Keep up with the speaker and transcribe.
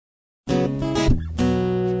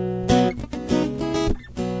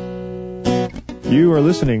You are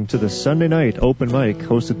listening to the Sunday Night Open Mic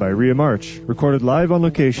hosted by Rhea March, recorded live on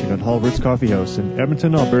location at Halbert's Coffee House in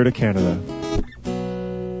Edmonton, Alberta, Canada.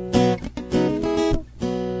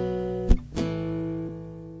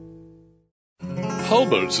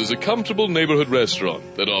 Halbert's is a comfortable neighborhood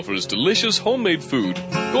restaurant that offers delicious homemade food,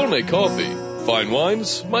 gourmet coffee, fine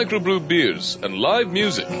wines, microbrewed beers, and live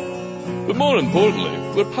music. But more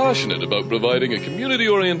importantly, we're passionate about providing a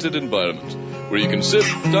community-oriented environment where you can sit,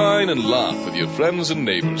 dine, and laugh with your friends and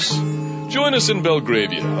neighbors. Join us in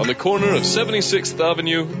Belgravia on the corner of 76th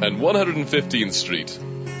Avenue and 115th Street.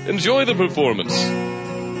 Enjoy the performance.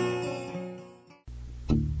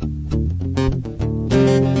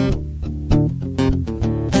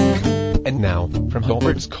 And now, from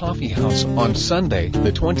Halbert's Coffee House on Sunday,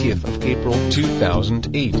 the 20th of April,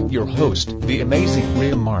 2008, your host, the amazing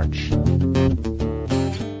Rhea March. Welcome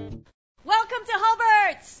to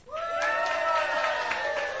Halbert's!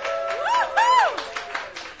 Woo-hoo!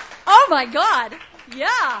 Oh my God!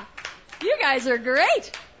 Yeah! You guys are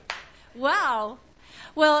great! Wow!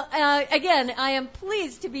 Well, again, I am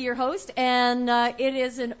pleased to be your host, and it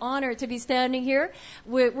is an honor to be standing here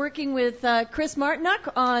working with Chris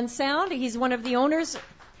Martinuk on sound. He's one of the owners.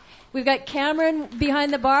 We've got Cameron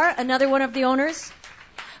behind the bar, another one of the owners.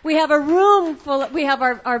 We have a room full we have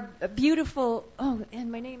our beautiful, oh,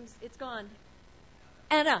 and my name's, it's gone.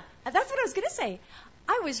 Anna. That's what I was going to say.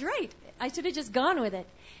 I was right. I should have just gone with it.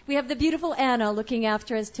 We have the beautiful Anna looking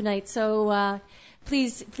after us tonight, so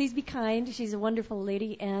please be kind. She's a wonderful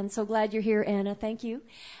lady, and so glad you're here, Anna. Thank you.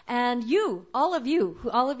 And you, all of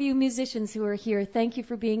you musicians who are here, thank you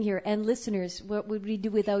for being here. And listeners, what would we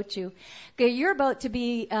do without you? Okay, your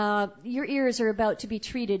ears are about to be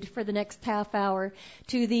treated for the next half hour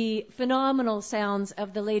to the phenomenal sounds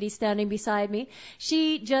of the lady standing beside me.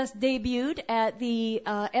 She just debuted at the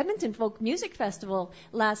Edmonton Folk Music Festival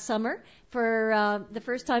last summer for the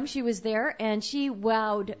first time she was there, and she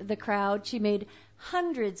wowed the crowd. She made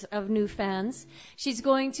hundreds of new fans. She's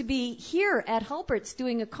going to be here at Halbert's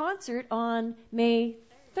doing a concert on May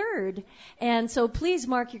 3rd. And so please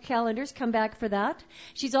mark your calendars. Come back for that.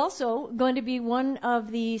 She's also going to be one of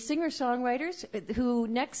the singer-songwriters who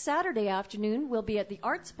next Saturday afternoon will be at the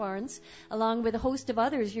Arts Barns, along with a host of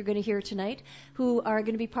others you're going to hear tonight, who are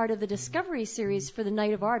going to be part of the Discovery Series for the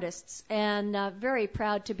Night of Artists. And very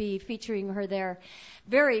proud to be featuring her there.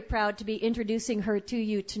 Very proud to be introducing her to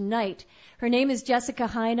you tonight. Her name is Jessica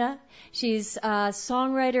Heine. She's a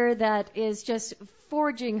songwriter that is just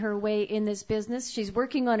forging her way in this business. She's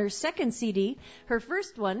working on her second CD. Her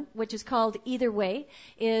first one, which is called Either Way,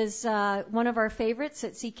 is one of our favorites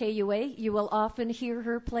at CKUA. You will often hear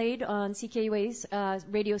her played on CKUA's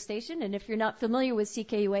radio station. And if you're not familiar with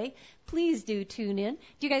CKUA, please do tune in.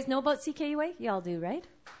 Do you guys know about CKUA? Y'all do, right?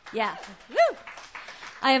 Yeah. Woo!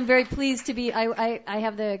 I am very pleased to be, I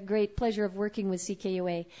have the great pleasure of working with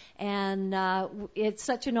CKUA, and it's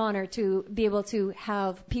such an honor to be able to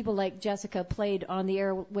have people like Jessica played on the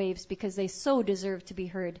airwaves because they so deserve to be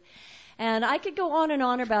heard. And I could go on and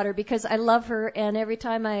on about her because I love her, and every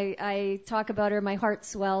time I talk about her, my heart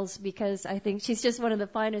swells because I think she's just one of the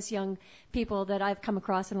finest young people that I've come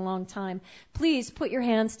across in a long time. Please put your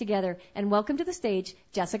hands together and welcome to the stage,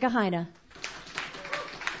 Jessica Heine.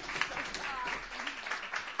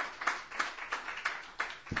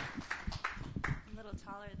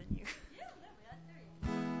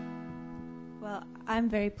 Well, I'm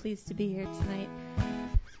very pleased to be here tonight.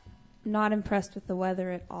 Not impressed with the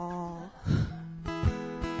weather at all.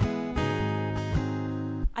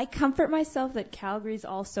 I comfort myself that Calgary's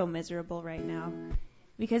also miserable right now.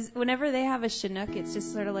 Because whenever they have a Chinook, it's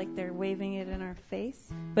just sort of like they're waving it in our face.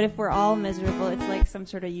 But if we're all miserable, it's like some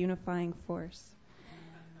sort of unifying force.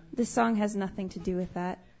 This song has nothing to do with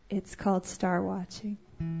that. It's called Star Watching.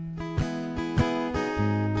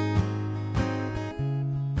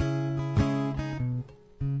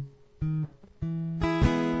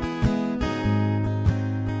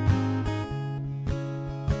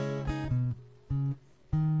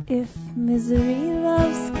 If misery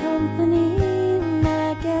loves company,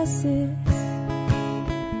 my guess is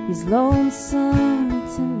he's lonesome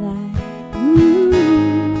tonight.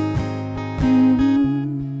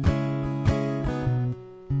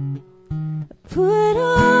 Put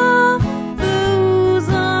all booze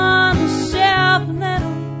on the shelf and let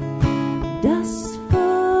 'em dust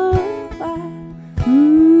for a while.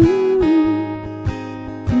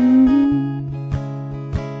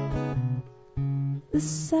 The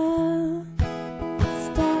sun's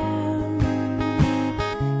down.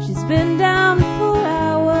 She's been down for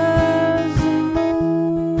hours. The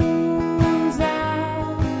moon's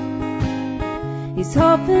out. He's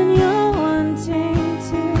hoping you're wanting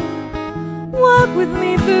to walk walk with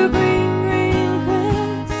me through green, green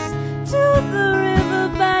grass to the river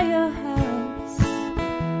by your house,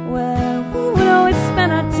 where we would always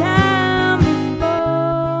spend our time before.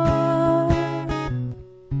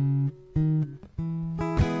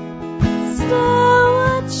 Still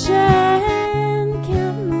watching,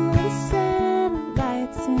 counting the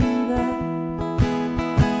satellites in the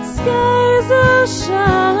skies will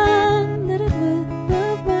shine, lit it with the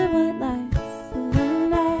bright white lights of the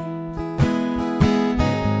night.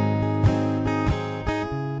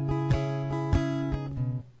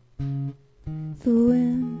 The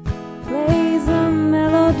wind plays a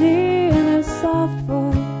melody in her soft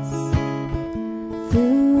voice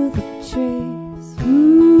through the trees.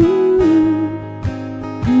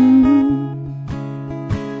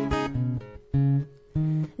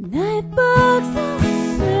 Night bugs are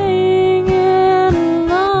singing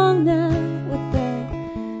along now with their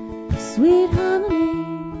sweet harmony.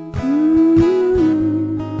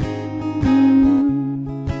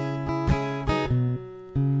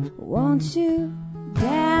 Won't you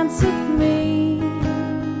dance with me?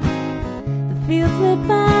 The fields lit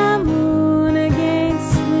by moon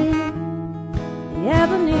against me, the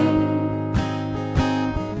ebony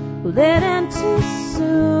lit and too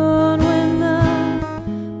soon when the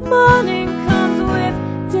morning comes with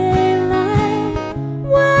daylight.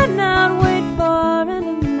 Why not wait for end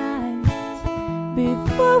of night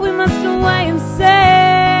before we must away and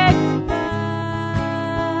say goodbye?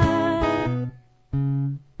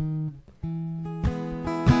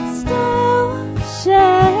 Still watching,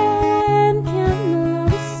 counting all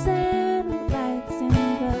the satellites in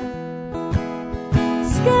the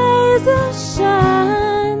skies will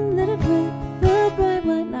shine, lit it with the bright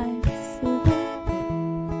white lights of the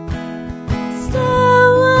still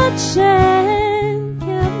watching,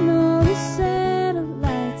 counting all the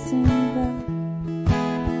satellites in the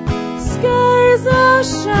skies will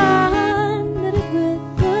shine, lit it with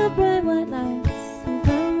the bright white lights of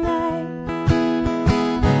the night.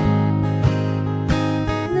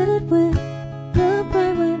 Lit it with the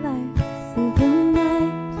bright white lights of the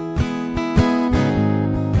night.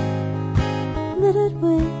 Lit it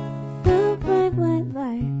with the bright white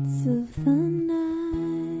lights of the night.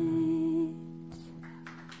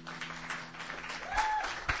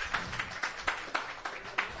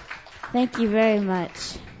 Thank you very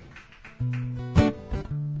much.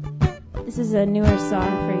 This is a newer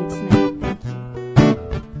song for you tonight. Thank you.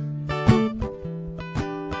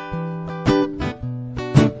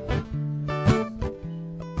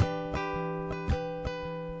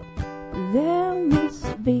 There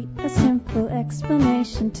must be a simple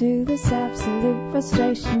explanation to this absolute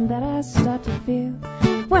frustration that I start to feel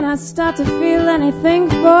when I start to feel anything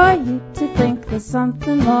for you to think there's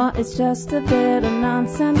something more. It's just a bit of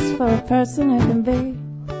nonsense for a person who can be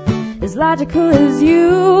as logical as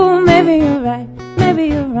you. Maybe you're right, maybe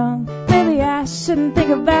you're wrong, maybe I shouldn't think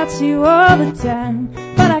about you all the time,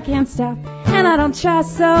 but I can't stop and I don't try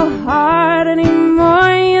so hard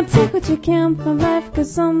anymore. You take what you can from life, 'cause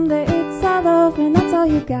someday it's all over and that's all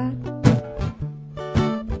you got.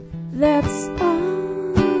 That's all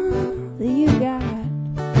that you got.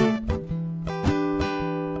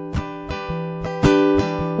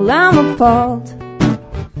 Well, I'm appalled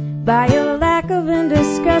by your lack of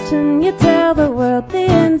indiscretion. You tell the world the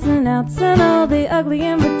ins and outs and all the ugly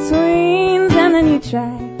in-betweens, and then you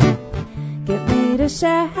try get me to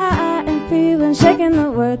share how I am feeling, shaking the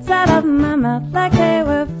words out of my mouth like they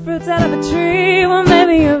were fruits out of a tree. Well,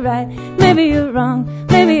 maybe you're right, maybe you're wrong,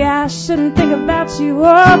 maybe I shouldn't think about you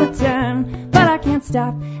all the time, but I can't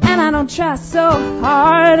stop and I don't try so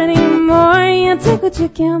hard anymore. You take what you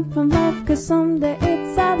can from life, 'cause someday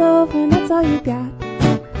it's all over and that's all you got.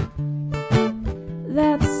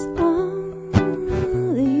 That's all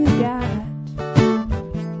that you got.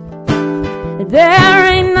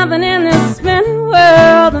 There ain't nothing in this spinning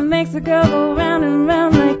world that makes a girl go round and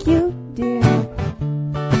round like you, dear.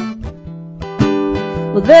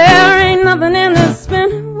 Well, there ain't nothing in this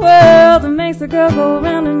spinning world that makes a girl go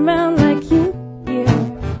round and round like you, dear.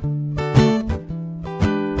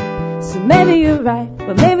 So maybe you're right,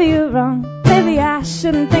 but maybe you're wrong. Maybe I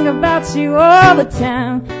shouldn't think about you all the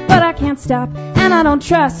time, but I can't stop and I don't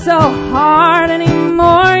try so hard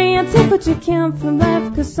anymore. You take what you can from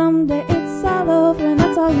life, 'cause someday it's all over and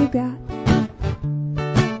that's all you got.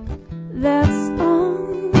 That's all,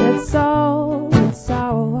 that's all, that's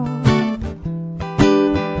all.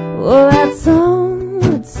 Oh, that's all,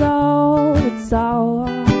 that's all, that's all.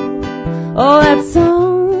 Oh, that's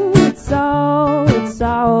all, that's all, that's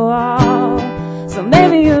all. So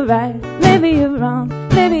maybe you're right, maybe you're wrong,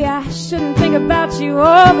 maybe I shouldn't think about you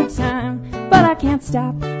all the time, but I can't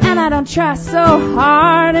stop and I don't try so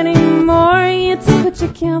hard anymore. You take what you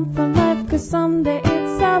can from life, 'cause someday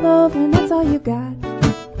it's all over and that's all you got.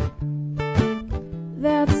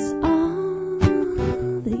 That's all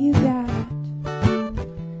that you got.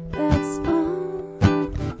 That's all.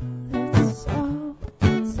 That's all.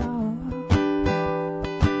 That's all.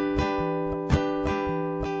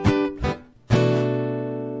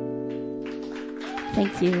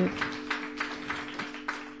 Thank you.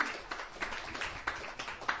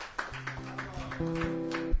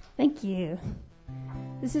 Thank you.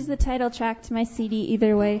 This is the title track to my CD,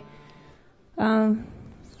 Either Way. I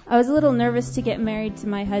was a little nervous to get married to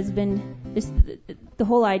my husband. The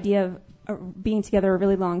whole idea of being together a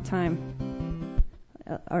really long time,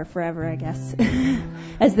 or forever, I guess,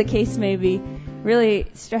 as the case may be, really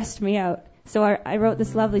stressed me out. So I wrote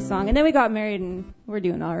this lovely song, and then we got married, and we're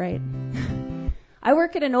doing all right. I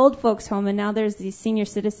work at an old folks home, and now there's these senior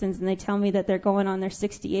citizens, and they tell me that they're going on their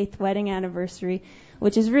 68th wedding anniversary,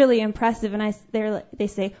 which is really impressive. And they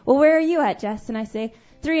say, well, where are you at, Jess? And I say,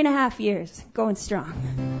 3.5 years, going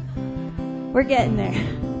strong. We're getting there.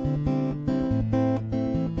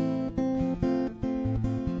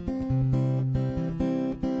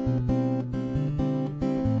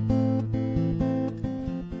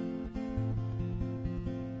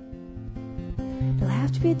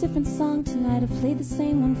 Be a different song tonight. I've played the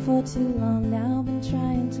same one for too long now. I've been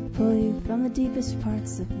trying to pull you from the deepest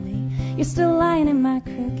parts of me. You're still lying in my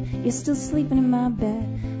crook, you're still sleeping in my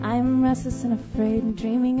bed. I'm restless and afraid and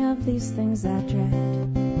dreaming of these things I dread.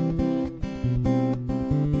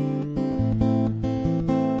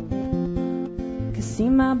 'Cause see,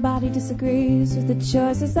 my body disagrees with the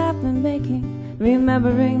choices I've been making.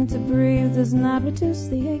 Remembering to breathe does not reduce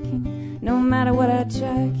the aching. No matter what I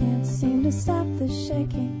try, I can't seem to stop the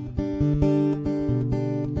shaking.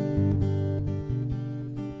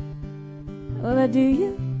 Will I do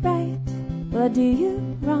you right? Will I do you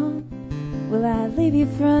wrong? Will I leave you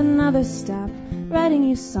for another stop? Writing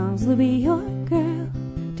you songs, will I be your girl?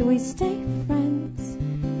 Do we stay friends?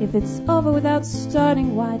 If it's over without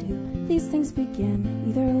starting, why do these things begin?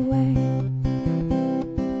 Either way.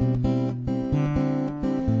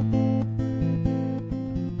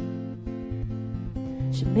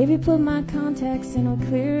 Maybe put my contacts in with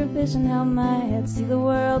clearer vision, help my head see the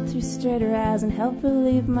world through straighter eyes, and help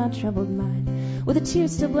relieve my troubled mind. Will the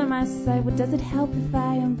tears still blur my sight? What does it help if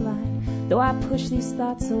I am blind? Though I push these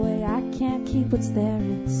thoughts away, I can't keep what's there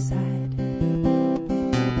inside.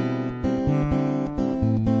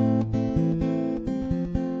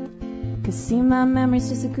 'Cause see, my memories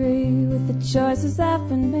disagree with the choices I've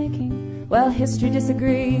been making. Well, history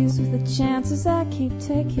disagrees with the chances I keep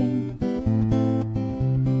taking.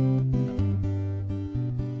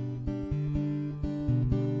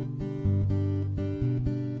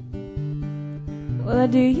 Will I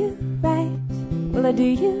do you right? Will I do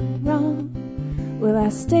you wrong? Will I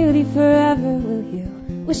stay with you forever? Will you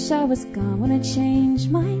wish I was gone when I change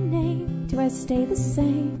my name? Do I stay the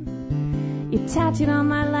same? You're tattooed on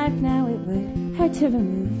my life now, it would hurt to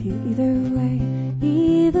remove you. Either way,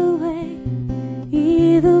 either way,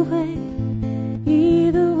 either way,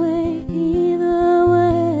 either way, either way.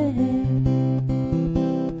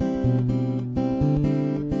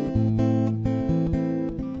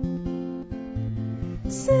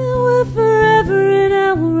 Forever and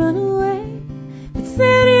I will run away, but say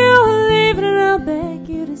that you will leave and I'll beg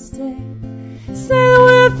you to stay. Say that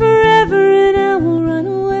we're forever and I will run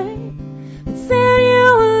away, but say that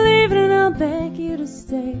you will leave and I'll beg you to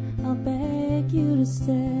stay. I'll beg you to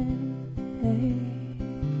stay.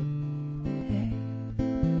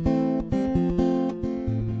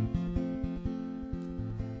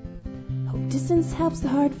 Distance helps the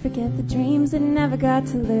heart forget the dreams it never got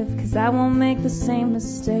to live. 'Cause I won't make the same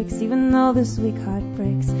mistakes, even though this weak heart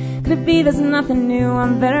breaks. Could it be there's nothing new?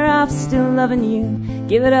 I'm better off still loving you.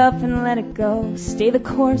 Give it up and let it go. Stay the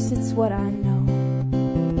course, it's what I know.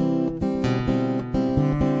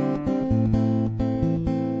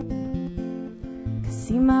 'Cause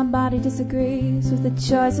see, my body disagrees with the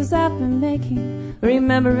choices I've been making.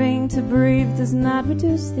 Remembering to breathe does not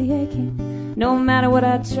reduce the aching. No matter what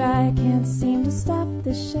I try, I can't seem to stop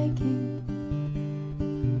the shaking.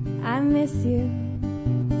 I miss you.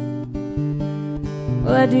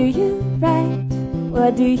 Will I do you right? Will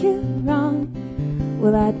I do you wrong?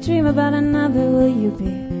 Will I dream about another? Will you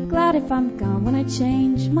be glad if I'm gone when I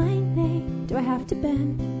change my name? Do I have to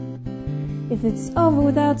bend? If it's over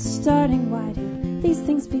without starting, why do these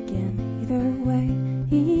things begin? Either way,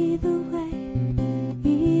 either way,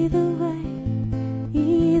 either way,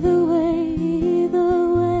 either way.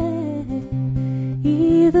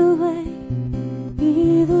 Either way,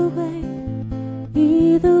 either way,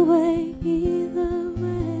 either way.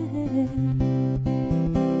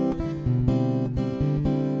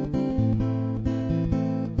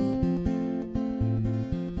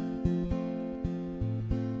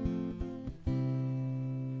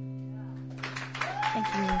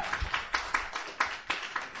 Thank you.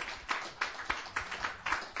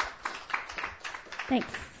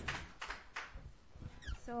 Thanks.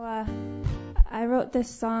 So I wrote this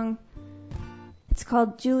song. It's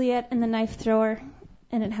called Juliet and the Knife Thrower,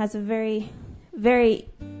 and it has a very, very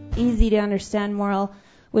easy to understand moral,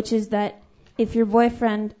 which is that if your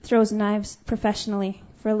boyfriend throws knives professionally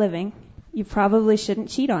for a living, you probably shouldn't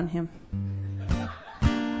cheat on him.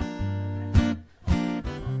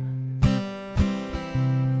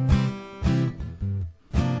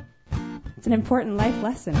 It's an important life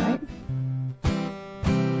lesson, right?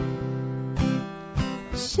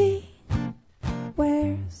 She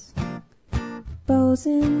wears bows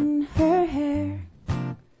in her hair,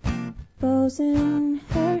 bows in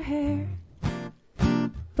her hair,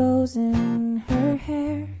 bows in her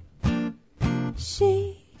hair.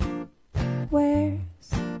 She wears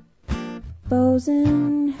bows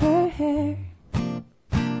in her hair,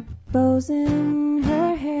 bows in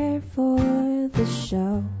her hair for the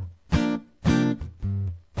show.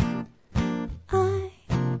 I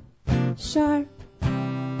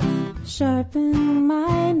sharpen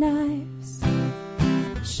my knives,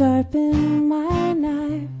 sharpen my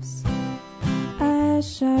knives, I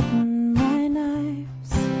sharpen my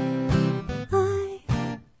knives. I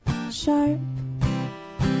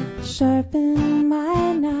sharpen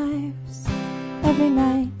my knives every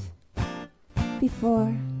night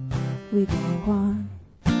before we go on.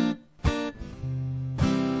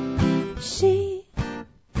 She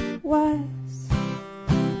was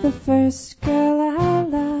the first girl I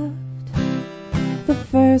loved, the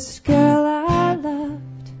first girl I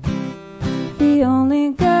loved, the only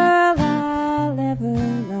girl I'll ever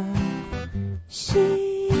love.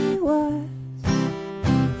 She was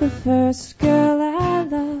the first girl I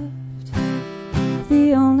loved,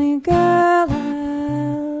 the only girl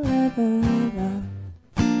I'll ever love.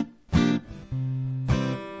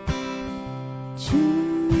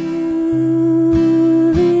 Juliet,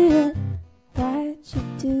 why'd you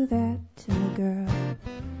do that to me, girl?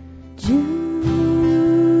 Juliet,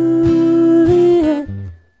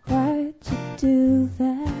 why'd you do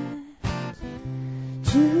that?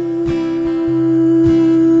 Juliet,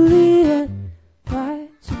 why'd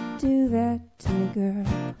you do that to me, girl?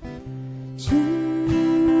 Juliet,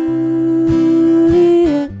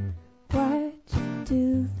 why'd you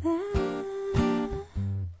do that?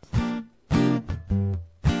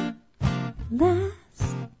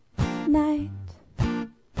 Last night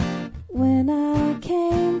when I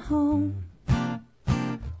came home,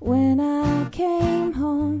 when I came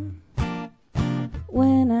home,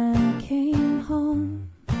 when I came home,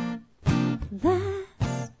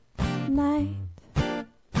 last night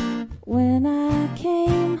when I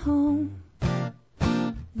came home,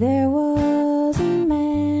 there was a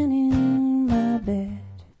man in my bed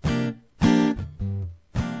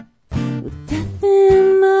with death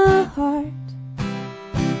in my heart.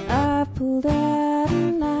 I pulled out a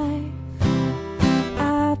knife,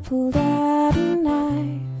 I pulled out a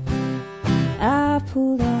knife, I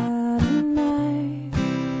pulled out a knife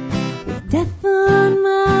with death on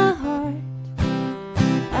my heart.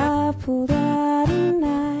 I pulled out a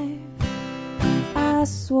knife, I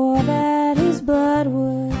swore that his blood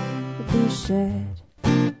would be shed.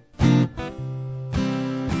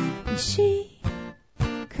 And she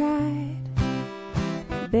cried,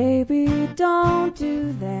 baby, don't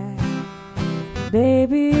do that.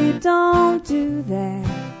 Baby, don't do that.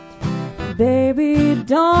 Baby,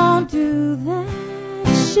 don't do that.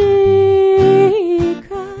 She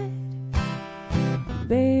cried,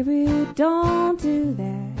 baby, don't do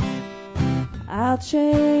that. I'll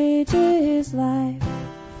trade his life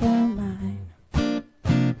for mine.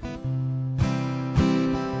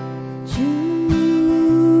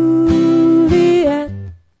 Juliet,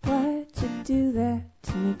 why'd you do that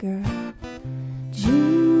to me, girl? Juliet,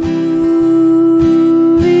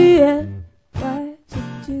 why'd you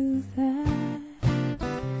do that?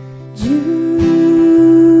 Juliet,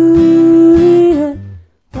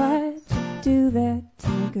 why'd you do that to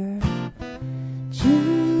me, girl?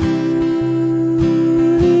 Juliet,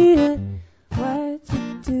 why'd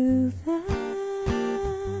you do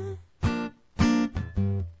that?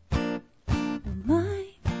 My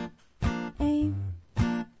aim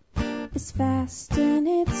is fast and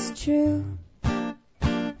it's true.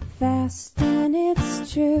 Fast and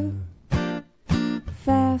it's true.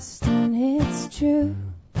 Fast and it's true.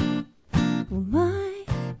 Well, my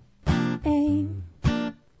aim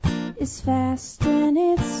is fast and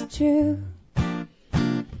it's true.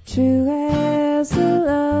 True as the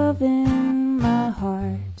love in my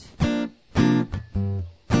heart.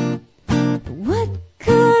 What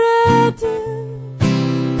could I do?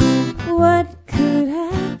 What could I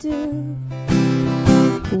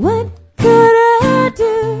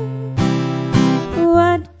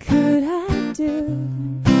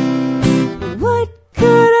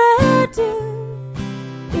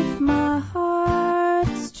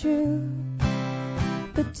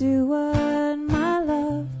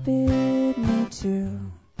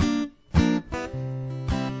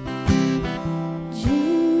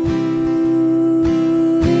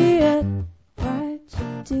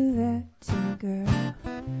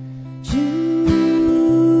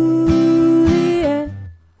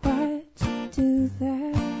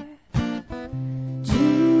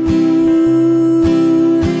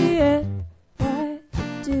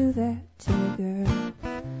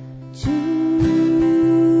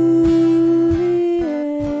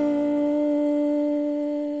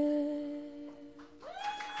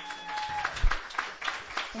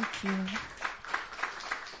you.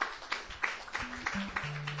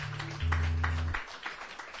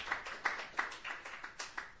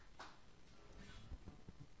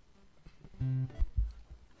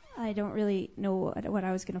 I don't really know what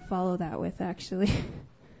I was going to follow that with, actually.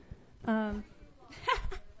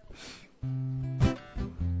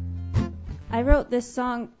 I wrote this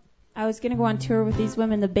song. I was going to go on tour with these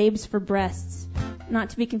women, the Babes for Breasts,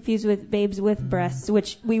 not to be confused with Babes with Breasts,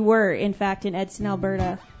 which we were, in fact, in Edson,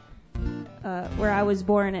 Alberta, where I was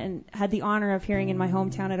born and had the honor of hearing in my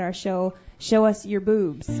hometown at our show, "Show Us Your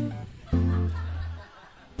Boobs."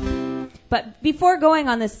 But before going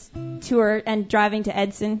on this tour and driving to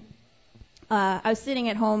Edson, I was sitting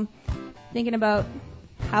at home thinking about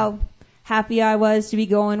how happy I was to be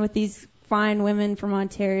going with these fine women from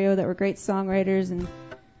Ontario that were great songwriters, and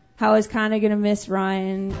how I was kind of going to miss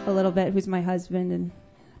Ryan a little bit, who's my husband. And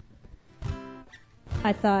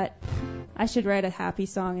I thought I should write a happy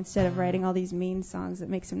song instead of writing all these mean songs that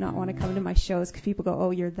makes him not want to come to my shows because people go,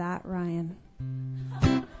 "Oh, you're that Ryan."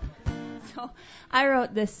 So I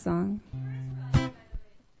wrote this song.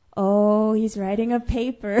 Oh, he's writing a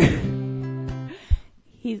paper.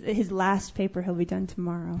 His last paper, he'll be done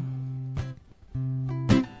tomorrow.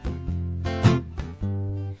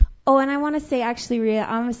 Oh, and I want to say, actually, Rhea,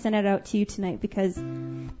 I'm going to send it out to you tonight because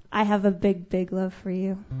I have a big, big love for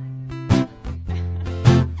you.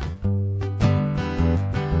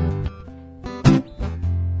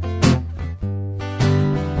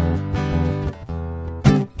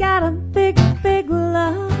 Got a big, big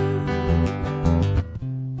love.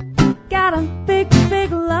 Got a big,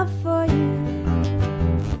 big love for you.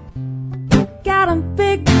 Got a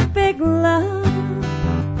big, big love.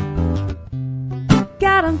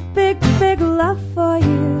 Got a big, big love for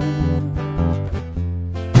you.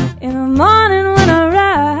 In the morning when I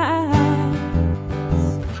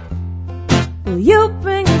rise, will you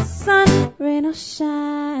bring the sun, rain or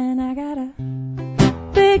shine? I got a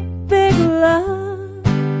big, big love.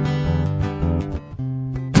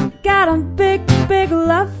 Got a big, big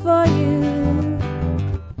love for you.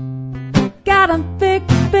 Got a big,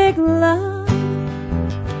 big love.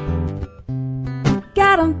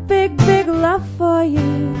 Got a big, big love for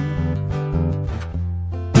you.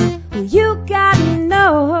 Well, you gotta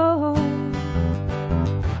know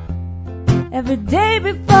every day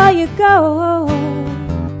before you go.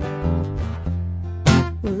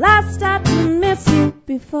 Well, I start to miss you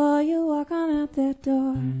before you walk on out that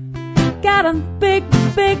door. Got a big,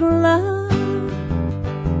 big love.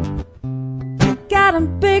 Got a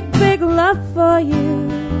big, big love for you.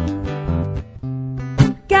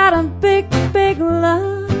 Got a big, big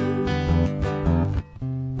love.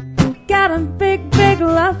 Got a big, big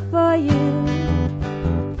love for you.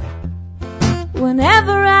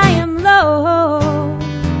 Whenever I am low,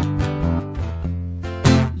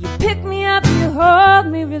 you pick me up, you hold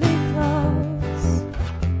me really close.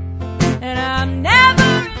 And I'm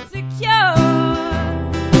never insecure,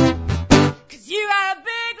 'cause you got a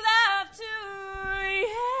big love too.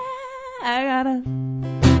 Yeah, I got a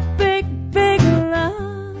big, big love.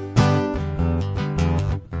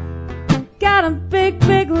 Got a big,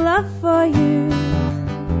 big love for you.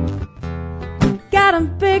 Got a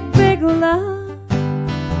big, big love.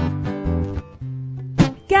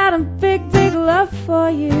 Got a big, big love for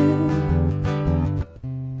you.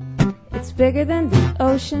 It's bigger than the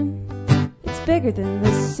ocean. It's bigger than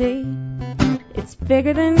the sea. It's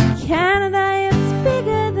bigger than Canada. It's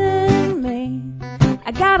bigger than me.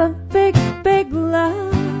 I got a big, big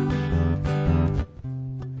love.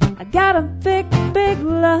 I got a big, big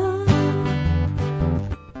love.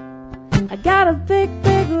 I got a big,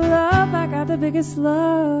 big love. I got the biggest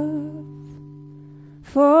love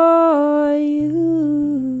for you.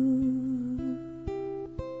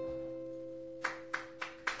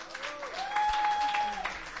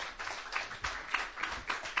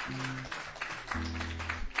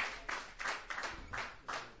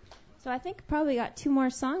 So I think I probably got 2 more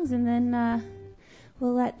songs, and then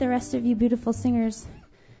we'll let the rest of you beautiful singers.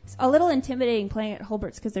 It's a little intimidating playing at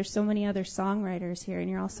Holbert's because there's so many other songwriters here, and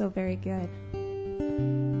you're all so very good.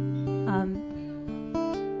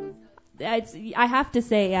 I have to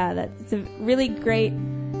say, yeah, that it's a really great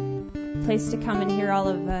place to come and hear all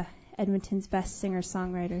of Edmonton's best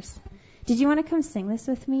singer-songwriters. Did you want to come sing this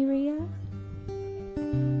with me, Rhea?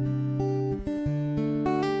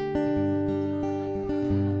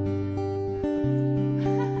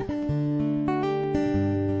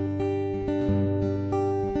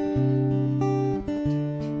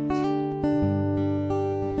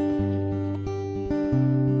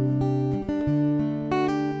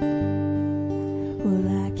 Well,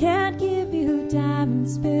 I can't give you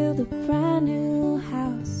diamonds, build a brand new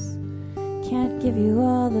house. can't give you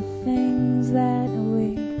all the things that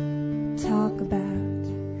we talk about.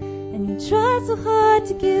 And you try so hard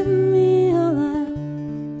to give me all I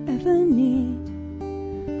ever need.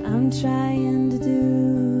 I'm trying to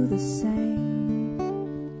do the same.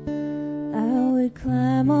 I would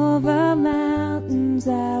climb over mountains,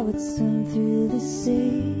 I would swim through the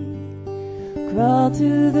sea, crawl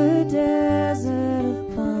through the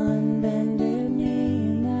desert upon bended knee,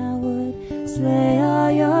 and I would slay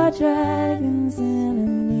all your dragons in a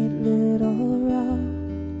neat little row.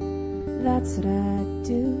 That's what I'd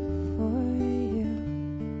do for you.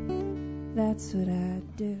 That's what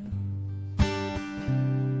I'd do.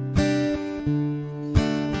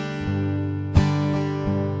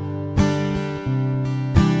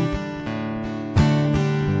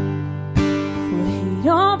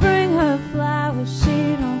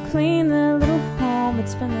 She don't clean the little home.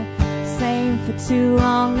 It's been the same for too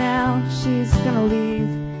long now. She's gonna leave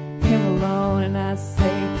him alone. And I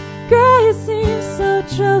say, girl, you seem so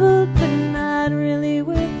troubled, but not really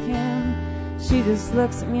with him. She just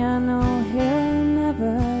looks at me, I know he'll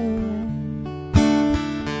never win.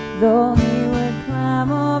 Though he would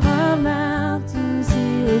climb over mountains,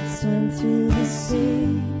 he would swim through the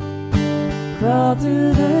sea, crawl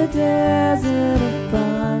through the desert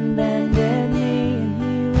upon bended knee, and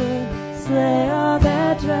he would slay all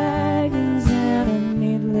their dragons in a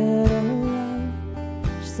neat little row.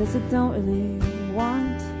 She says I don't really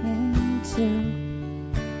want him to.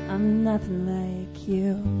 I'm nothing like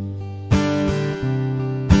you.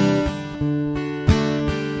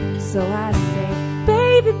 So I say,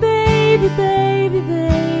 baby, baby, baby,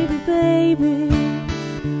 baby, baby,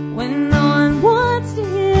 when no one wants to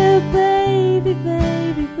hear baby,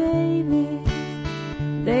 baby, baby.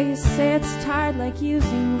 They say it's tired, like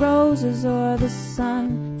using roses or the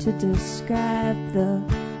sun to describe the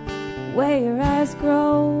way your eyes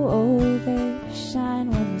grow. Oh, they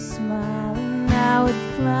shine when you smile. And I would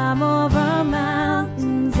climb over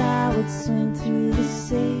mountains, I would swim through the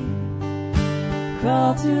sea,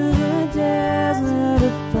 crawl through the desert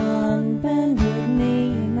upon bended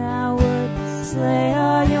knee, and I would slay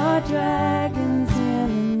all your dragons in a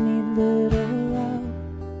neat little row.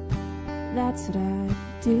 That's what I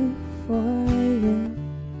do for you.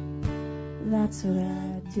 That's what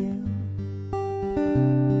I do.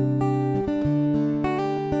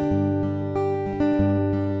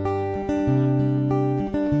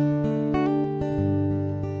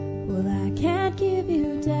 Well, I can't give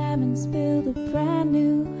you diamonds, build a brand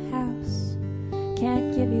new house.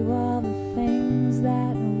 Can't give you all the things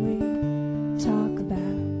that we talk about.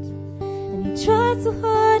 And you tried so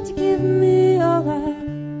hard to give me all I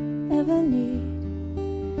ever need.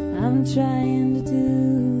 I'm trying to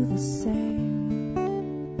do the same.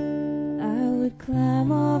 I would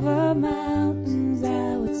climb over mountains,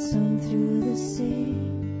 I would swim through the sea,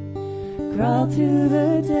 crawl through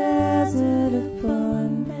the desert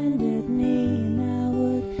upon bended knee, and I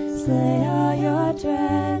would slay all your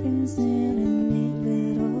dragons in a neat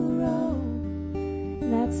little row.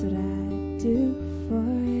 That's what I do for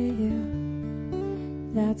you.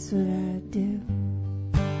 That's what I do.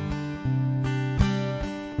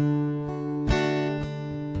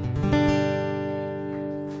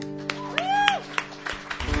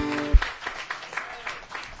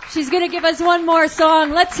 She's going to give us one more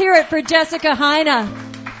song. Let's hear it for Jessica Heine.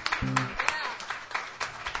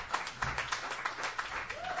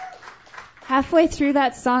 Halfway through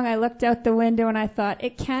that song, I looked out the window and I thought,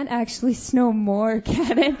 it can't actually snow more,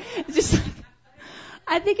 can it? Just like,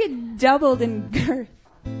 I think it doubled in girth.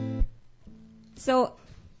 So,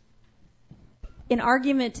 in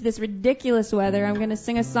argument to this ridiculous weather, I'm going to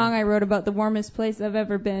sing a song I wrote about the warmest place I've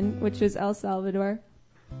ever been, which was El Salvador,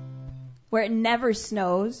 where it never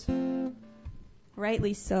snows.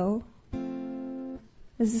 Rightly so.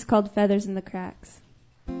 This is called Feathers in the Cracks.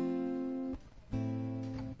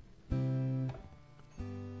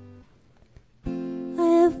 I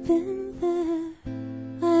have been there.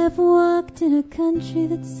 I have walked in a country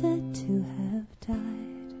that's said to have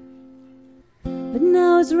died, but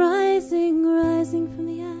now is rising from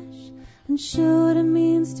the ash, unsure what it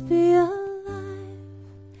means to be alive.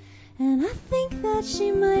 And I think that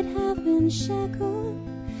she might have been shackled,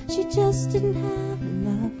 she just didn't have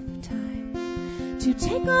enough time to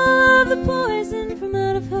take all of the poison from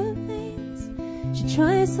out of her veins. She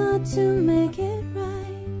tries hard to make it right.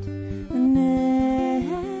 An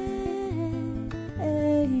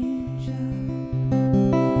angel.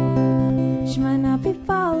 She might not be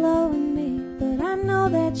following me, but I know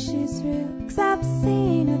that she's real, 'cause I've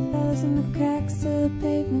seen her feathers in the cracks of the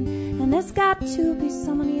pavement. And there's got to be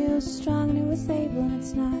someone who's strong and who is able, and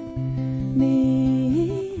it's not me.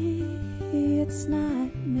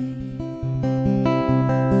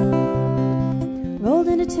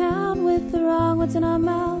 what's in our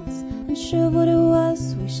mouths, unsure of what it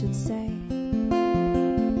was we should say.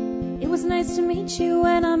 It was nice to meet you,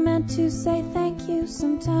 and I meant to say thank you.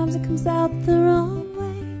 Sometimes it comes out the wrong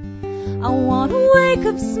way. I want to wake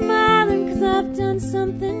up smiling 'cause I've done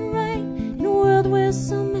something right in a world where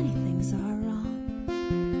so many things are wrong.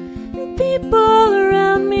 And people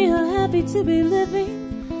around me are happy to be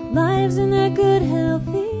living lives in their good,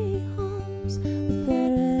 healthy homes with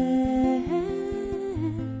their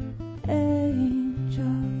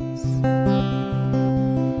angels.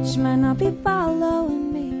 She might not be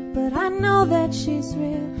following me, but I know that she's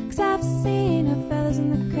real, 'cause I've seen her feathers in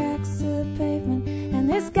the cracks of the pavement. And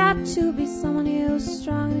there's got to be someone who's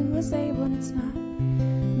strong and who's able, and it's not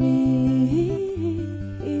me.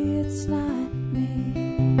 It's not me.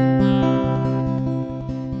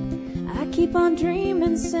 I keep on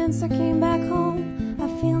dreaming since I came back home. I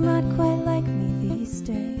feel not quite like me these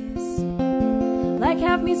days. Like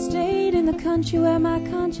half me stayed in the country where my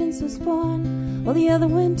conscience was born, while the other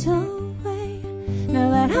went away. Now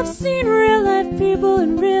that I've seen real life people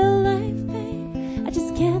in real life pain, I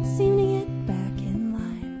just can't seem to get back in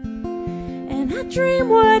line. And I dream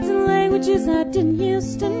words and languages I didn't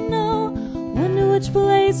used to know. Wonder which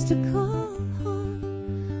place to call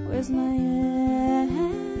home. Where's my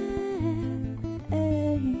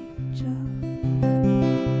angel?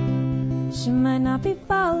 She might not be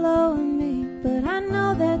following me, but I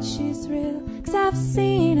know that she's real, 'cause I've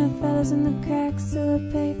seen her feathers in the cracks of the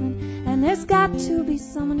pavement. And there's got to be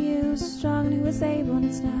someone who's strong and who is able, and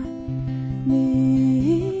it's not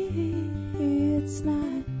me. It's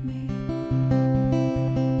not me.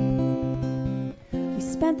 We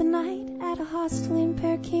spent the night at a hostel in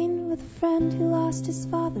Pekin with a friend who lost his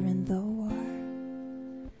father in the war.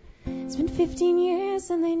 It's been 15 years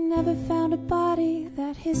and they never found a body.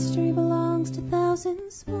 That history belongs to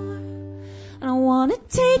thousands more. And I want to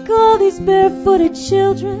take all these barefooted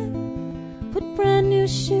children, put brand new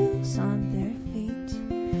shoes on their feet.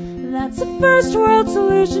 That's a first world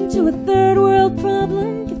solution to a third world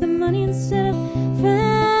problem. Give them money instead of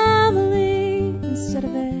family, instead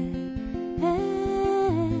of angels.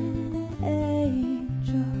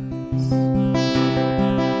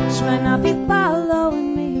 She might not be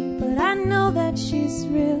following me, but I know that she's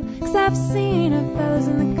real, 'cause I've seen her feathers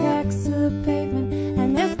in the cracks of the pavement.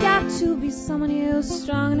 And there's got to be someone who's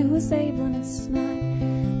strong and who's able, and it's not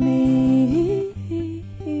me.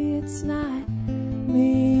 It's not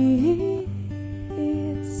me.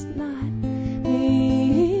 It's not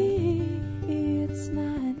me. It's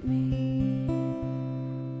not me.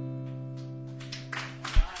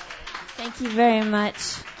 Thank you very much.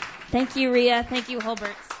 Thank you, Rhea. Thank you,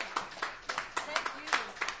 Holbert.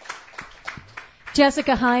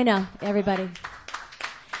 Jessica Heine, everybody.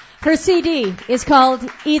 Her CD is called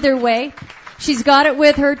Either Way. She's got it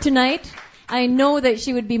with her tonight. I know that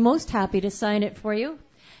she would be most happy to sign it for you.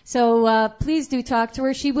 So please do talk to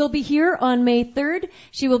her. She will be here on May 3rd.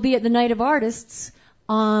 She will be at the Night of Artists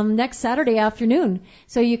next Saturday afternoon.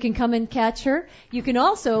 So you can come and catch her. You can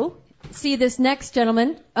also see this next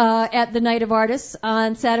gentleman at the Night of Artists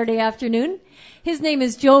on Saturday afternoon. His name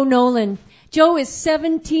is Joe Nolan. Joe is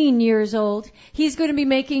 17 years old. He's going to be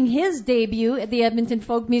making his debut at the Edmonton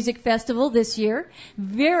Folk Music Festival this year.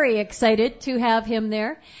 Very excited to have him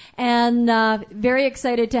there, and very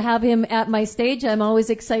excited to have him at my stage. I'm always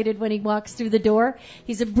excited when he walks through the door.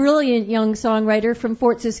 He's a brilliant young songwriter from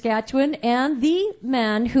Fort Saskatchewan, and the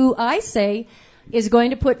man who I say is going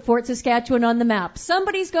to put Fort Saskatchewan on the map.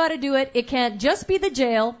 Somebody's got to do it. It can't just be the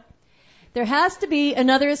jail. There has to be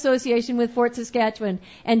another association with Fort Saskatchewan,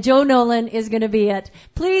 and Joe Nolan is going to be it.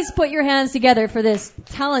 Please put your hands together for this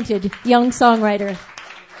talented young songwriter.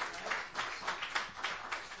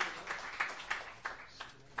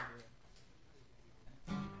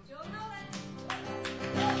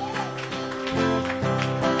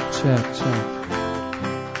 Check.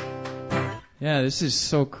 Yeah, this is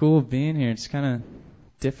so cool being here. It's kind of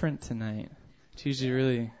different tonight. It's usually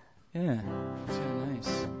really, it's really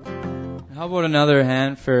nice. How about another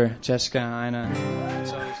hand for Jessica Heine?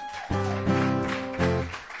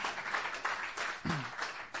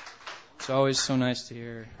 It's always so nice to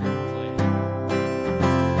hear her play.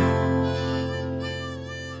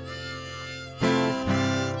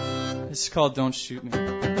 This is called Don't Shoot Me.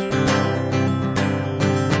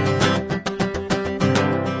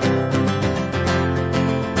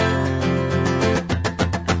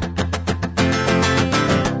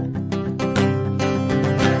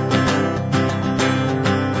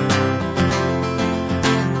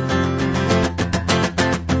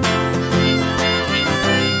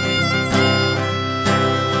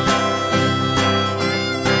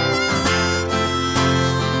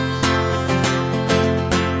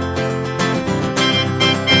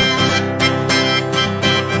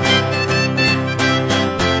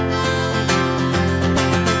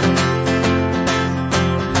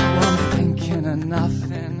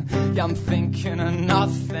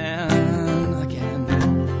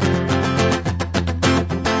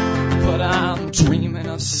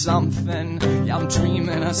 something. Yeah, I'm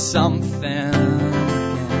dreaming of something.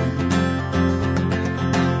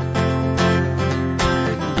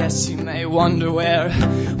 Yes, you may wonder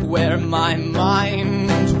where my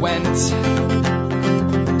mind went.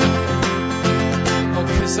 Oh,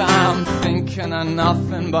 'cause I'm thinking of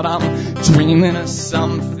nothing, but I'm dreaming of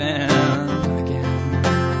something again.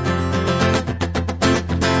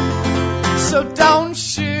 So don't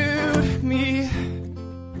shoot me.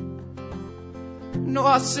 No,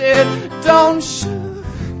 I said, don't shoot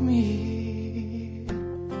me.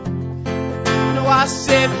 No, I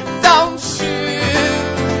said, don't shoot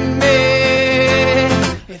me.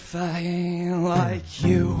 If I ain't like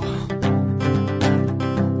you,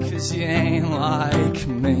 'cause you ain't like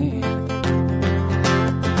me.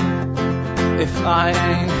 If I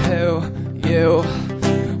ain't who you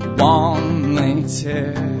want me to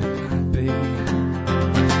be.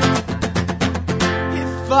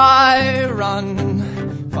 If I run,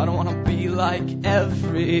 if I don't want to be like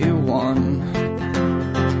everyone.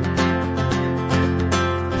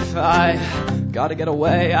 If I gotta get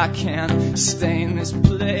away, I can't stay in this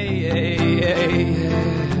place.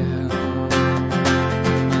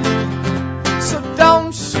 So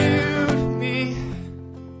don't shoot me.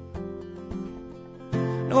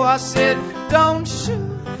 No, I said, don't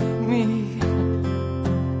shoot me.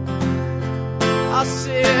 I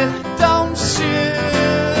said, don't shoot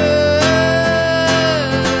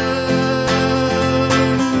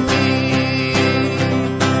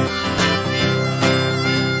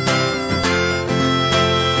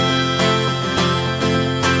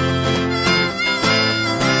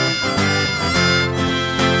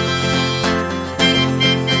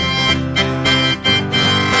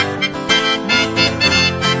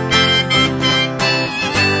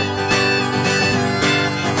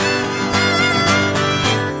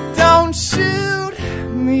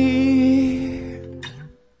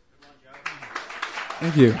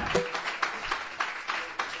Thank you.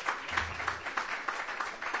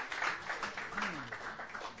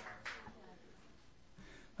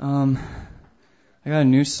 I got a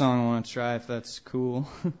new song I want to try, if that's cool.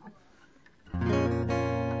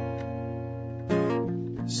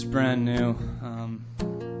 It's brand new. A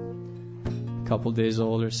couple days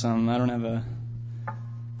old or something. I don't have a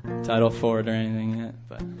title for it or anything yet,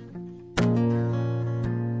 but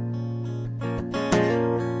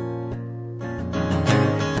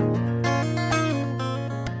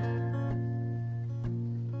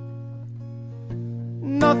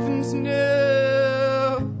nothing's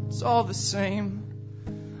new, it's all the same.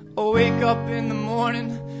 I wake up in the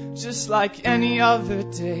morning just like any other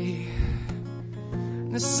day.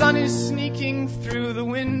 And the sun is sneaking through the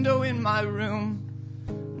window in my room,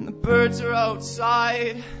 and the birds are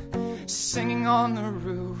outside singing on the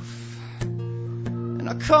roof. And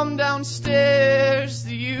I come downstairs,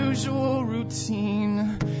 the usual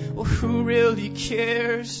routine. Well, who really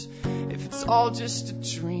cares if it's all just a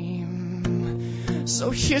dream?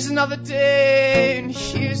 So here's another day, and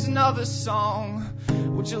here's another song.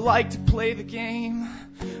 Would you like to play the game?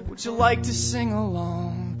 Would you like to sing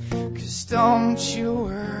along? 'Cause don't you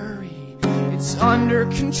worry, it's under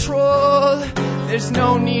control. There's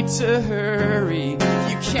no need to hurry.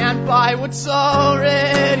 You can't buy what's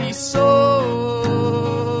already sold.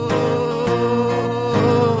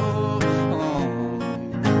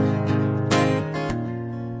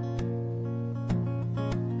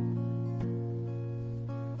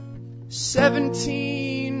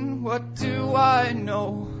 17, what do I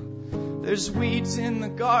know? There's weeds in the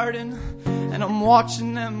garden, and I'm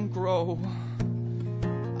watching them grow.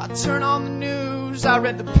 I turn on the news, I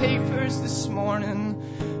read the papers this morning.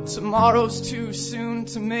 Tomorrow's too soon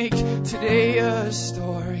to make today a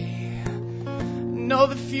story. No,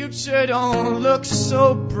 the future don't look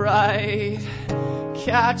so bright.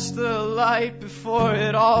 Catch the light before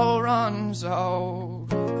it all runs out.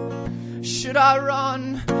 Should I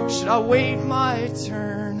run? Should I wait my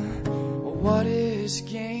turn? What is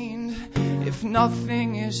gained if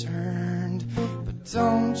nothing is earned? But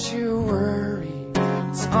don't you worry,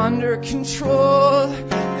 it's under control.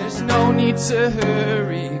 There's no need to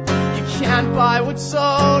hurry. You can't buy what's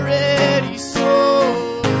already sold.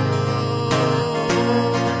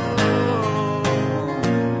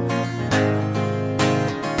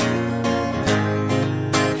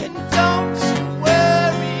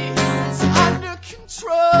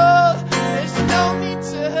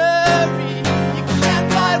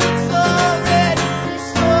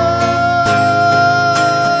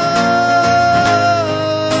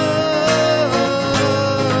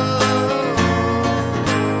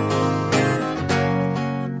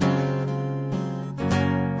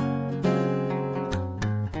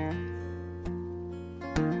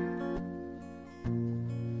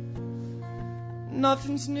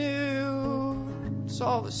 Nothing's new, it's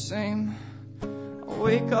all the same. I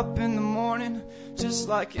wake up in the morning just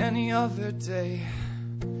like any other day.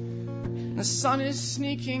 And the sun is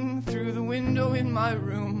sneaking through the window in my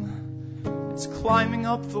room. It's climbing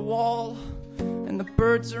up the wall and the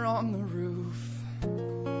birds are on the roof.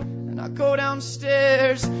 And I go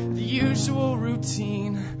downstairs, the usual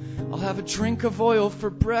routine. I'll have a drink of oil for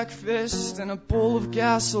breakfast and a bowl of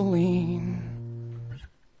gasoline.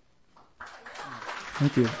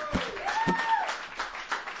 Thank you.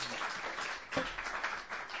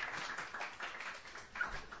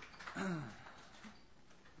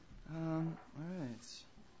 All right.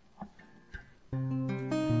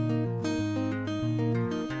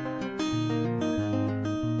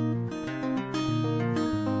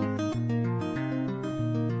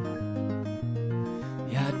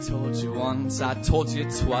 Yeah, I told you once, I told you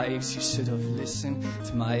twice. You should have listened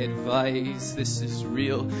to my advice. This is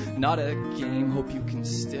real, not a game. Hope you can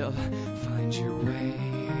still find your way.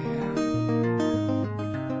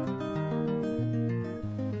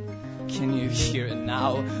 Can you hear it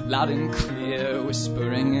now, loud and clear,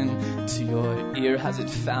 whispering into your ear? Has it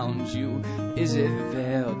found you? Is it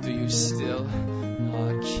there? Do you still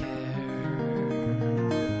not care?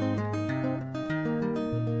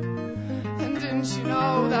 And didn't you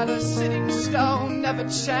know that a sitting stone never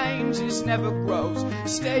changes, never grows,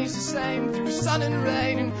 stays the same through sun and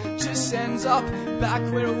rain, and just ends up back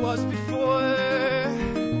where it was before?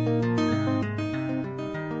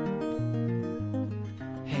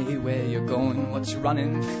 Where you're going, what you're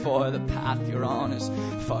running for, the path you're on is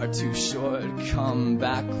far too short. Come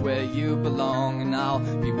back where you belong, and I'll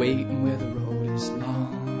be waiting where the road is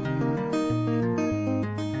long.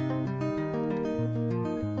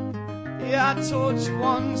 Yeah, I told you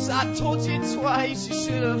once, I told you twice. You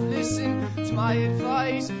should have listened to my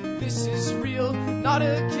advice. This is real, not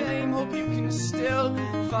a game. Hope you can still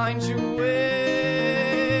find your way.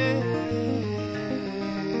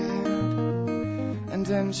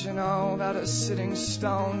 Didn't you know that a sitting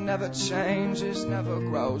stone never changes, never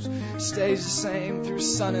grows, stays the same through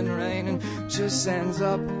sun and rain, and just ends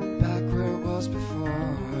up back where it was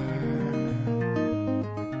before?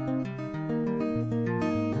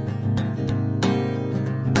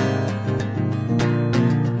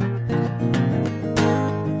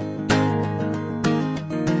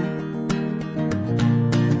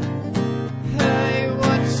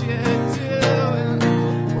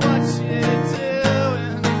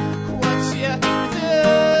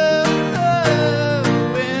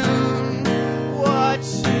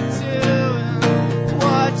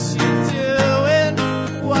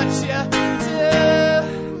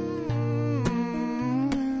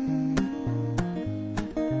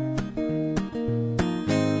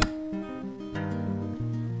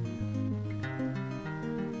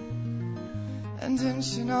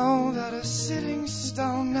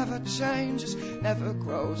 Never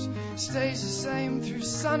grows, stays the same through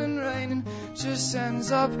sun and rain, and just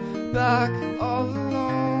ends up back all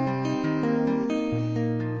alone.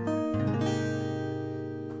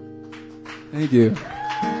 Thank you.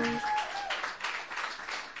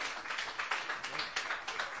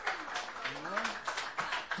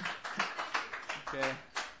 Okay.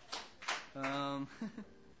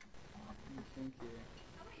 Thank you.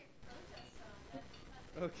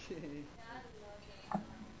 Okay.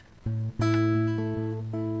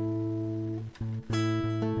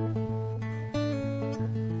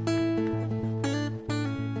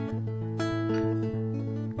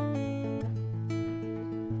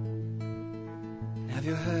 Have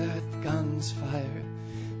you heard the guns fire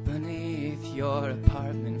beneath your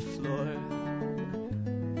apartment floor?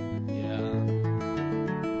 Yeah.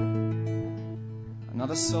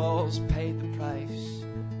 Another soul's paid the price.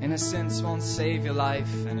 Innocence won't save your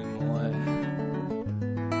life anymore.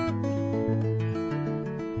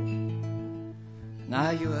 Now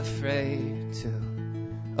you're afraid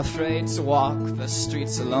to walk the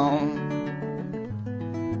streets alone.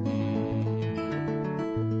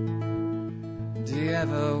 Do you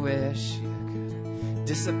ever wish you could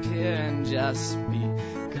disappear and just be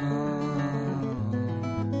gone?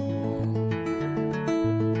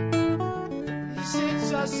 Is it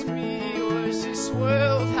just me, or is this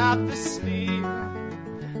world half asleep?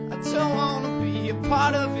 I don't want to be a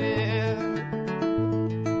part of it.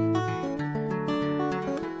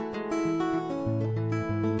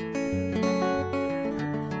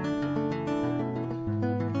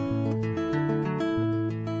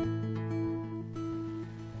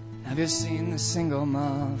 Have you seen the single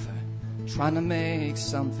mother trying to make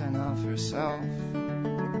something of herself?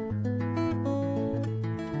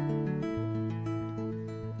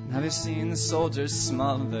 Have you seen the soldiers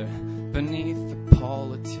smother beneath the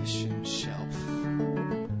politician's shelf.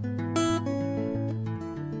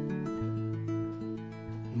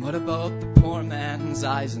 And what about the poor man's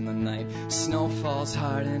eyes in the night? Snow falls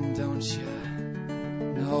hard and don't you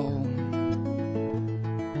know?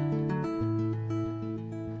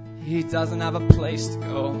 He doesn't have a place to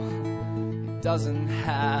go. He doesn't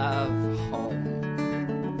have a home.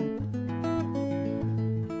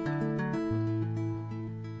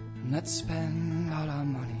 And let's spend all our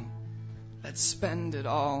money. Let's spend it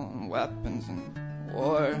all on weapons and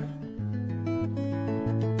war.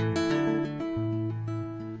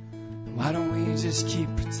 Why don't we just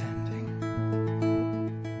keep pretending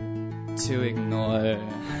to ignore?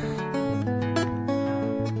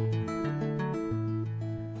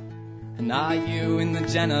 And are you in the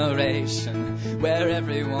generation where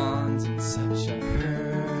everyone's in such a hurry?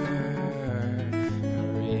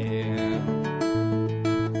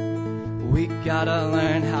 We gotta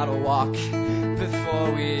learn how to walk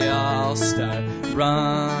before we all start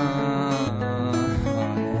running.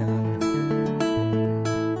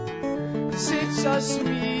 Is it just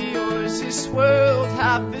me or is this world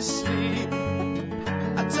half asleep?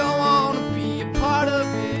 I don't wanna be a part of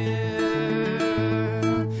it.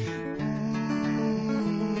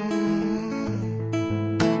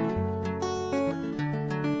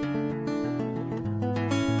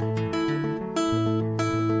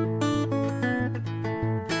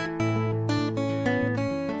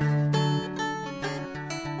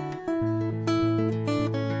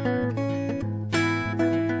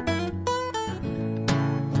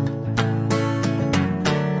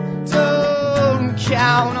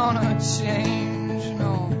 Count on a change,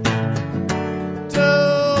 no.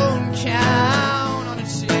 Don't count on a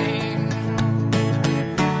change.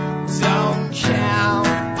 Don't count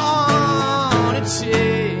on a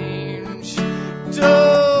change.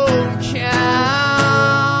 Don't count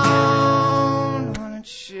on a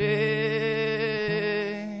change.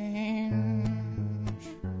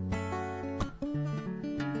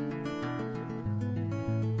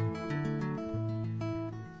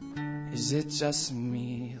 Is it just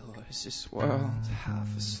me, or is this world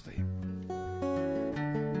half asleep?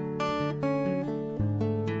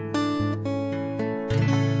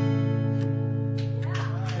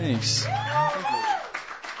 Thanks.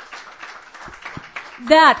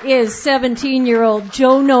 That is 17-year-old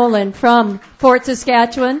Joe Nolan from Fort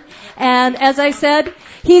Saskatchewan. And as I said,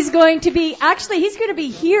 he's going to be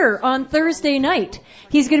here on Thursday night.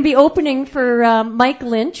 He's going to be opening for Mike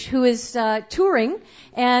Lynch, who is touring.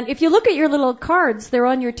 And if you look at your little cards, they're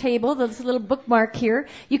on your table, there's a little bookmark here.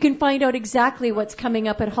 You can find out exactly what's coming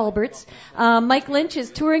up at Halbert's. Mike Lynch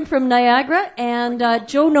is touring from Niagara, and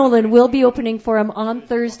Joe Nolan will be opening for him on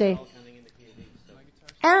Thursday.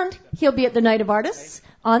 And he'll be at the Night of Artists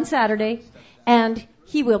on Saturday, and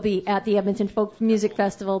he will be at the Edmonton Folk Music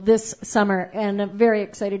Festival this summer, and I'm very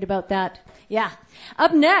excited about that. Yeah.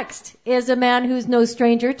 Up next is a man who's no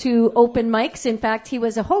stranger to open mics. In fact, he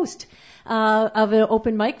was a host of an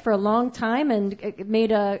open mic for a long time and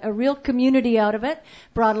made a real community out of it,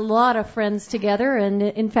 brought a lot of friends together, and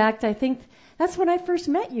in fact, I think that's when I first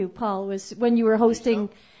met you, Paul, was when you were hosting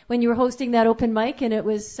that open mic, and it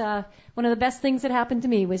was one of the best things that happened to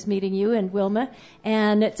me was meeting you and Wilma,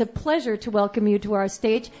 and it's a pleasure to welcome you to our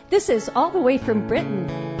stage. This is all the way from Britain.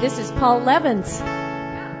 This is Paul Levins.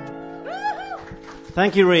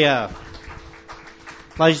 Thank you, Ria.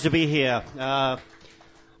 Pleasure to be here.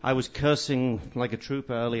 I was cursing like a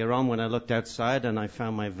trooper earlier on when I looked outside and I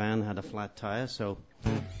found my van had a flat tire, so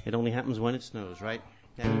it only happens when it snows, right?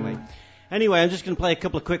 Anyway, I'm just going to play a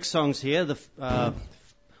couple of quick songs here. The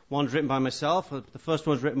one's written by myself. The first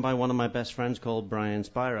one's written by one of my best friends called Brian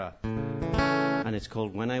Spira. And it's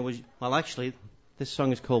called When I Was... Well, actually, this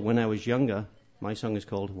song is called When I Was Younger. My song is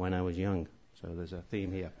called When I Was Young. So there's a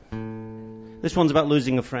theme here. This one's about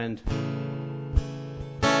losing a friend.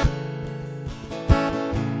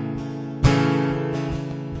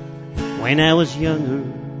 When I was younger,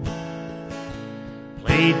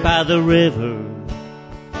 played by the river.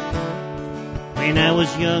 When I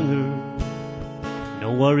was younger,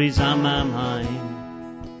 no worries on my mind.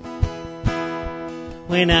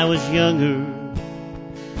 When I was younger,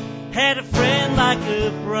 had a friend like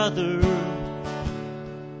a brother,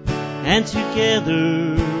 and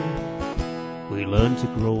together we learned to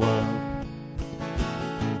grow up.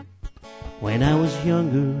 When I was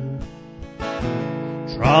younger,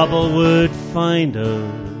 trouble would find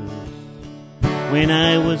us. When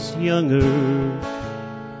I was younger,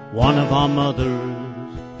 one of our mothers,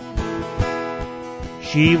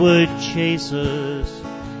 she would chase us,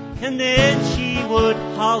 and then she would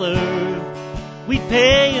holler, we'd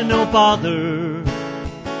pay her no bother.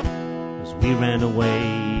 we ran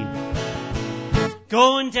away.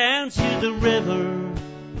 Going down to the river,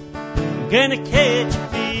 I'm gonna catch a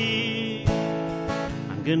fish.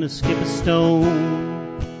 I'm gonna skip a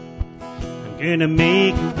stone, I'm gonna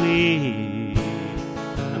make a wish.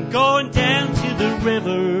 I'm going down to the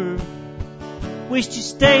river, wish to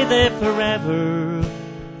stay there forever.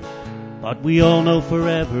 But we all know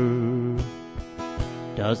forever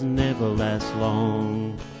doesn't ever last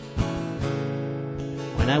long.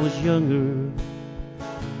 When I was younger,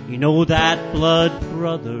 you know that blood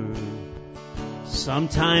brother,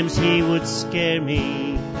 sometimes he would scare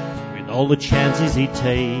me with all the chances he'd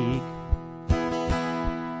take.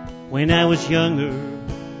 When I was younger,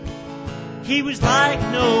 he was like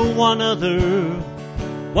no one other,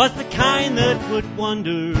 was the kind that would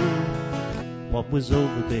wonder what was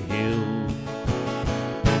over the hill.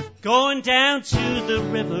 Going down to the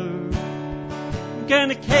river, I'm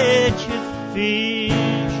gonna catch a fish.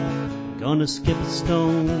 I'm gonna skip a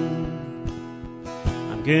stone,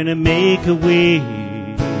 I'm gonna make a wish.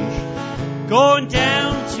 Going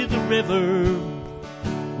down to the river,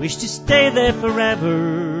 wish to stay there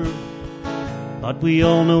forever. But we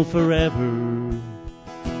all know forever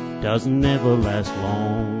doesn't ever last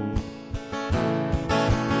long.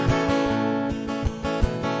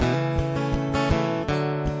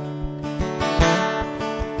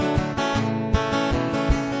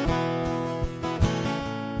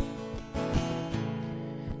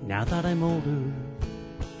 Now that I'm older,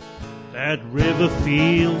 that river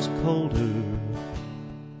feels colder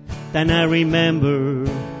than I remember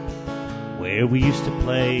where we used to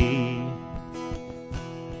play.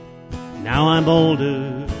 Now I'm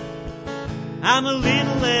older, I'm a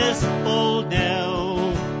little less bold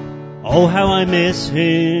now. Oh, how I miss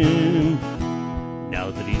him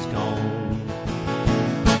now that he's gone.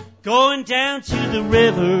 Going down to the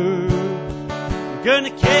river, I'm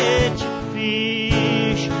gonna catch a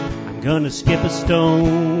fish. I'm gonna skip a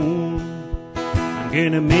stone, I'm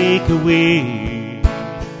gonna make a wish.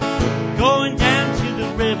 Going down to the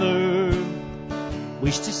river,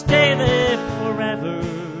 wish to stay there forever.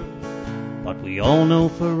 But we all know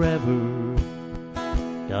forever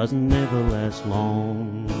doesn't ever last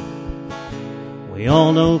long. We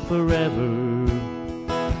all know forever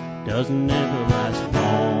doesn't ever last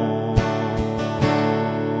long.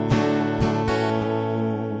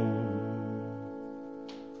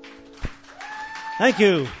 Thank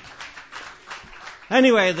you.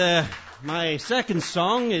 Anyway, my second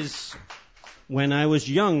song is When I Was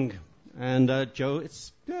Young. And Joe,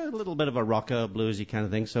 it's a little bit of a rocker, bluesy kind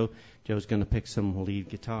of thing, so Joe's going to pick some lead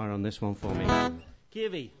guitar on this one for me.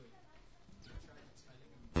 Kivy.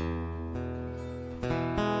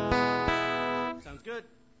 Sounds good.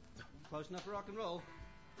 Close enough for rock and roll.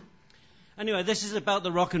 Anyway, this is about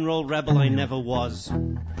the rock and roll rebel I never was.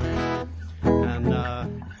 And, I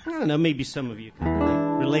don't know, maybe some of you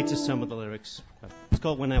can relate to some of the lyrics. But it's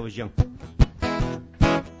called When I Was Young.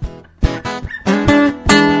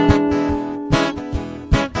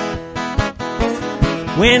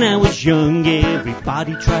 When I was young,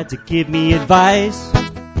 everybody tried to give me advice.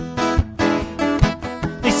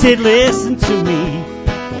 They said, listen to me,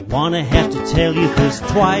 don't wanna have to tell you this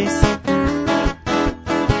twice.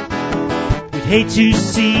 We'd hate to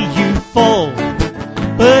see you fall,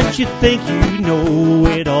 but you think you know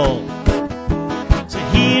it all. So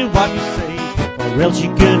hear what you say, or else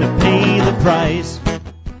you're gonna pay the price.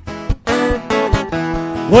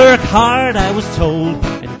 Work hard, I was told,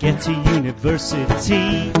 and get to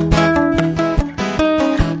university.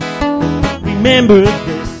 Remember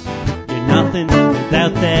this, you're nothing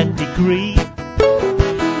without that degree.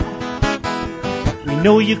 We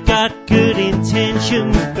know you've got good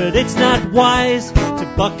intentions, but it's not wise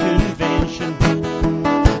to buck convention.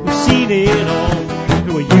 We've seen it all,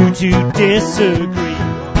 who are you to disagree?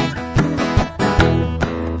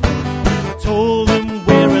 Told them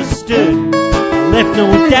where I stood, left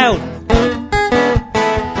no doubt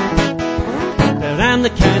that I'm the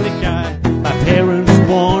kind of guy my parents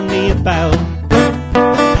warned me about.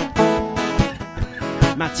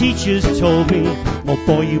 My teachers told me, well,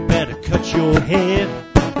 boy, you better cut your hair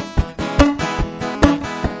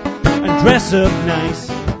and dress up nice.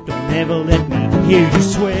 Don't ever let me hear you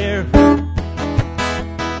swear.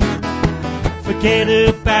 Forget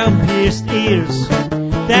about pierced ears,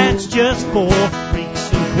 that's just for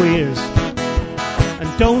freaks and queers. And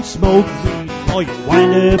don't smoke weed, or you'll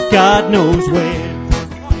wind up God knows where.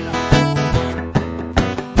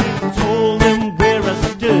 Told them where I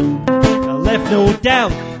stood, I left no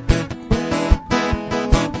doubt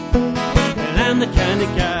that I'm the kind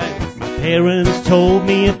of guy my parents told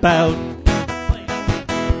me about.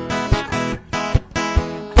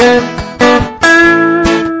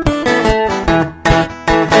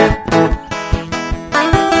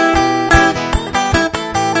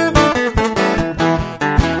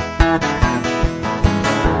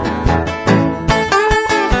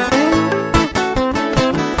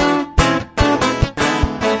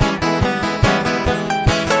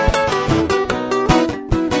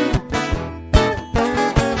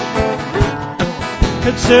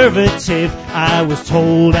 conservative I was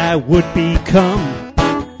told I would become.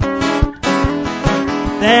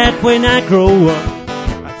 That when I grow up,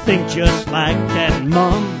 I think just like that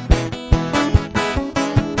mom.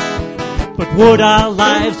 But would our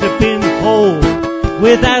lives have been whole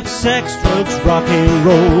without sex, drugs, rock and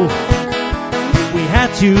roll? We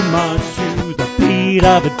had to march to the beat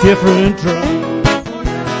of a different drum.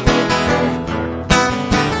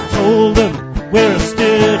 Told them where I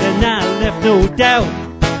stood and I left no doubt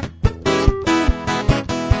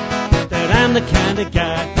that I'm the kind of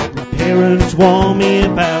guy my parents warned me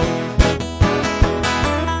about.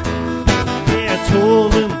 Yeah, I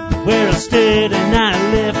told them where I stood and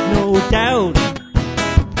I left no doubt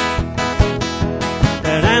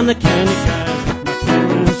that I'm the kind of guy my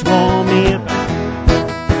parents warned me about.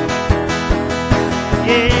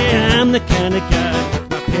 Yeah, I'm the kind of guy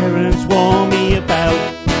my parents warned me about.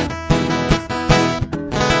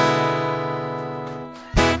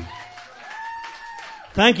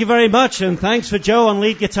 Thank you very much, and thanks for Joe on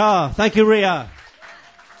lead guitar. Thank you, Rhea.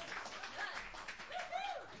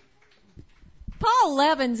 Paul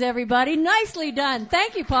Levins, everybody. Nicely done.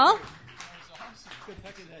 Thank you, Paul.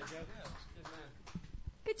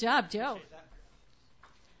 Good job, Joe.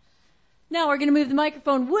 Now we're going to move the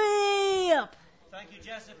microphone way up. Thank you,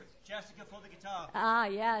 Jessica, for the guitar. Ah,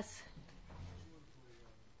 yes.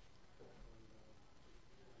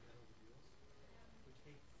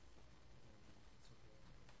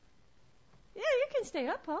 Yeah, you can stay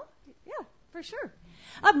up, Paul. Yeah, for sure.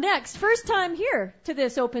 Up next, first time here to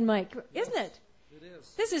this open mic, isn't it? It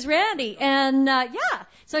is. This is Randy, and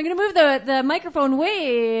so I'm going to move the microphone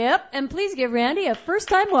way up, and please give Randy a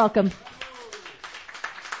first-time welcome.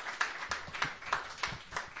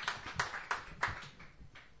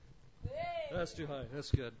 That's too high.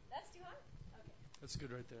 That's good. That's too high? Okay. That's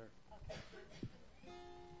good right there. Okay. You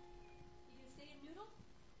can stay in noodle?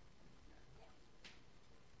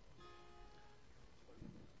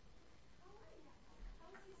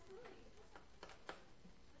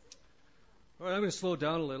 All right, I'm going to slow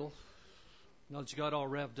down a little now that you got all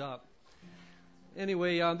revved up.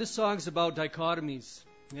 Anyway, this song is about dichotomies.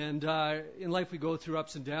 And in life we go through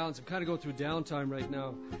ups and downs. I'm kind of going through downtime right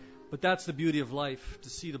now. But that's the beauty of life, to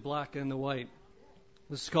see the black and the white.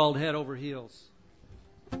 This is called Head Over Heels.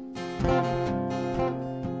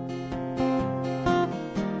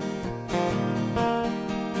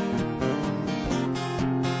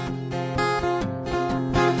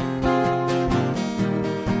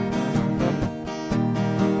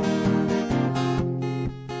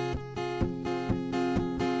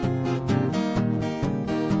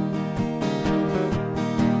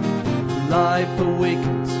 Life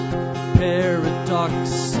awakens, paradox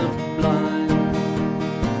sublime.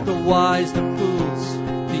 The wise, the fools,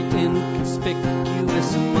 the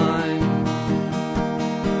inconspicuous mind.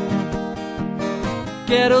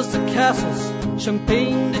 Ghettos to castles,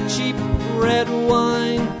 champagne to cheap red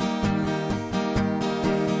wine.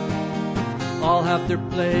 All have their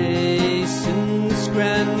place in this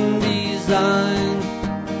grand design.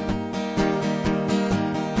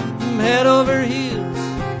 Head over heels,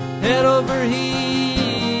 head over heels.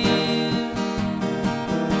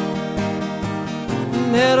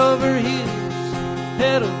 Head over heels,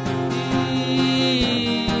 head over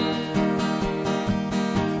heels.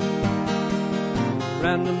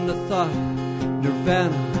 Random the thought,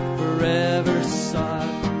 nirvana forever sought.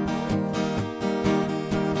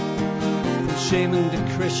 From shaman to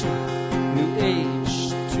Krishna, new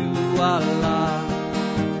age to Allah.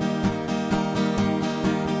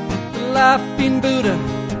 The laughing Buddha,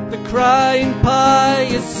 the crying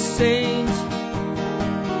pious saint.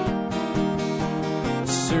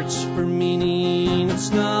 Search for meaning, it's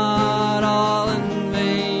not all in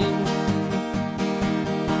vain.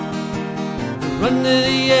 Run to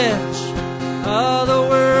the edge of the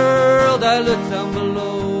world, I look down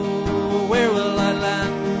below. Where will I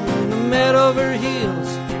land? I'm head over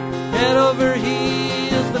heels,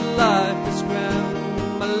 but life is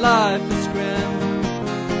grand, my life is grand.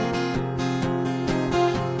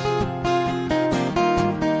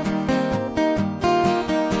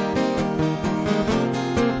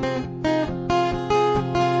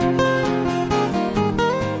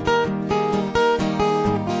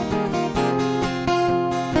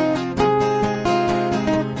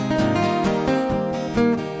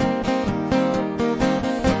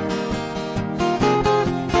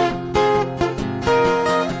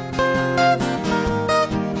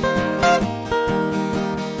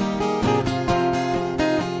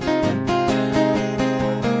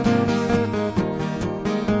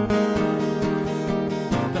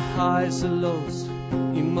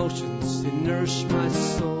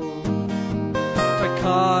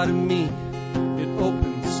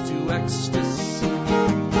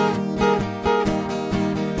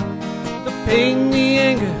 pain, the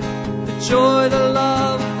anger, the joy, the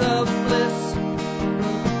love, the bliss.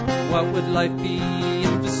 What would life be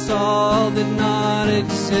if this all did not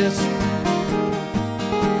exist?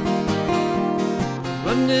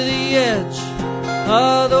 Run to the edge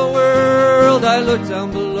of the world, I look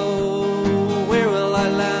down below. Where will I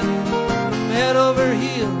land? Head over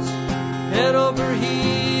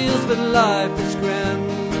heels, but life is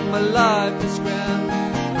grand, my life is grand.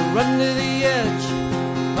 Run to the edge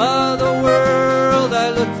of the world, I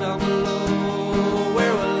look down below.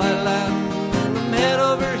 Where will I land? Head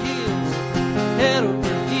over heels, head over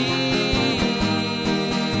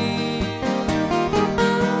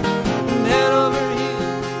head over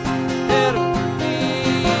heels, head over heels,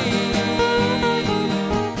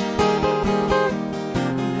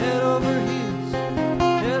 head over heels,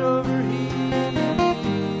 head over heels.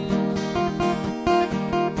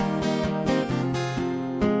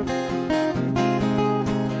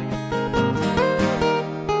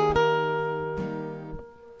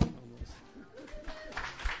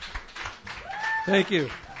 Thank you.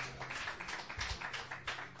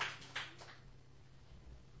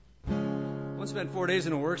 I spent 4 days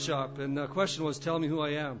in a workshop, and the question was, tell me who I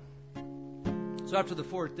am. So after the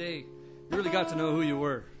fourth day, you really got to know who you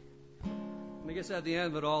were. And I guess at the end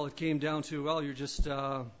of it all, it came down to, well, you're just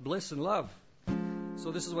bliss and love.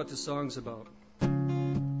 So this is what this song's about.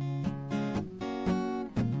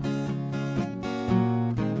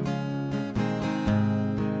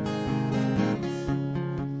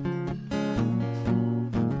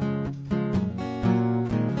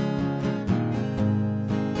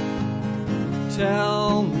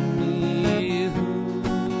 Tell me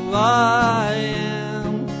who I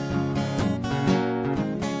am.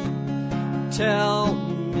 Tell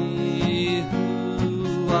me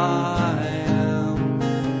who I am.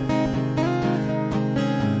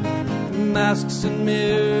 Masks and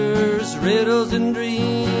mirrors, riddles and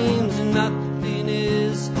dreams, and nothing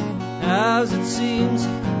is as it seems.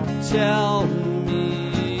 Tell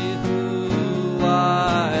me who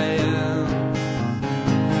I am.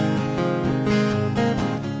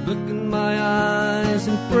 Look in my eyes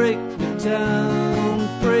and break me down,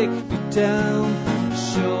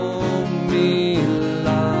 show me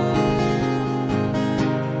love.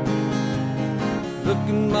 Look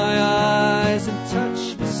in my eyes and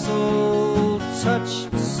touch my soul, and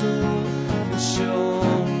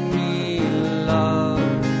show me love.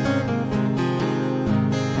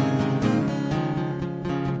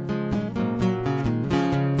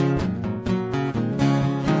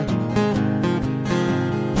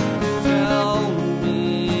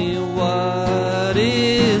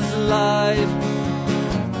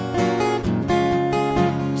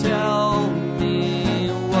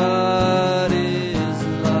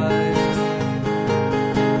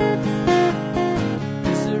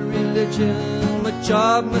 My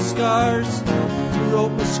job, my scars, who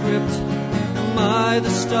wrote my script? Am I the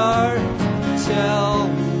star? Tell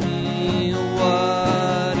me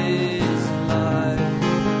what is life.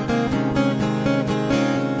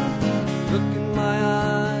 Look in my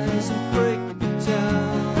eyes and break me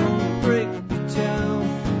down,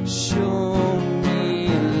 show me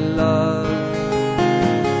love.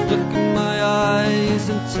 Look in my eyes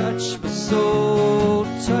and touch my soul,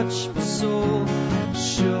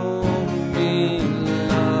 show me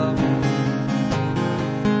love.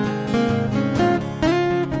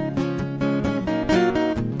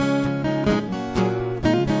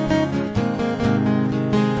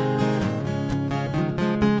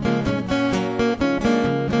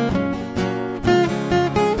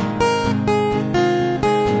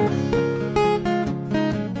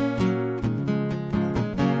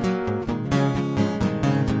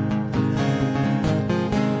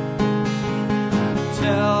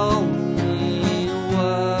 Tell me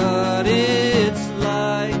what it's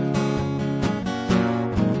like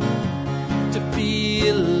to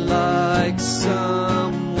feel like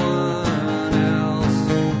someone else.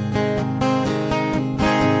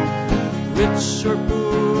 Rich or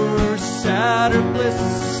poor, sad or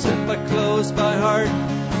bliss, if I close my heart,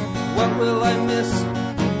 what will I miss?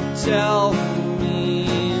 Tell me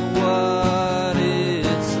what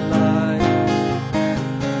it's like.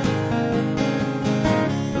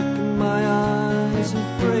 Look in my eyes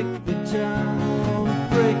and break me down,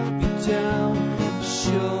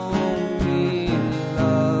 show me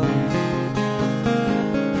love.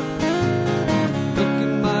 Look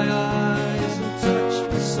in my eyes and touch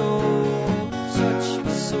my soul,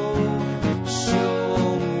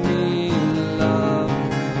 show me love.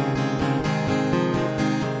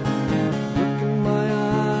 Look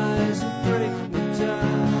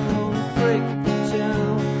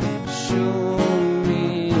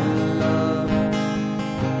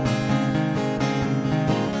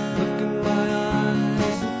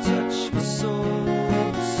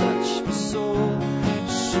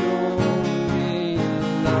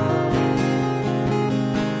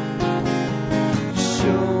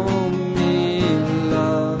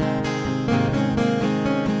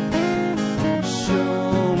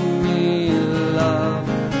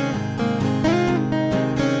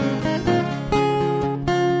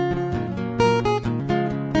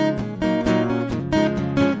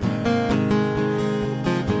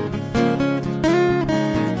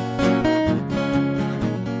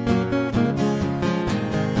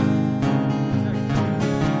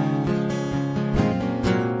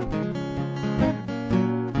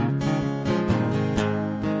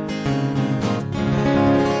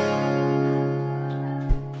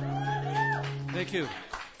Thank you.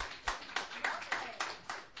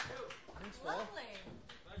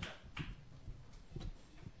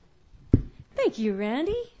 Thank you,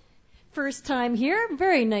 Randy. First time here.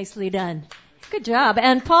 Very nicely done. Good job.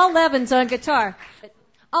 And Paul Levins on guitar,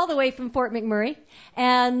 all the way from Fort McMurray.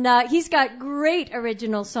 And he's got great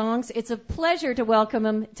original songs. It's a pleasure to welcome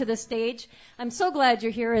him to the stage. I'm so glad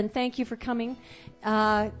you're here, and thank you for coming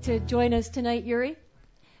to join us tonight, Yuri.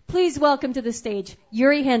 Please welcome to the stage,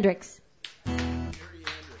 Yuri Hendricks. Yuri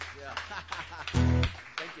Hendricks, yeah.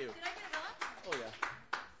 Thank you. Did I get it on? Oh, yeah.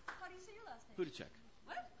 How do you say your last name? Hudacek.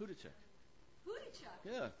 What? Hudacek. Hudacek.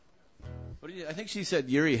 Yeah. What do you? I think she said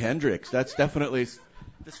Yuri Hendricks. That's definitely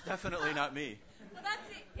not me. Well,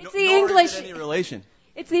 it's Nor the English. is it any relation.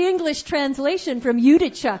 It's the English translation from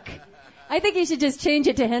Hudacek. I think you should just change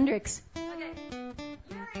it to Hendricks. Okay.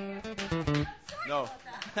 Yuri. No.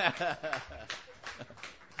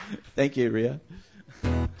 Thank you, Rhea.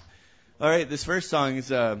 All right, this first song is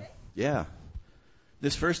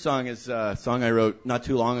This first song is a song I wrote not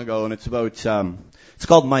too long ago, and it's about it's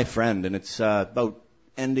called My Friend, and it's about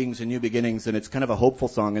endings and new beginnings, and it's kind of a hopeful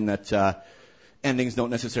song in that endings don't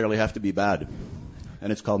necessarily have to be bad.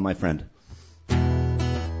 And it's called My Friend.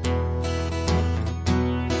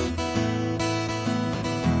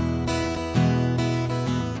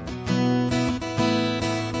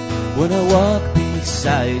 When I walk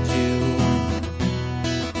beside you,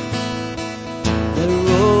 the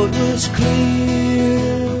road was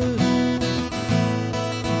clear,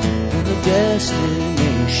 and the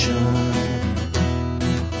destination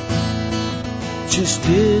just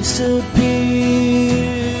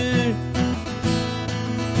disappeared.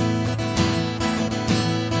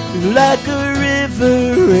 Like a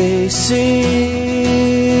river racing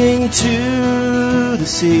to the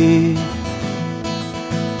sea,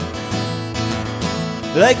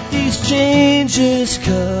 like these changes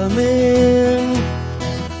coming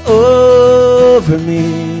over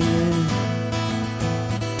me.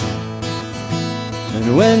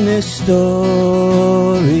 And when this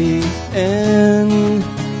story ends,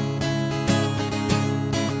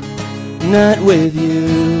 not with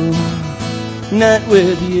you, not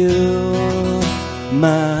with you,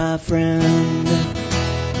 my friend.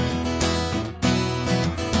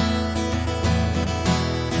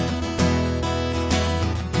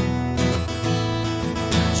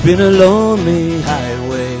 It's been a lonely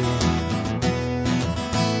highway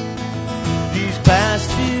these past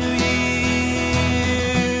few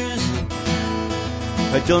years.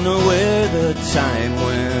 I don't know where the time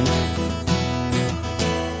went,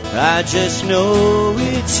 I just know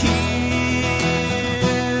it's here.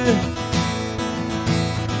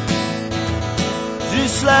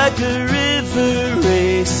 Just like a river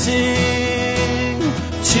racing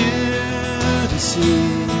to the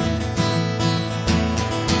sea,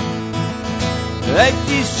 like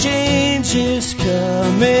these changes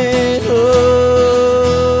coming over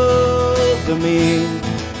me.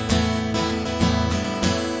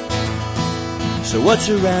 So what's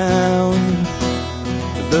around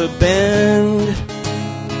the bend?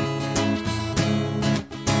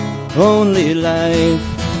 Only life,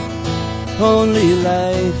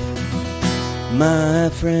 my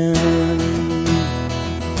friend.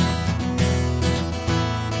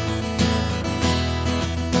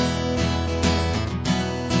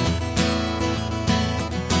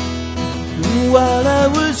 While I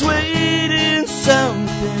was waiting,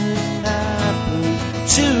 something happened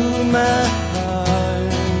to my heart.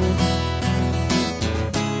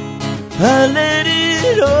 I let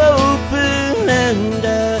it open, and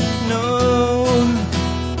I know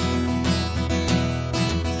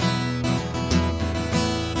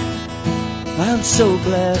I'm so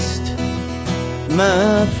blessed,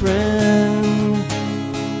 my friend.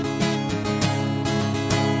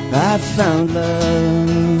 I found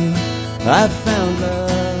love, I found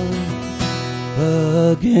love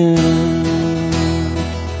again.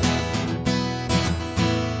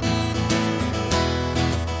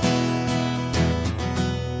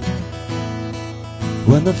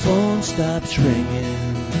 When the phone stops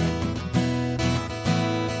ringing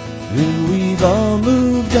and we've all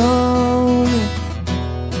moved on,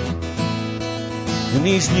 and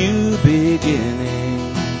these new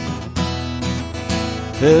beginnings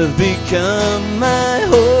have become my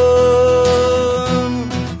home,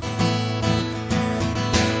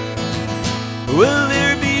 will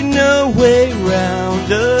there be no way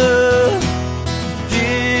round a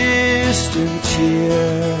distant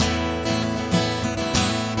tear?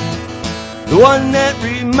 The one that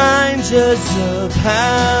reminds us of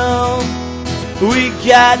how we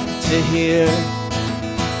got to here.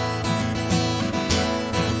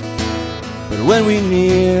 But when we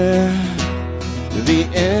near the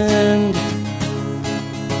end.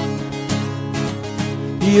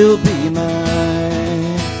 You'll be my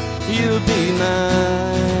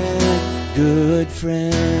good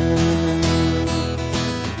friend.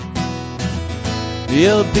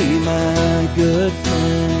 You'll be my good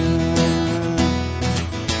friend.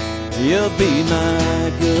 You'll be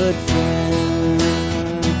my good friend.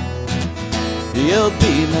 You'll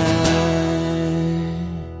be my...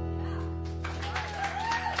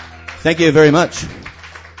 Thank you very much.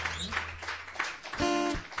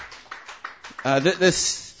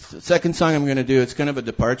 This second song I'm going to do, it's kind of a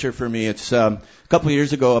departure for me. It's a couple of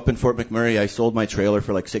years ago up in Fort McMurray, I sold my trailer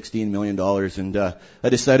for like $16 million, and I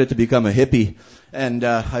decided to become a hippie. And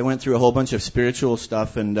I went through a whole bunch of spiritual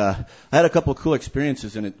stuff, and I had a couple of cool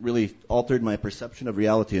experiences, and it really altered my perception of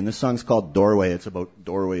reality. And this song's called Doorway. It's about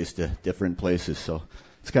doorways to different places, so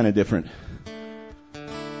it's kind of different.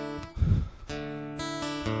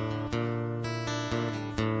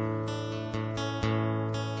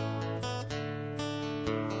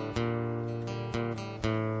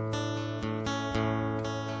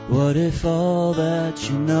 What if all that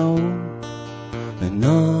you know and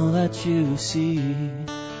all that you see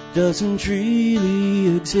doesn't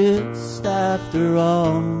really exist after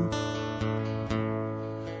all?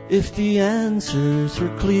 If the answers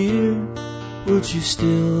were clear, would you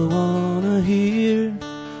still want to hear?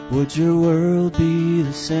 Would your world be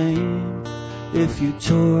the same if you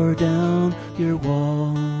tore down your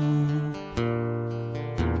wall?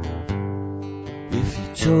 If you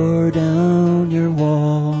tore down your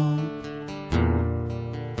wall.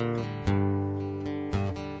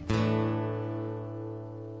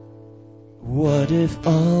 What if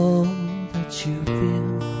all that you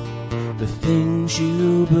feel, the things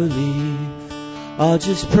you believe, are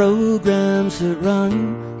just programs that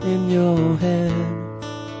run in your head?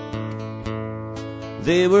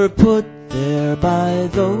 They were put there by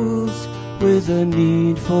those with a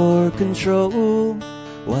need for control,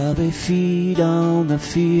 while they feed on the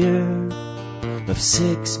fear of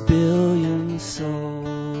 6 billion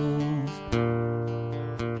souls.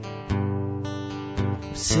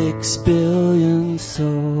 6 billion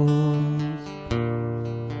souls.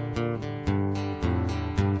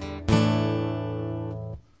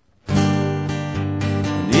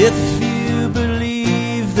 And if you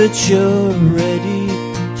believe that you're ready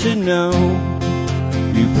to know,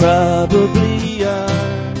 you probably are.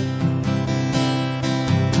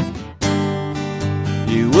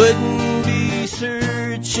 You wouldn't be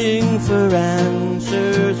searching for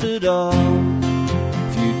answers at all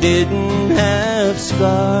if you didn't have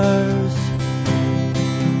scars.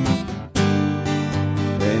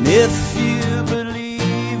 And if you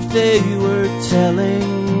believed they were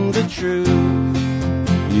telling the truth,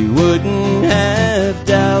 you wouldn't have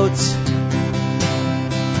doubts.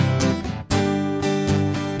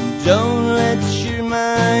 Don't let your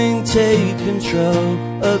mind take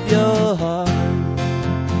control of your heart.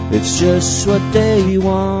 It's just what they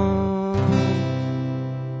want.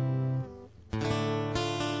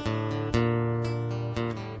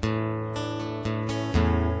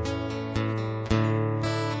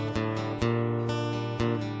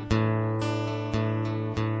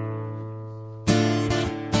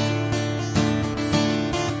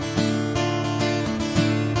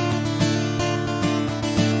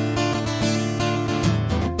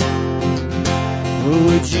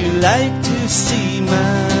 Would you like to see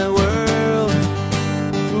my world?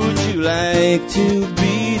 Would you like to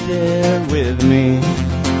be there with me?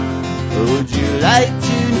 Would you like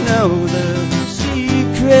to know the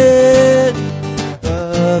secret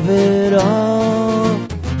of it all?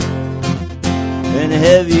 And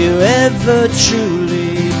have you ever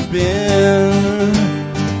truly been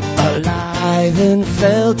alive and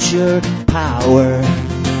felt your power?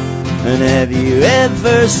 And have you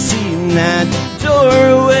ever seen that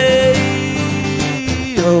doorway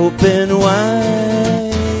open wide?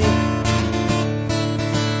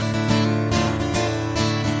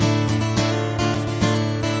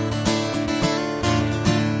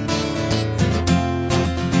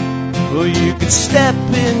 Well, you could step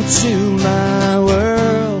into my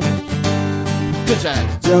world, 'cause I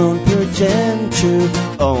don't pretend to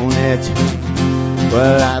own it.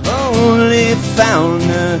 Well, I've only found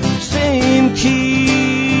the same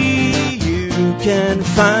key you can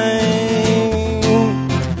find.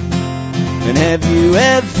 And have you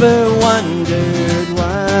ever wondered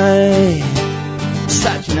why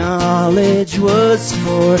such knowledge was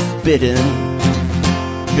forbidden?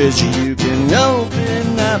 'Cause you can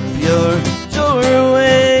open up your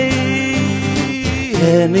doorway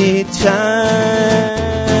anytime.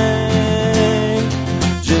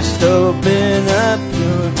 Just open up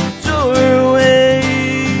your doorway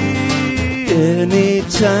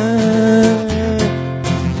anytime.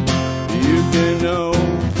 You can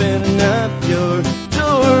open up your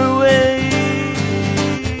doorway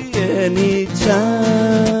anytime.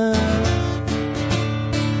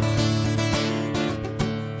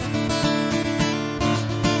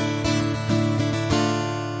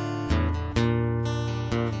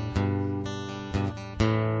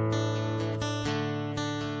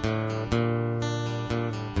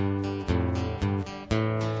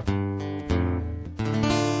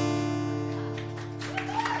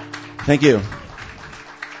 Thank you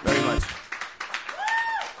very much.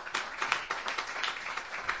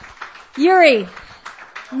 Yuri,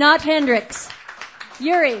 not Hendrix.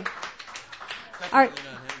 Yuri.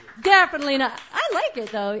 Definitely not. I like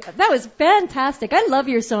it, though. That was fantastic. I love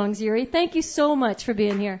your songs, Yuri. Thank you so much for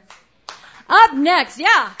being here. Up next,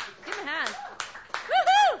 yeah. Give him a hand.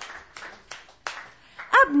 Woohoo!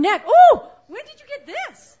 Up next. Oh, when did you get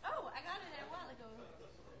this? Oh, I got it a while ago.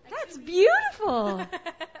 That's beautiful.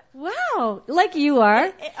 Wow, like you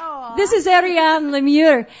are. Aw. This is Ariane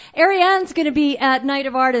Lemieux. Ariane's going to be at Night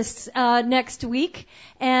of Artists next week,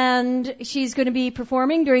 and she's going to be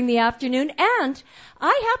performing during the afternoon. And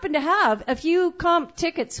I happen to have a few comp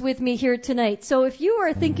tickets with me here tonight. So if you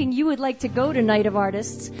are thinking you would like to go to Night of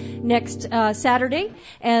Artists next Saturday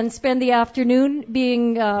and spend the afternoon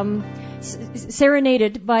being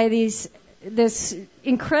serenaded by this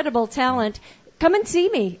incredible talent, come and see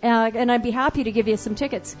me, and I'd be happy to give you some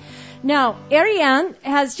tickets. Now, Ariane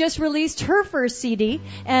has just released her first CD,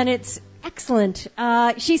 and it's excellent.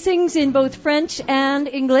 She sings in both French and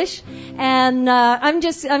English, and I'm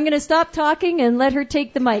going to stop talking and let her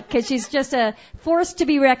take the mic, because she's just a force to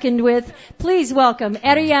be reckoned with. Please welcome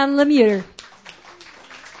Ariane Lemieux.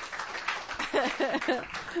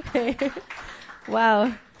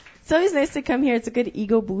 Wow. It's always nice to come here. It's a good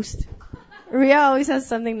ego boost. Ria always has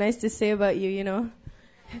something nice to say about you, you know.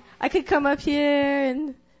 I could come up here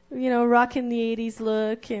and, you know, rock in the 80s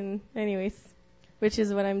look, and anyways, which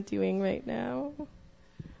is what I'm doing right now.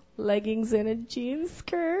 Leggings and a jean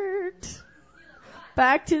skirt.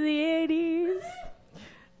 Back to the 80s.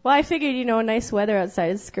 Well, I figured, you know, nice weather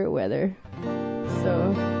outside is skirt weather.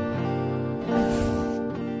 So,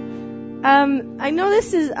 I know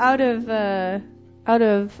this is out of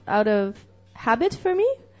habit for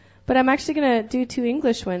me. But I'm actually going to do 2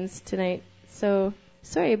 English ones tonight. So,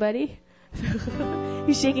 sorry, buddy.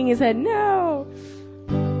 He's shaking his head. No.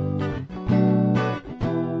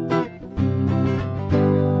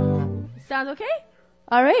 Sounds okay?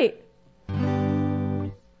 All right.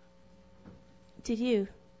 Did you?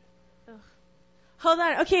 Ugh. Hold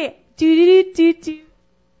on. Okay. Do.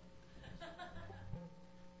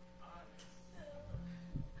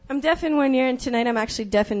 I'm deaf in one ear, and tonight I'm actually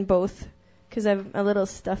deaf in both. Because I'm a little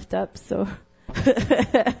stuffed up, so if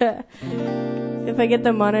I get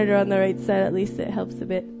the monitor on the right side, at least it helps a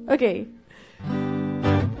bit. Okay.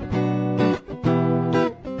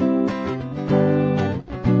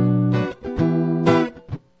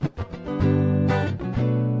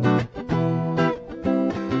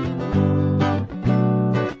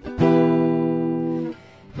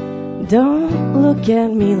 Don't look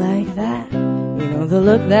at me like that. You know the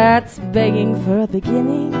look that's begging for a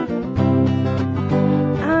beginning.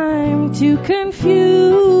 Too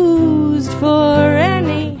confused for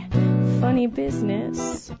any funny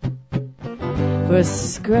business. For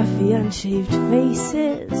scruffy, unshaved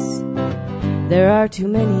faces, there are too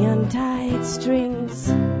many untied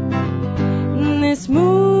strings. This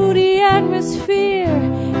moody atmosphere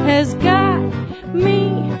has got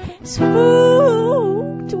me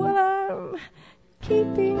spooked while I'm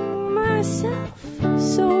keeping myself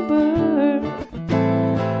sober.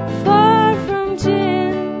 Far from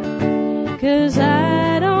gin, 'cause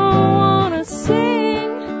I don't want to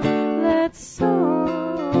sing that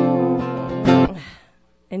song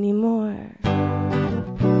anymore.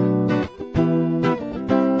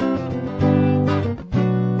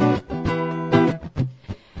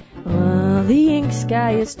 Well, the ink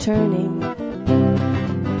sky is turning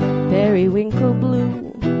periwinkle blue.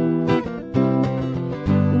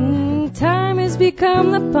 Time has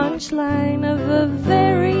become the punchline of a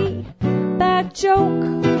very bad joke.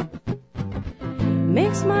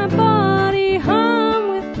 Makes my body hum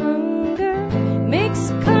with hunger,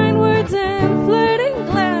 makes kind words and flirting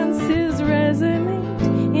glances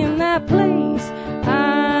resonate in that place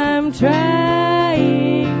I'm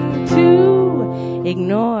trying to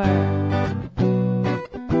ignore.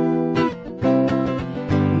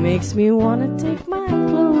 Makes me want to take my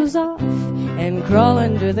clothes off and crawl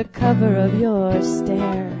under the cover of your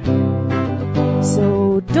stare.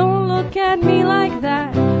 So don't look at me like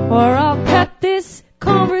that, or I'll cut this cord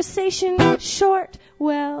conversation short.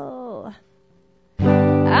 Well,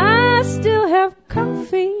 I still have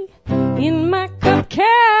coffee in my cup,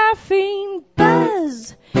 caffeine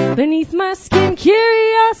buzz beneath my skin,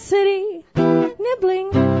 curiosity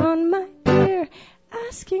nibbling on my ear,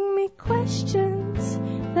 asking me questions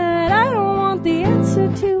that I don't want the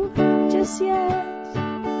answer to just yet.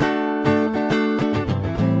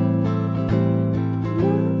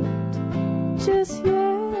 Not just yet.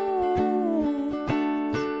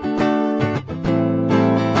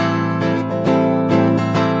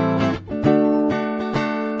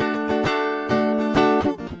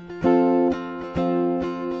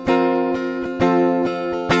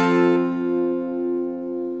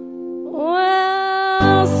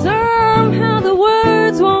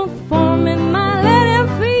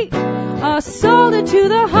 To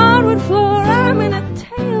the hardwood floor, I'm in a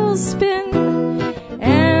tailspin,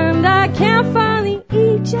 and I can't find the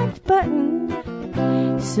eject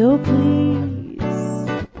button. So please,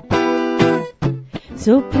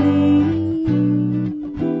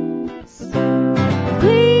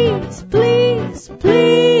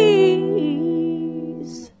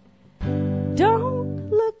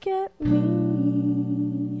 don't look at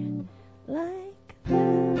me like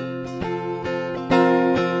that.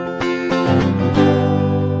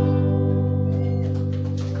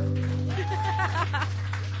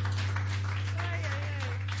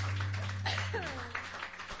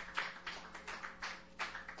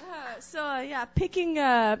 Picking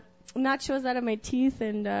nachos out of my teeth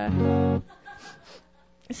and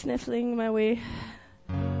sniffling my way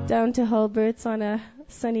down to Hulbert's on a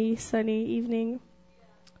sunny evening.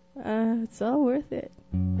 It's all worth it.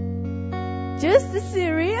 Just to see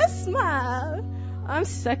Rhea smile. I'm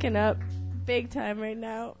sucking up big time right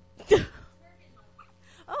now.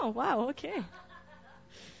 Oh, wow, okay.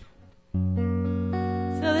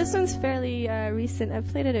 So this one's fairly recent. I've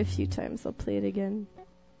played it a few times. I'll play it again.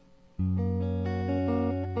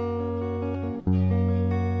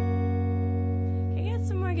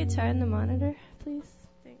 Guitar in the monitor, please.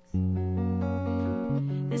 Thanks.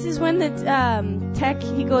 This is when the tech,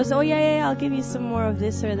 he goes, oh yeah, I'll give you some more of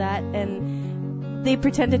this or that, and they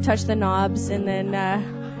pretend to touch the knobs, and then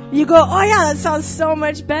you go, oh yeah, that sounds so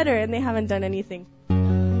much better, and they haven't done anything.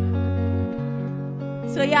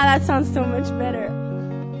 So yeah, that sounds so much better.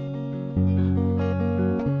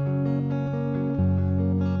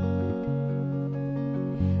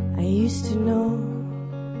 I used to know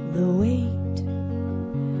the weight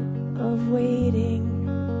of waiting,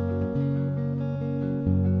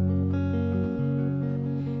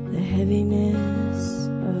 the heaviness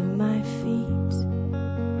of my feet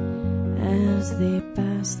as they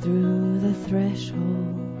pass through the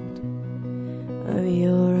threshold of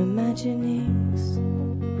your imaginings.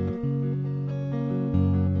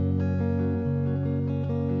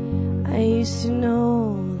 I used to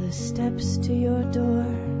know the steps to your door,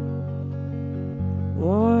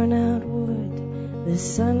 worn out wood, the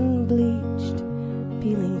sun-bleached,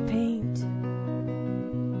 peeling paint.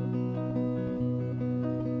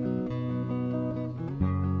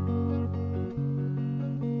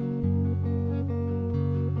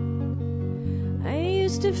 I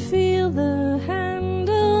used to feel the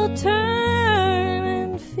handle turn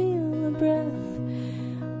and feel the breath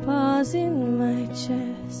pause in my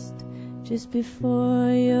chest just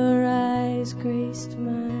before your eyes graced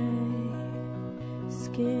my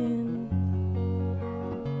skin.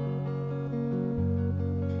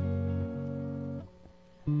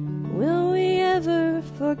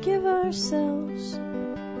 Forgive ourselves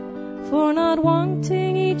for not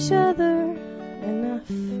wanting each other enough.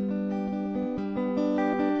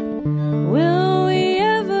 Will we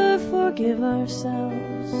ever forgive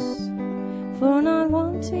ourselves for not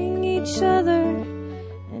wanting each other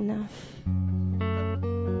enough?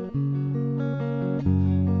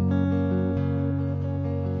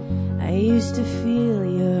 I used to feel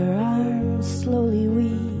your arms slowly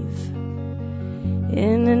weave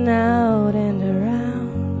in and out and around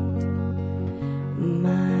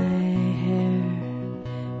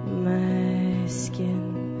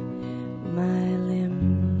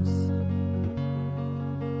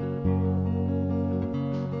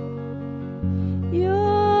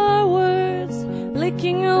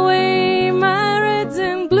taking away my reds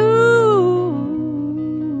and blues.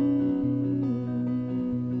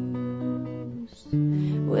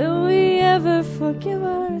 Will we ever forgive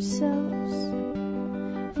ourselves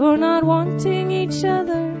for not wanting each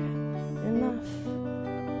other enough?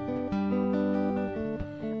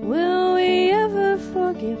 Will we ever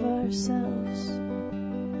forgive ourselves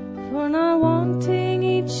for not wanting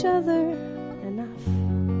each other?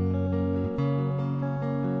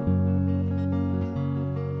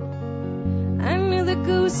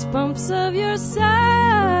 goosebumps of your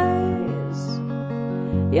sighs.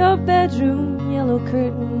 Your bedroom, yellow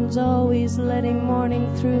curtains, always letting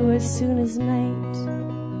morning through as soon as night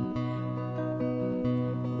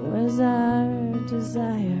was our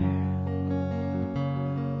desire.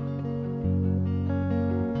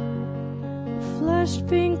 The flushed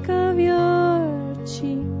pink of your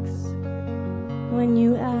cheeks when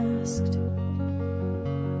you asked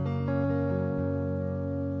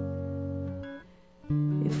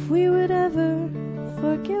if we would ever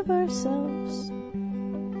forgive ourselves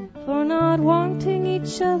for not wanting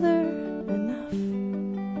each other enough.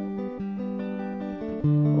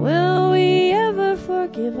 Will we ever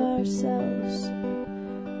forgive ourselves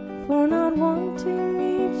for not wanting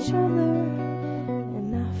each other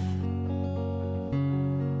enough?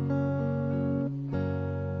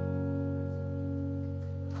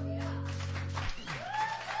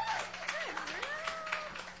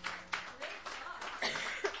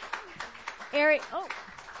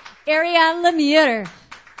 Ariane Lemire.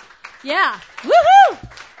 Yeah. Woohoo!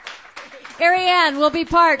 Ariane will be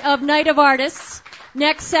part of Night of Artists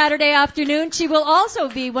next Saturday afternoon. She will also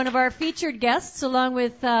be one of our featured guests, along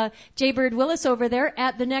with Jaybird Willis over there,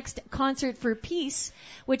 at the next Concert for Peace,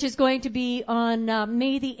 which is going to be on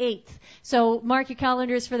May the 8th. So mark your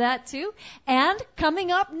calendars for that, too. And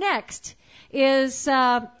coming up next is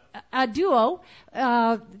a duo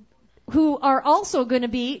who are also going to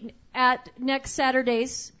be at next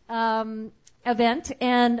Saturday's event,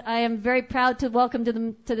 and I am very proud to welcome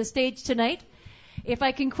them to the stage tonight. If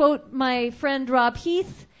I can quote my friend Rob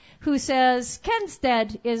Heath, who says, Ken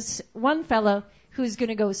Stead is one fellow who's going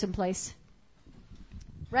to go someplace.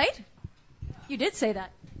 Right? You did say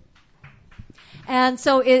that. And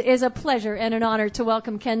so it is a pleasure and an honor to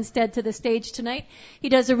welcome Ken Stead to the stage tonight. He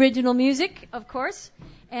does original music, of course,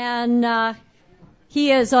 and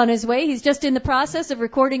he is on his way. He's just in the process of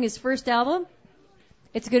recording his first album.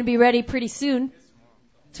 It's going to be ready pretty soon.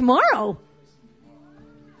 Tomorrow?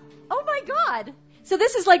 Oh, my God. So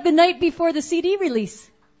this is like the night before the CD release.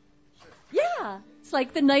 Yeah, it's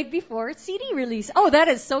like the night before CD release. Oh, that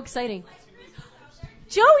is so exciting.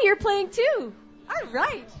 Joe, you're playing too. All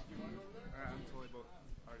right.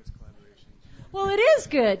 Well, it is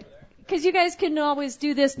good, because you guys can always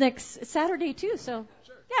do this next Saturday too. So,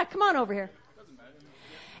 yeah, come on over here.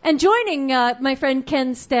 And joining my friend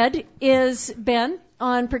Ken Stead is Ben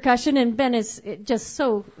on percussion, and Ben is just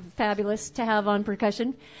so fabulous to have on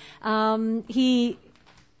percussion. He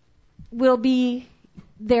will be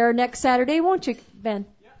there next Saturday, won't you, Ben?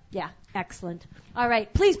 Yeah, excellent. All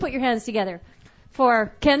right, please put your hands together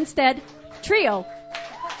for Ken Stead Trio.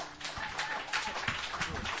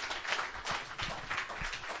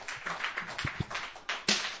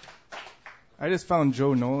 I just found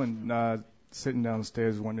Joe Nolan sitting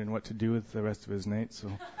downstairs wondering what to do with the rest of his night,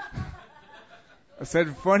 so I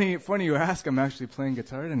said, funny you ask, I'm actually playing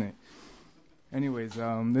guitar tonight. Anyways,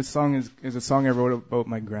 this song is a song I wrote about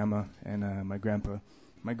my grandma and my grandpa.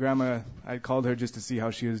 My grandma, I called her just to see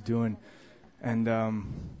how she was doing, and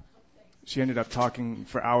she ended up talking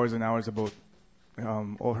for hours and hours about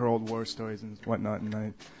all her old war stories and whatnot, and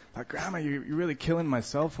I thought, Grandma, you're really killing my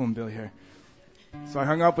cell phone bill here. So I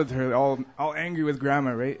hung up with her, all angry with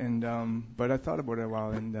Grandma, right? And but I thought about it a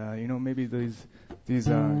while, and maybe these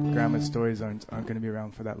Grandma stories aren't going to be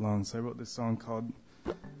around for that long. So I wrote this song called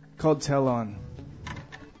Tell On.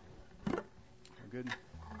 Good.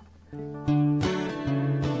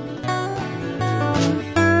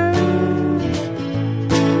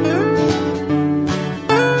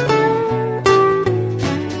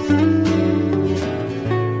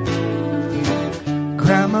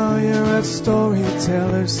 Grandma, you're a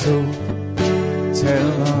storyteller, so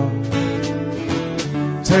tell on.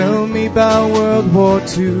 Tell me about World War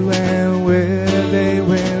II and where they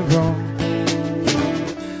went wrong.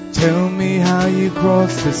 Tell me how you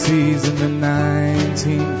crossed the seas in the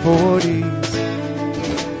 1940s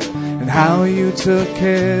and how you took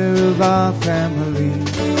care of our family.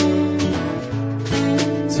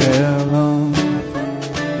 Tell on.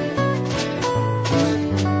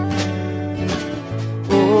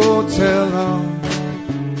 Oh, tell on.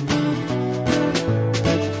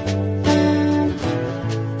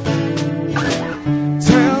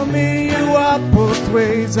 Tell me you walk both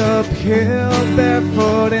ways uphill,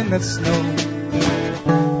 barefoot in the snow.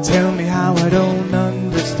 Tell me how I don't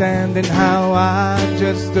understand and how I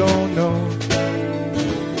just don't know.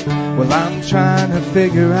 Well, I'm trying to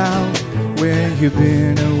figure out where you've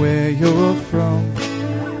been or where you're from.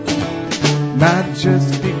 Not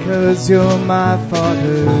just because you're my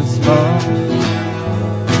father's mom.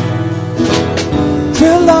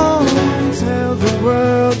 Tell on, tell the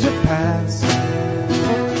world your past.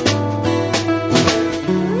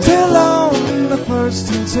 first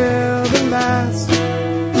until the last.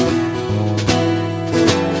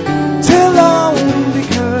 Tell on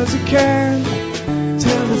because you can.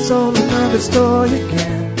 Tell us all another story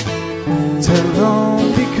again. Tell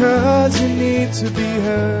on because you need to be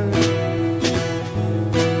heard.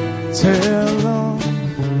 Tell on.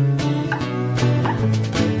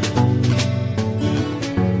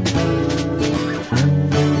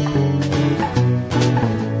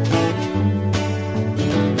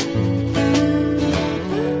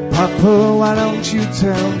 Papa, why don't you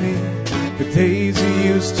tell me the days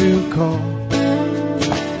you used to call,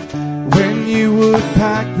 when you would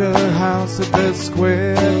pack the house at the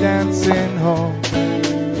square dancing hall.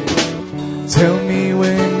 Tell me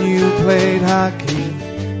when you played hockey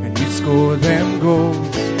and you scored them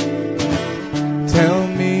goals. Tell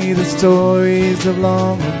me the stories of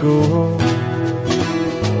long ago.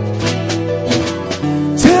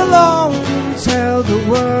 Tell on, tell the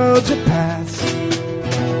world your past.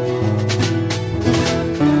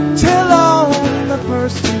 Tell on the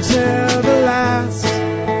first until the last.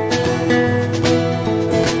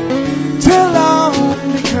 Tell on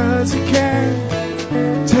because you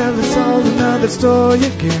can. Tell us all another story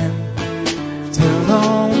again. Tell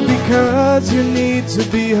on because you need to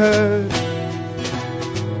be heard.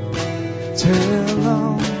 Tell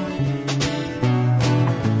on.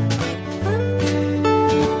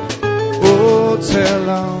 Oh, tell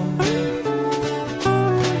on.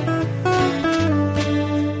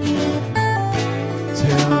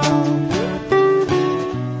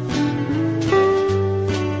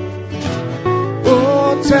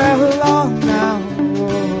 Tell on now.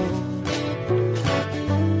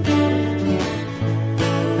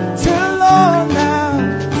 Tell on now.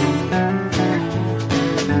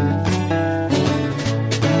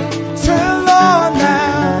 Tell on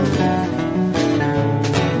now.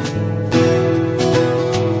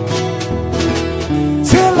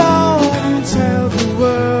 Tell on, tell the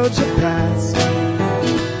world your past.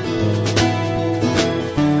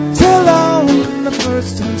 Tell on the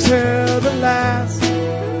first until the last.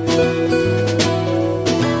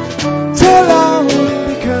 Tell on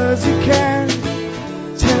because you can.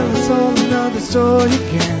 Tell us all another story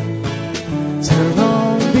again. Tell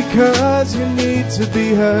on because you need to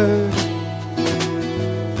be heard.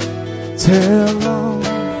 Tell on.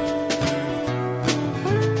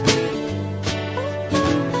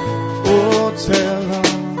 Oh, tell on.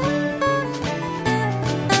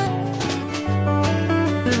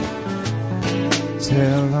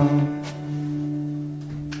 Tell on.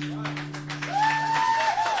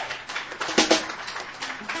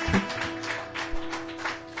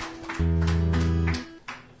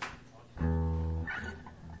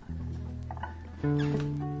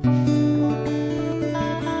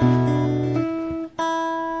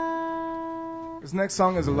 This next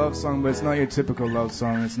song is a love song, but it's not your typical love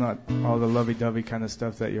song. It's not all the lovey-dovey kind of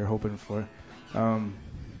stuff that you're hoping for. And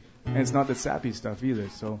it's not the sappy stuff either.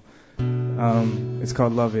 So it's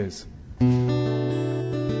called Love Is.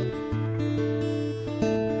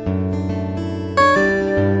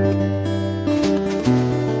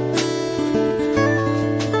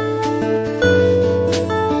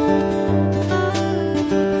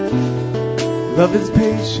 Love is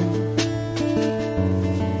patient,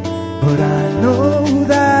 but I know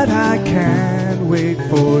that I can't wait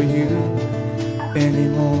for you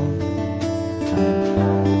anymore.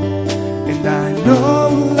 And I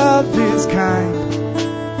know love is kind,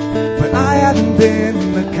 but I haven't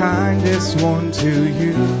been the kindest one to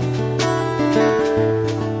you.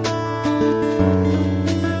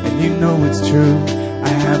 And you know it's true, I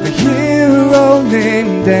have a hero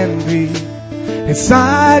named Envy, his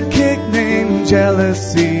sidekick named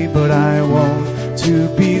Jealousy, but I want to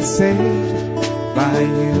be saved by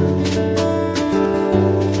you.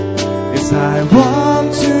 Yes, I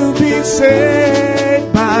want to be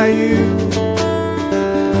saved by you.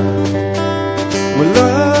 Well,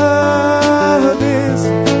 love is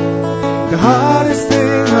the hardest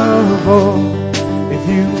thing of all. If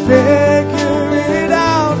you figure it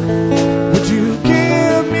out, would you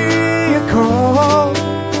give me a call?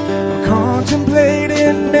 I'm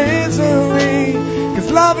contemplating misery, 'cause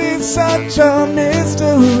love is such a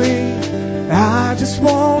mystery. I just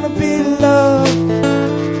want to be loved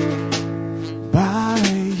by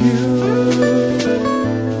you.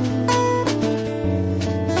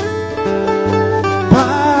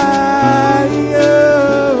 By you.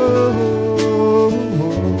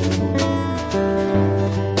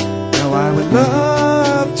 Now I would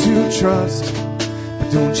love to trust, but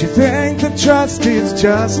don't you think that trust is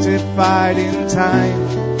justified in time?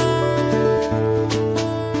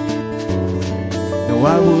 No,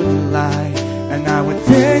 I wouldn't lie, and I would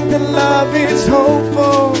think that love is hope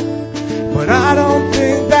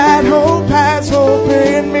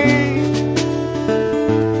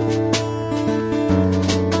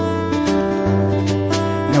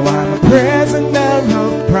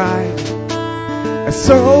a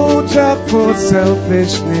soldier for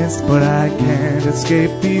selfishness, but I can't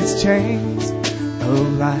escape these chains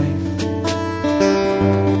of life.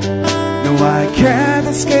 No, I can't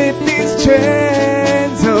escape these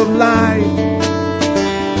chains of life.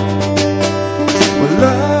 Well,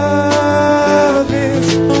 love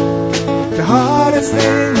is the hardest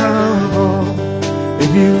thing of all.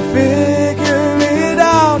 If you figure it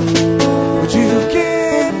out, would you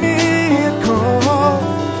give me a call?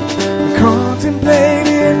 I'm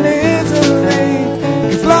contemplating misery,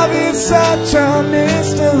 'cause love is such a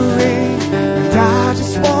mystery, and I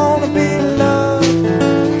just wanna be loved.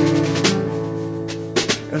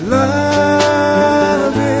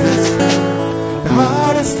 Love is the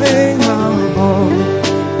hardest thing of all.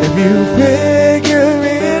 If you figure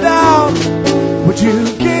it out, would you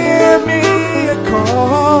give me a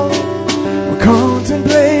call? We're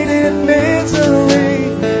contemplating misery,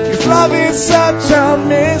 'cause love is such a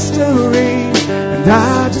mystery, and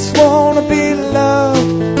I just wanna be loved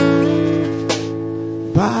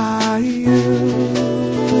by you.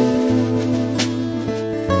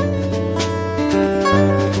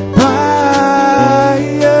 By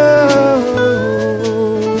you.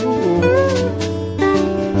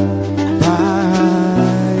 By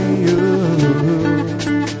you.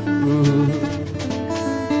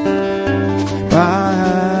 By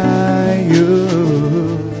you.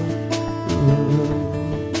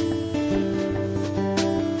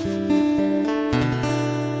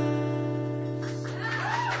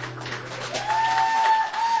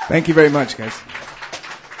 Thank you very much, guys.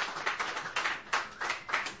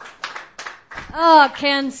 Oh,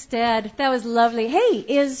 Ken Stead, that was lovely. Hey,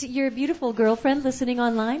 is your beautiful girlfriend listening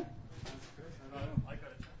online?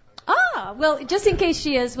 Ah, well, just in case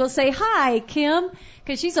she is, we'll say hi, Kim,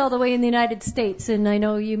 because she's all the way in the United States, and I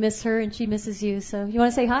know you miss her and she misses you. So you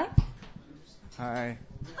want to say hi? Hi.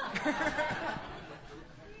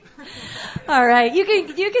 All right, you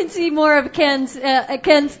can see more of Ken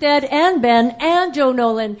Stead and Ben and Joe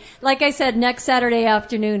Nolan, like I said, next Saturday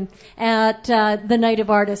afternoon at the Night of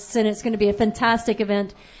Artists, and it's going to be a fantastic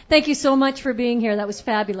event. Thank you so much for being here. That was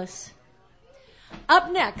fabulous.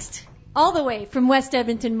 Up next, all the way from West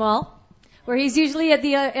Edmonton Mall, where he's usually at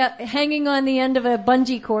the hanging on the end of a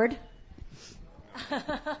bungee cord.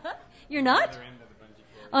 You're not?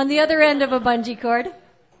 On the other end of a bungee cord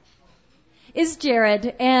is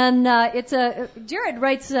Jared, and Jared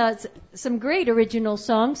writes some great original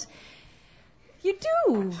songs. You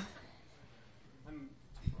do.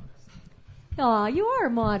 Aw, you are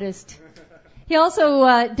modest. He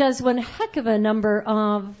also does one heck of a number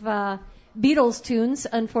of Beatles tunes.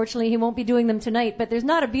 Unfortunately, he won't be doing them tonight, but there's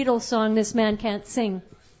not a Beatles song this man can't sing.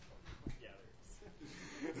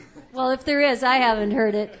 Well, if there is, I haven't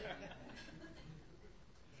heard it.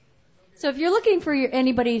 So if you're looking for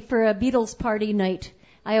anybody for a Beatles party night,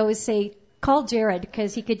 I always say call Jared,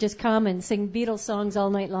 because he could just come and sing Beatles songs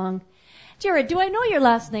all night long. Jared, do I know your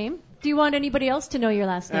last name? Do you want anybody else to know your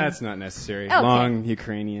last name? That's not necessary. Okay. Long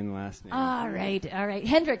Ukrainian last name. All right.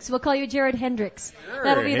 Hendricks. We'll call you Jared Hendricks. Sure,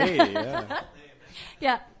 That'll be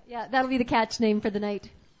yeah. yeah, that'll be the catch name for the night.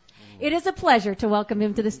 It is a pleasure to welcome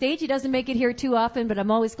him to the stage. He doesn't make it here too often, but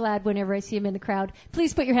I'm always glad whenever I see him in the crowd.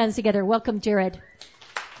 Please put your hands together. Welcome, Jared.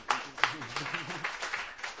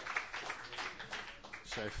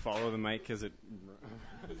 Should I follow the mic? Is it?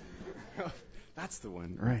 That's the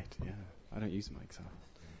one. Right. Yeah. I don't use mics. So.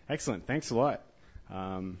 Excellent. Thanks a lot.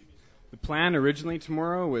 The plan originally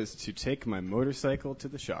tomorrow was to take my motorcycle to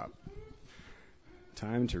the shop.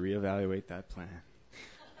 Time to reevaluate that plan.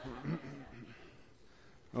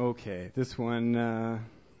 Okay. This one.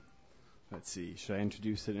 Let's see. Should I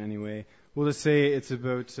introduce it anyway? We'll just say it's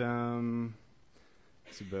about.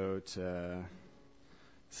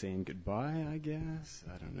 Saying goodbye, I guess.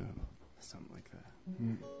 I don't know. Something like that.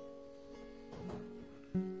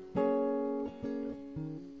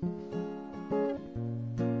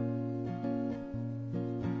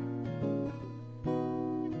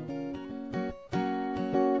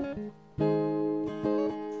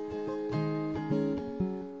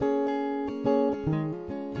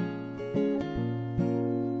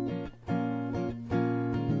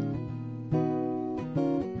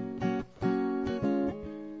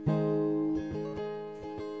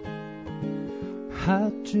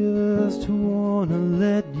 I just wanna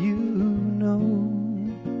let you know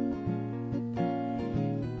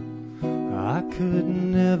I could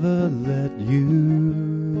never let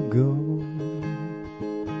you go.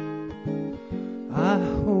 I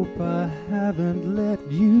hope I haven't let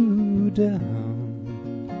you down.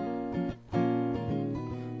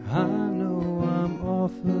 I know I'm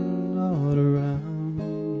often not around.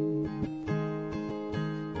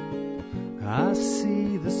 I see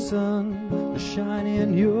see the sun shine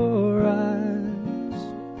in your eyes.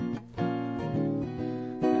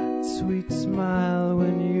 That sweet smile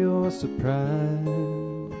when you're surprised.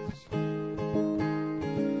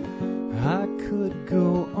 I could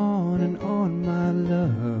go on and on, my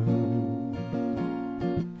love.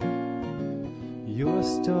 Your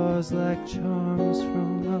stars like charms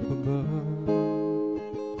from up above.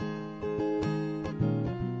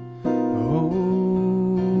 Oh,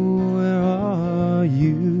 where are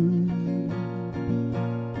you?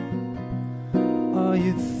 Are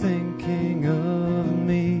you thinking of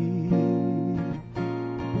me?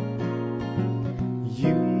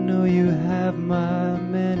 You know you have my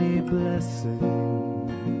many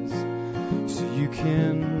blessings, so you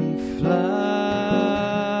can fly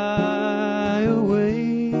away.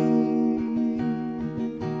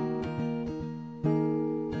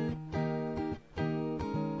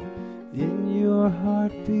 In your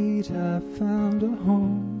heartbeat I found a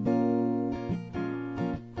home,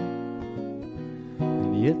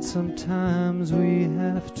 and yet sometimes we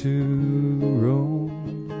have to roam.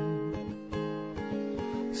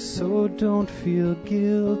 So don't feel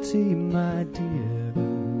guilty, my dear.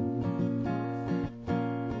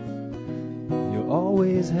 You'll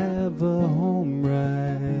always have a home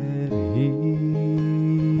right here.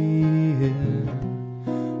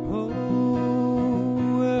 Oh,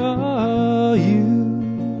 where are you?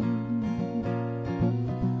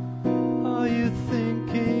 Are you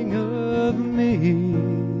thinking of me?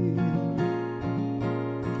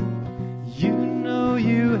 You know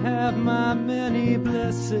you have my many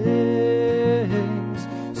blessings,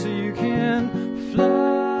 so you can fly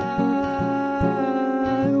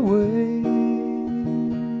away.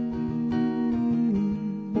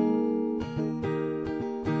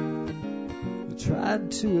 I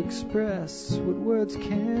tried to express what words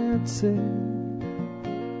can't say,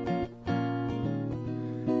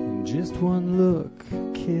 in just one look,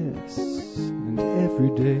 a kiss, and every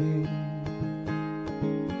day.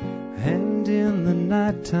 And in the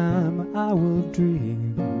nighttime I will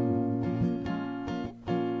dream,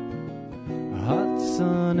 hot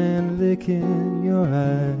sun and licking your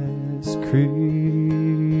ice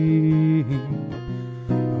cream.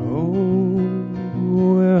 Oh,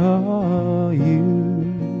 where are you?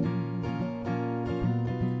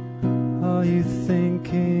 Are you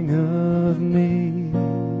thinking of me?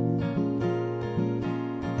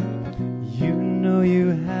 You know you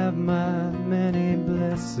have my many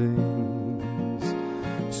blessings,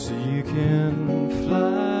 so you can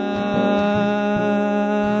fly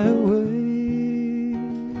away.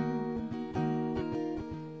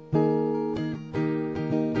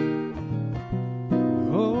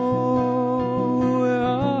 Oh, where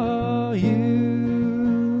are you?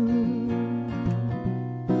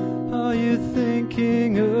 Are you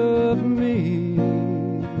thinking of me?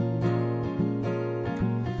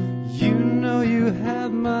 You know you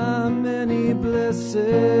have my many blessings,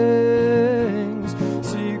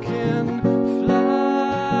 so you can fly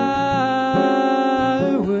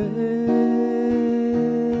away.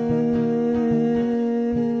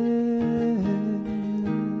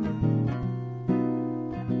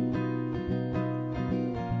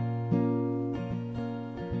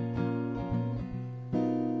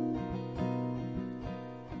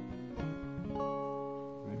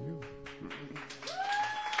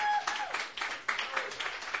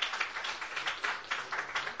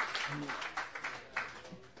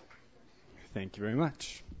 Thank you very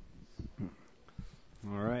much.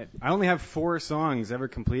 All right. I only have 4 songs ever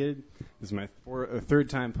completed. This is my third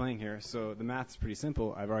time playing here, so the math's pretty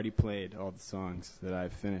simple. I've already played all the songs that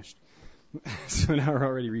I've finished. So now we're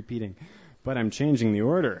already repeating. But I'm changing the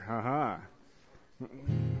order. Ha-ha.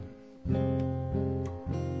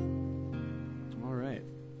 All right.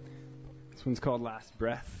 This one's called Last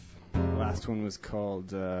Breath. The last one was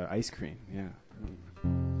called Ice Cream. Yeah.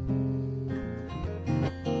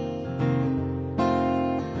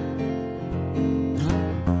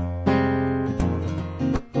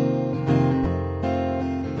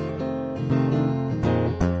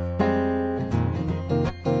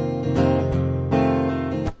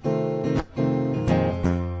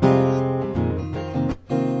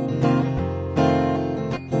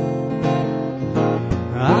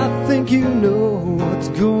 I think you know what's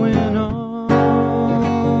going on.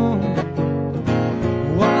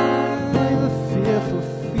 Why the fearful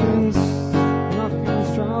feelings not feeling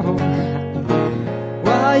strong?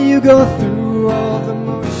 Why you go through all the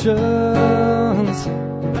motions?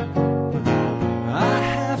 I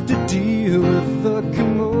have to deal with the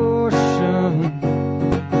commotion.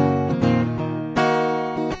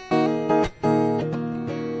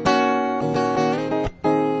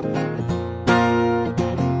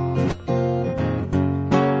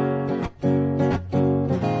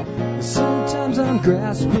 and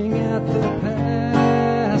grasping at the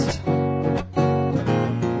past.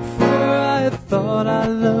 For I had thought our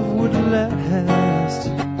love would last.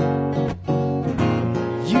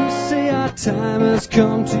 You say our time has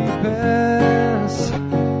come to pass. I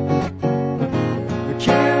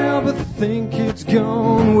can't help but think it's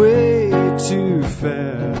gone way too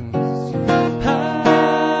fast.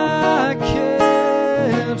 I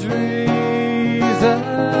can't reason.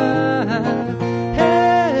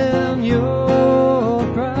 And your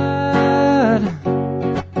pride.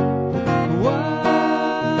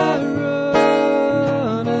 Why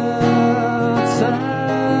run outside?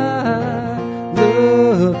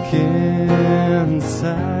 Look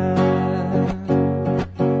inside.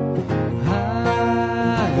 High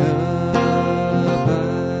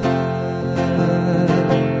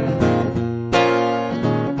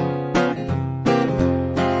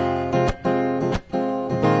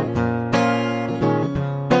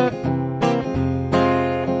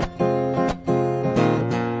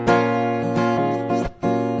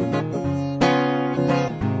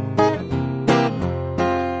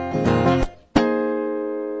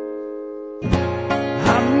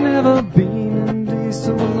I've never been in days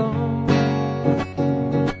so long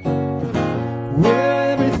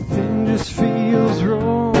where everything just feels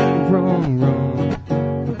wrong, wrong, wrong.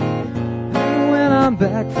 And when I'm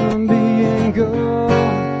back from being gone,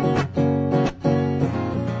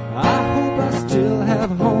 I hope I still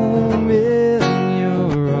have home in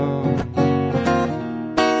your arms.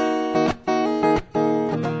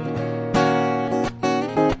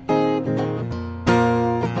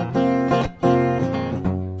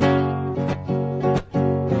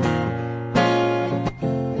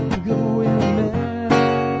 Going mad.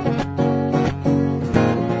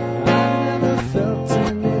 I never felt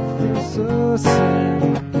anything so sad.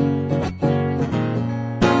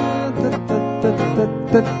 Da, da, da, da,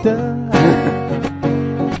 da, da.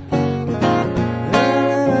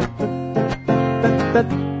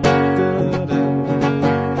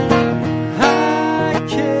 I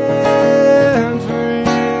can't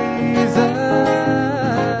reside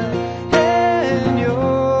in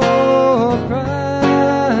your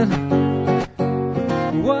pride.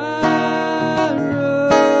 Why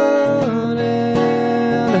run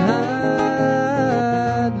and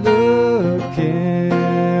hide? Look inside.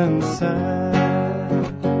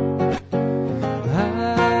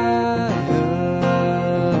 High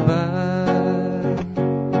abide.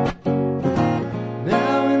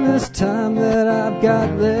 Now in this time that I've got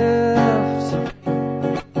left,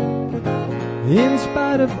 in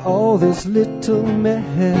spite of all this little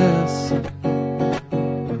mess,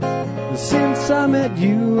 since I met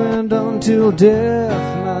you and until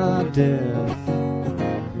death, my death,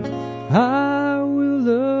 I will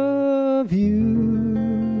love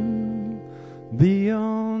you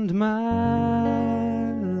beyond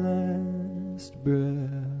my last breath.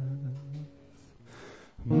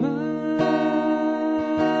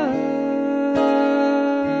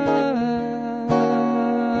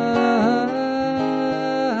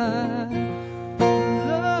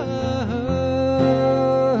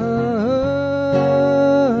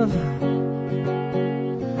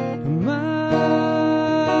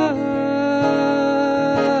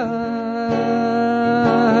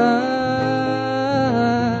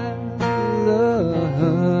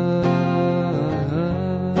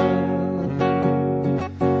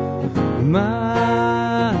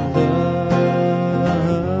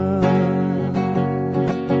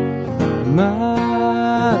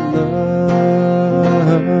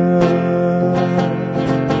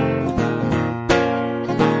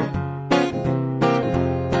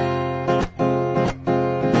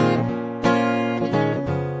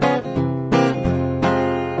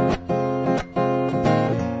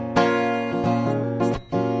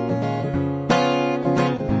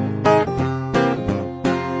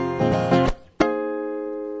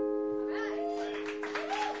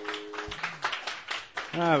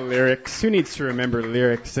 Lyrics. Who needs to remember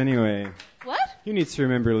lyrics anyway? What? Who needs to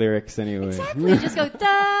remember lyrics anyway? Exactly. Just go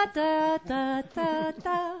da da da da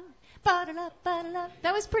da ba-da-da, ba-da-da.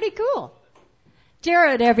 That was pretty cool.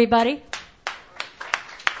 Jared, everybody.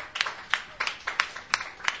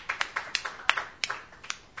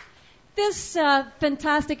 This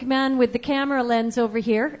fantastic man with the camera lens over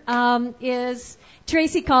here is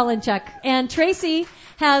Tracy Kolinchuk. And Tracy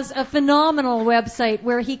has a phenomenal website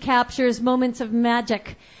where he captures moments of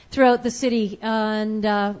magic throughout the city and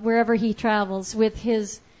wherever he travels with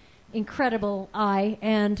his incredible eye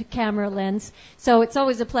and camera lens. So it's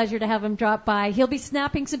always a pleasure to have him drop by. He'll be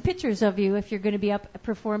snapping some pictures of you if you're going to be up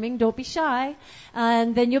performing. Don't be shy.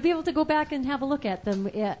 And then you'll be able to go back and have a look at them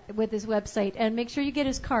with his website. And make sure you get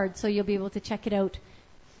his card so you'll be able to check it out.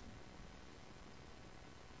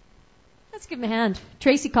 Let's give him a hand.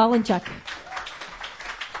 Tracy Kolinchuk.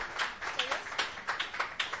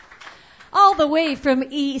 All the way from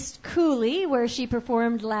East Cooley, where she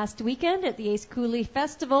performed last weekend at the East Cooley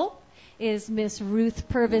Festival, is Miss Ruth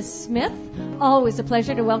Purvis-Smith. Always a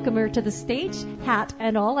pleasure to welcome her to the stage, hat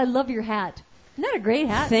and all. I love your hat. Isn't that a great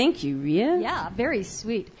hat? Thank you, Rhea. Yeah, very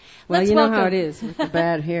sweet. Well, Let's you know welcome. how it is with the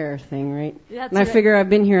bad hair thing, right? That's and I right. figure I've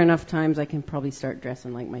been here enough times I can probably start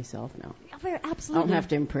dressing like myself now. Absolutely. I don't have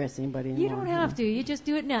to impress anybody anymore. You don't have to. You just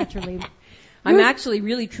do it naturally. I'm actually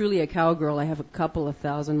really, truly a cowgirl. I have a couple of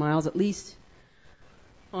thousand miles at least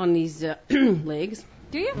on these legs.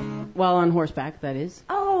 Do you? Well, on horseback, that is.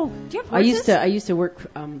 Oh, do you have horses? I used to work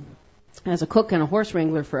as a cook and a horse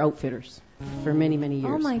wrangler for outfitters for many, many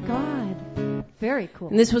years. Oh, my God. Very cool.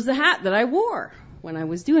 And this was the hat that I wore when I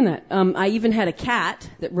was doing that. I even had a cat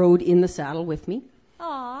that rode in the saddle with me.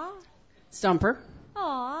 Aww. Stumper.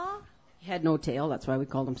 Aww. He had no tail. That's why we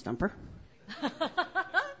called him Stumper.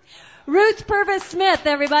 Ruth Purvis-Smith,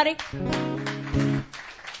 everybody.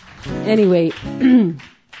 Anyway,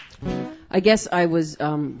 I guess I was,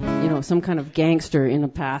 some kind of gangster in a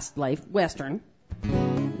past life. Western.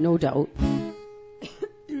 No doubt.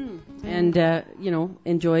 And,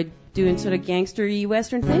 enjoyed doing sort of gangster-y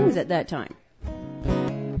Western things at that time.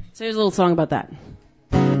 So here's a little song about that.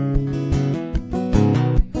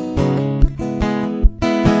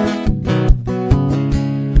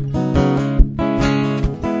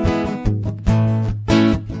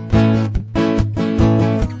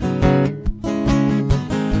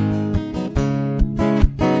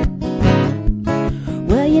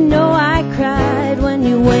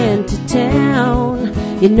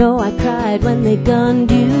 You know I cried when they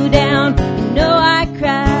gunned you down. You know I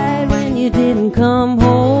cried when you didn't come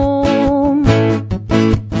home.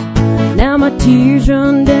 Now my tears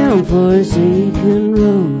run down Forsaken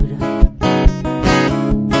Road.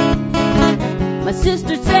 My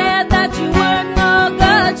sister said that you weren't no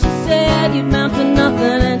good. She said you'd mount to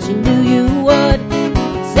nothing and she knew you would.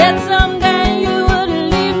 Said someday you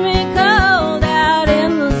wouldn't leave me cold out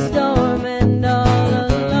in the storm and all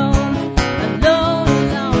alone. Alone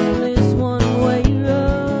along this one-way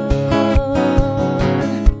road.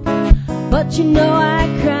 But you know I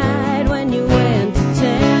cried when you went to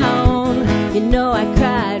town. You know I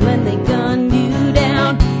cried when they gunned you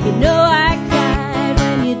down. You know I cried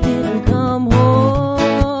when you didn't come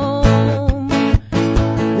home.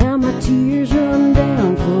 Now my tears run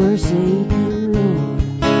down Forsaken Road.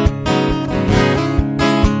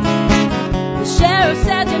 The sheriff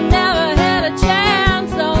said you never had a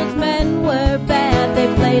chance. Those men were bad, they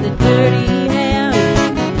played a dirty hand.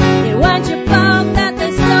 It wasn't your fault that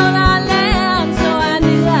they stole our land, so I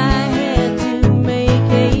knew I had to make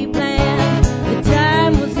a plan. The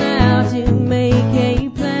time was now to make a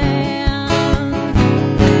plan.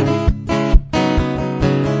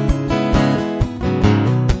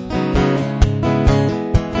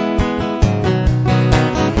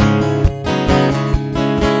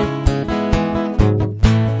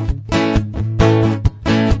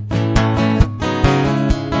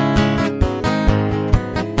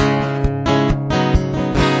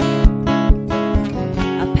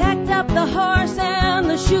 I packed up the horse and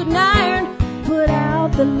the shooting iron, put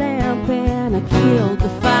out the lamp and I killed the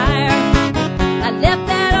fire. I left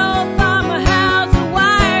that old farmer house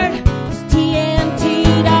wired, 'cause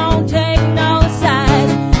TNT don't take no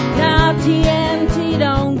sides. Now TNT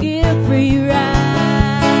don't give free rides.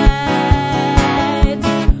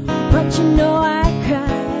 But you know I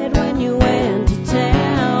cried when you went to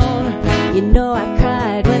town. You know I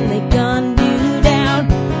cried when they gunned you down.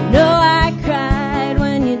 You know I cried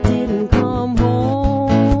when you didn't come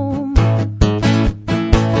home.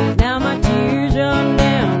 Now my tears run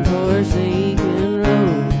down Forsaken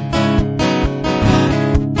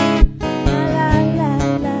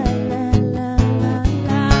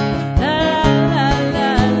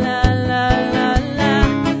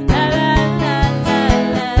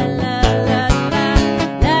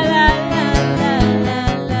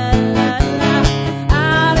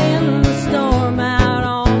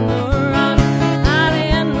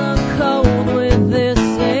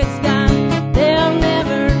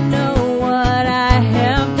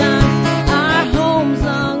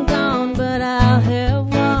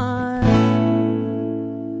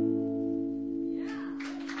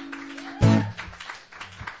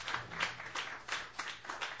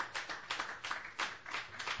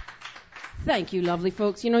Thank you, lovely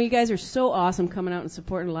folks. You know, you guys are so awesome coming out and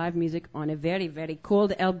supporting live music on a very, very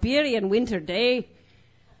cold Alberian winter day.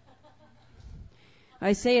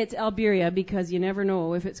 I say it's Alberia because you never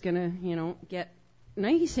know if it's going to, you know, get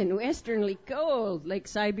nice and westernly cold, like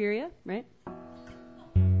Siberia, right?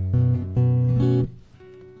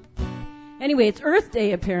 Anyway, it's Earth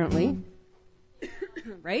Day, apparently.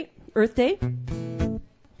 Right? Earth Day?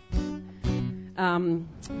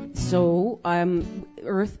 So,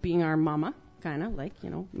 Earth being our mama, kind of, like, you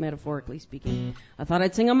know, metaphorically speaking, I thought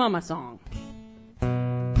I'd sing a mama song.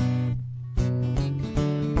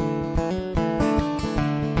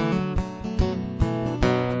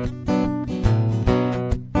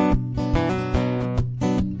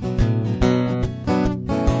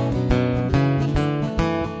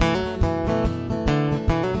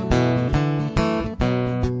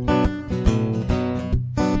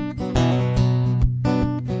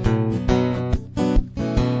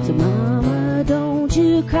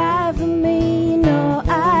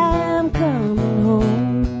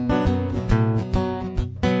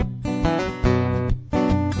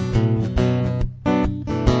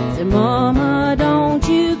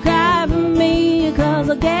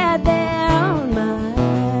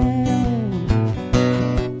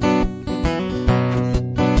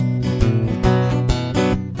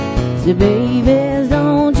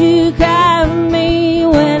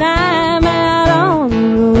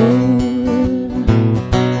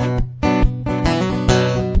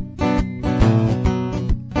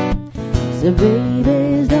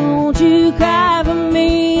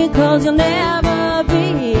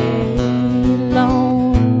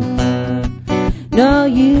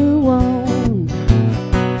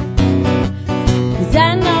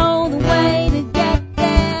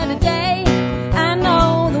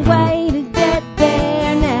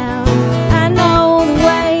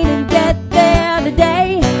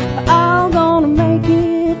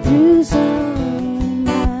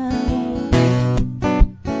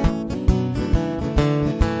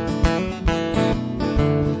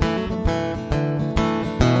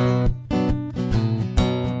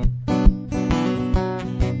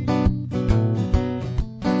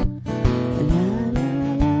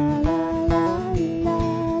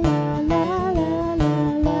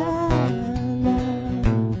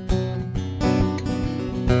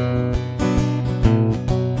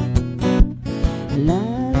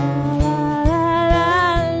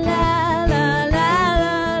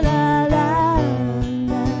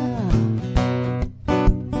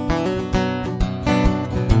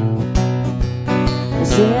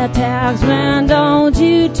 Taxman, don't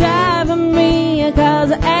you try for me,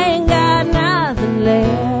 'cause I ain't got nothing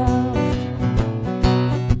left.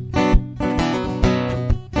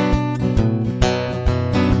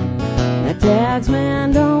 Now,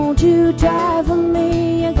 taxman, don't you try for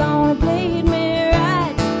me, you're gonna bleed me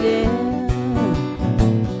right to death.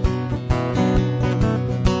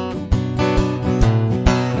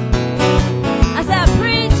 I said,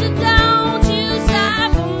 preacher, don't you sigh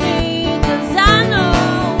for me, 'cause I know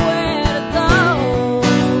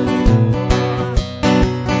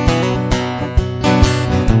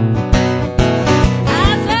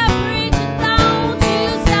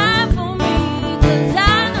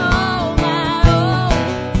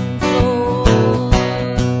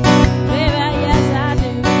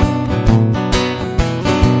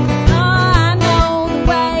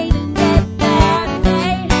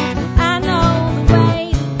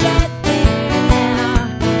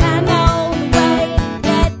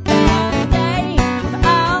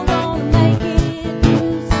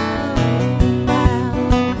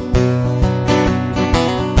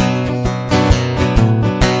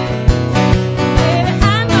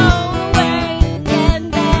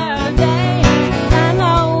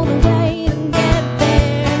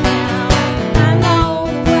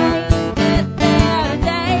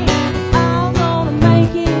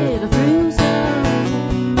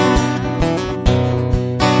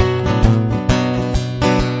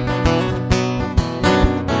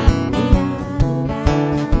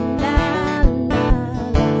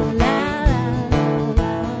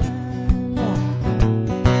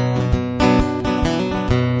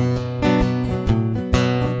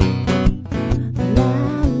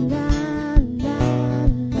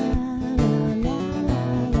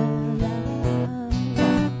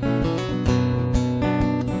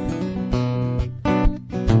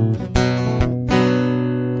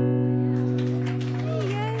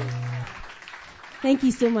Thank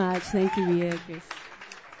you so much. Thank you, Rhea.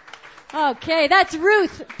 Okay, that's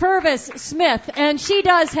Ruth Purvis Smith, and she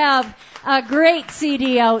does have a great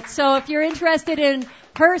CD out. So if you're interested in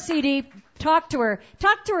her CD, talk to her.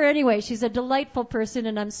 Talk to her anyway. She's a delightful person,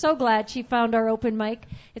 and I'm so glad she found our open mic.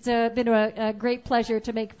 It's been a great pleasure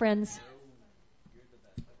to make friends.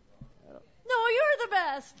 No, you're the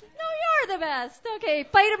best. No, you're the best. Okay,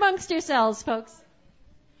 fight amongst yourselves, folks.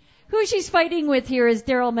 Who she's fighting with here is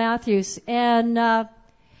Daryl Matthews. And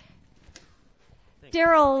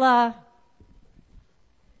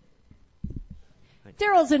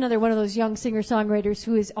Daryl's another one of those young singer-songwriters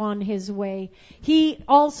who is on his way. He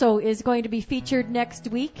also is going to be featured next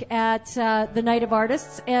week at the Night of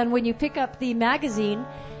Artists. And when you pick up the magazine,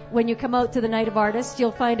 when you come out to the Night of Artists,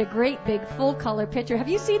 you'll find a great big full-color picture. Have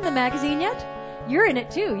you seen the magazine yet? You're in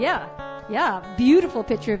it too, yeah. Yeah, beautiful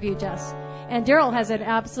picture of you, Jess. And Daryl has an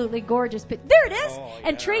absolutely gorgeous picture. There it is! Oh, yeah.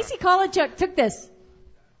 And Tracy Kolinchuk took this.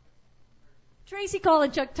 Tracy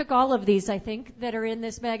Kolinchuk took all of these, I think, that are in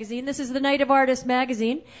this magazine. This is the Night of Artists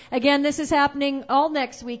magazine. Again, this is happening all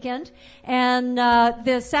next weekend. And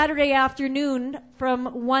the Saturday afternoon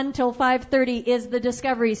from 1 till 5:30 is the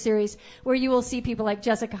Discovery Series, where you will see people like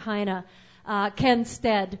Jessica Heine, Ken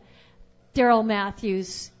Stead, Daryl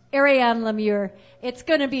Matthews, Ariane Lemieux. It's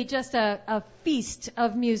going to be just a feast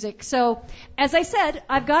of music. So, as I said,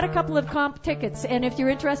 I've got a couple of comp tickets, and if you're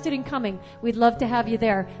interested in coming, we'd love to have you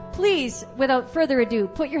there. Please, without further ado,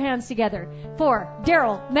 put your hands together for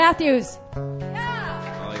Daryl Matthews.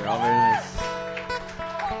 Yeah. Oh, you're all very nice.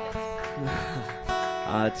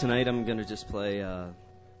 Tonight I'm going to just play, I'm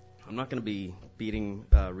not going to be beating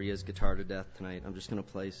Ria's guitar to death tonight. I'm just going to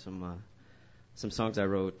play some songs I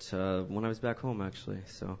wrote when I was back home, actually.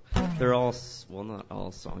 So they're all, well, not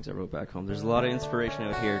all songs I wrote back home. There's a lot of inspiration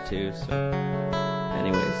out here, too. So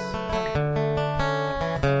anyways.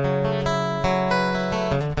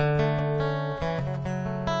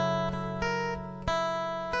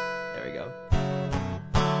 There we go.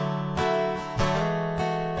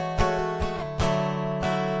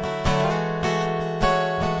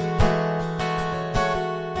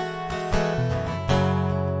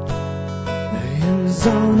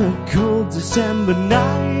 On a cold December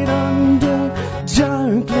night under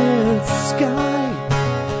dark lit sky,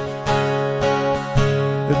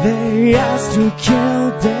 they asked who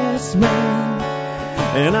killed this man,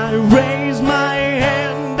 and I raised my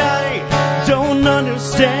hand. I don't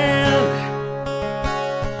understand.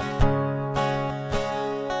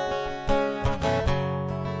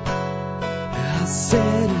 I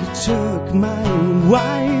said he took my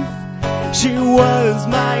wife, she was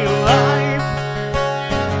my life.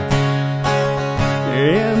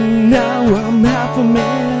 And now I'm half a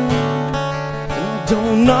man, and I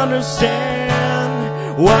don't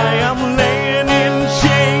understand why I'm laying in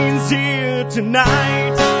chains here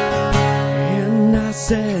tonight. And I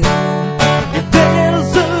said, if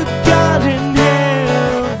there's a God in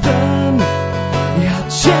heaven, I'll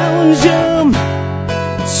challenge him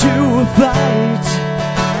to a fight.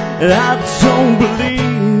 I don't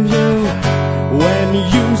believe you when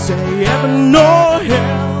you say heaven or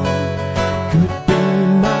hell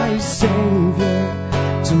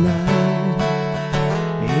Savior tonight.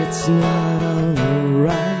 It's not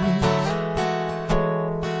alright.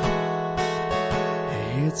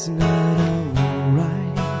 It's not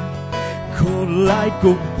alright. Cold like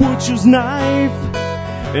a butcher's knife,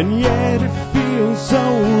 and yet it feels so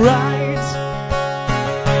right.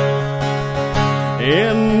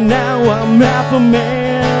 And now I'm half a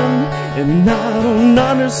man, and I don't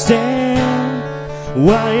understand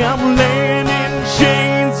why I'm laying in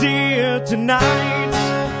chains here tonight.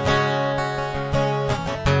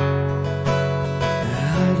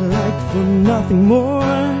 I'd like for nothing more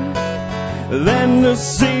than to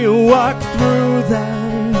see you walk through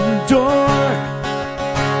that door.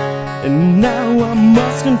 And now I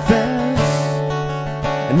must confess,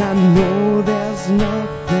 and I know there's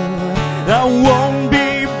nothing, I won't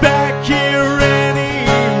be back here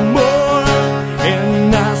anymore.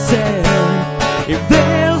 And I said, if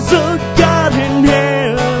there's a God in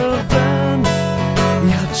heaven,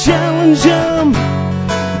 I'll challenge him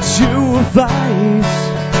to a fight.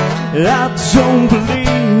 I don't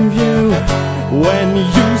believe you when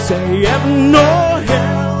you say heaven or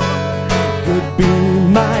hell could be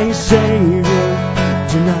my Savior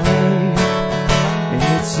tonight.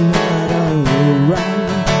 It's not alright.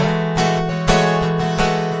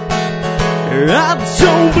 I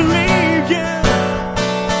don't believe you,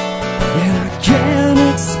 and I can't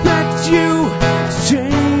expect you to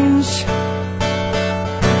change.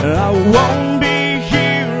 I won't be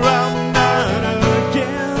here, I'm not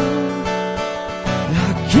again. I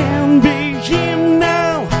can't be here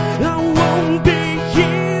now, I won't be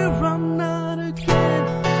here, I'm not again.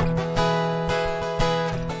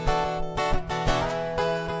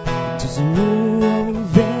 Doesn't know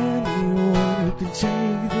of anyone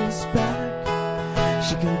take this back.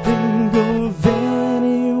 She can think of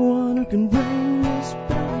anyone who can bring this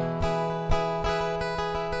back.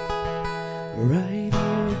 Right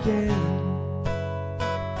here again.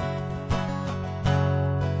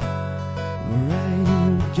 Right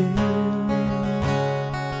here again.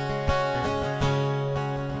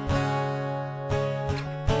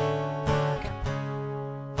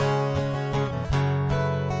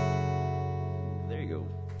 There you go.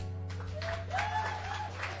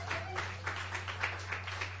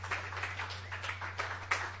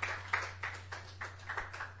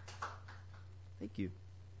 Thank you.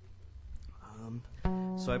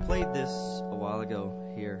 So I played this a while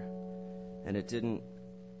ago here, and it didn't.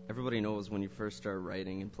 Everybody knows when you first start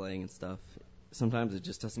writing and playing and stuff, sometimes it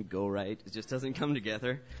just doesn't go right. It just doesn't come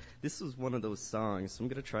together. This was one of those songs, so I'm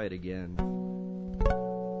gonna try it again.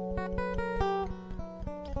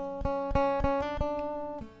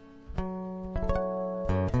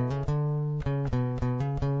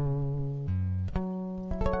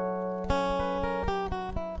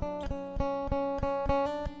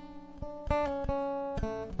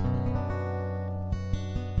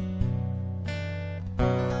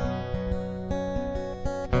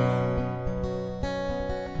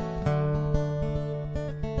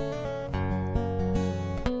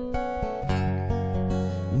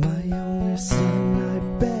 My only son, I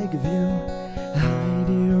beg of you, hide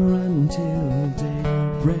here until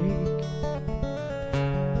daybreak.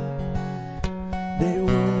 They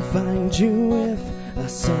won't find you if a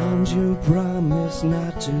sound you promise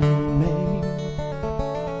not to make.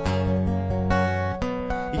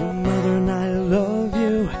 Your mother and I love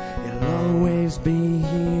you, it'll always be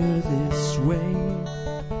here this way.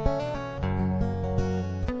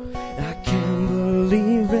 I can't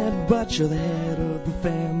believe it, but you're the head of the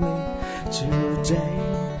family today,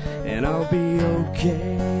 and I'll be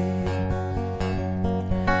okay.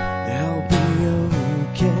 I'll be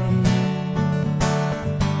okay.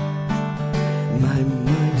 My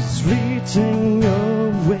mind's fleeting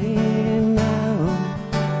away now,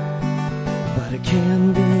 but I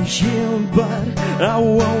can be here, but I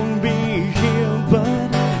won't be here, but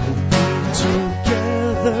we'll be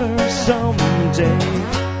together someday.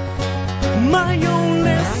 My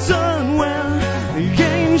only son, when the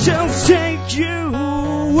angels take you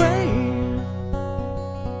away.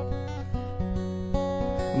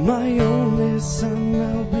 My only son,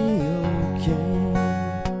 I'll be okay.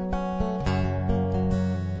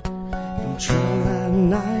 Control at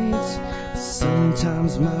night.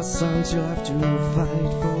 Sometimes my sons, you'll have to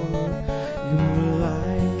fight for your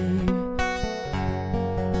life.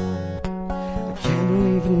 I can't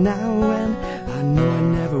believe it now, and I know I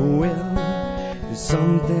never will. There's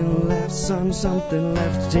something left, son, something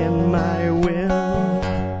left in my will,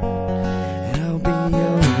 and I'll be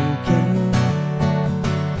okay.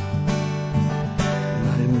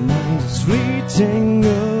 My mind is fleeting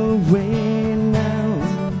away now,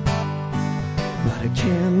 but I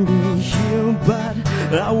can be here, but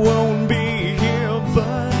I won't be here,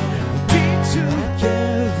 but we'll be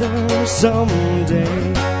together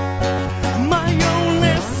someday. My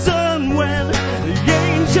only son, when the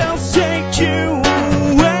angels take you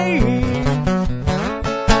away.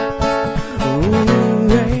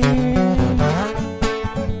 Away.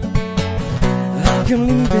 I can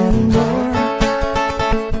leave anymore.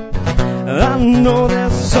 I know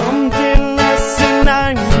there's something less and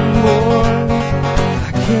I'm more.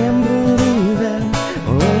 I can't believe it.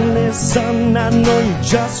 Only son, I know you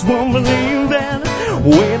just won't believe it.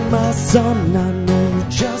 Wait, my son, I know you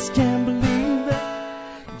just can't believe it.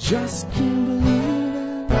 Just can't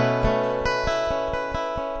believe it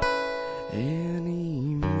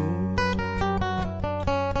anymore.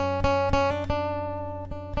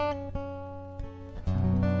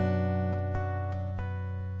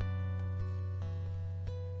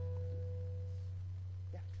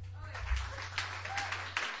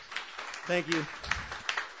 Thank you.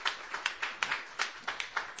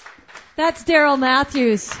 That's Daryl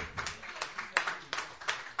Matthews.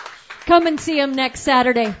 Come and see him next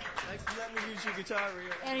Saturday. Thanks for letting me use your guitar,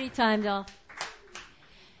 Rhea. Anytime, doll.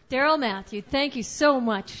 Daryl Matthews, thank you so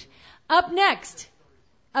much. Up next,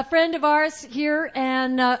 a friend of ours here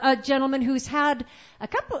and a gentleman who's had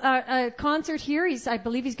a concert here. I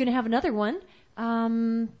believe he's going to have another one.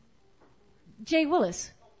 Jay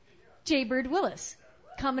Willis. Jay Bird Willis.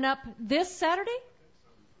 Coming up this Saturday?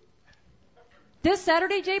 This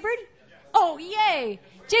Saturday, Jay Bird? Oh, yay!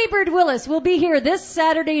 Jay Bird Willis will be here this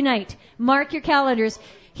Saturday night. Mark your calendars.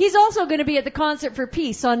 He's also going to be at the Concert for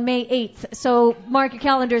Peace on May 8th, so mark your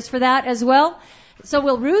calendars for that as well. So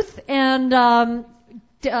will Ruth and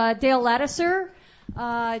Dale Lattiser.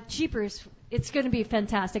 Jeepers. It's going to be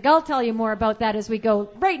fantastic. I'll tell you more about that as we go.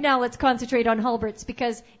 Right now, let's concentrate on Hulbert's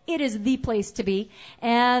because it is the place to be.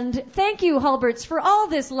 And thank you, Hulbert's, for all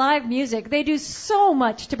this live music. They do so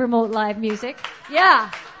much to promote live music.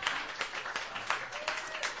 Yeah.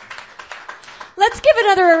 Let's give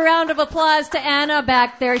another round of applause to Anna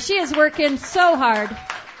back there. She is working so hard.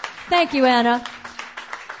 Thank you, Anna.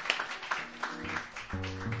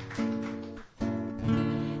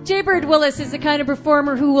 Jaybird Willis is the kind of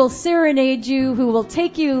performer who will serenade you, who will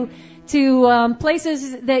take you to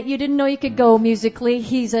places that you didn't know you could go musically.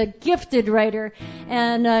 He's a gifted writer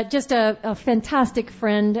and just a fantastic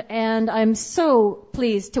friend, and I'm so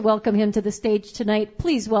pleased to welcome him to the stage tonight.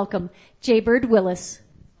 Please welcome Jaybird Willis.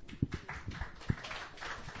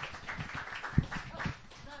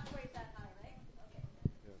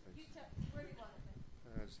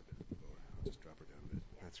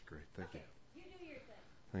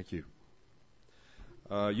 Thank you.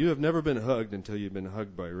 You have never been hugged until you've been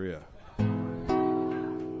hugged by Rhea.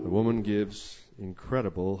 The woman gives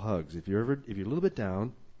incredible hugs. If you're a little bit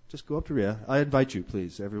down, just go up to Rhea. I invite you,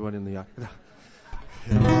 please, everyone in the.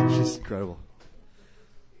 She's incredible.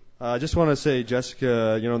 I just want to say,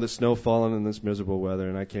 Jessica, you know, the snow falling in this miserable weather,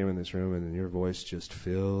 and I came in this room, and your voice just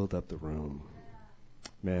filled up the room.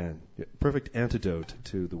 Man, perfect antidote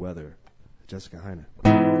to the weather. Jessica Heine.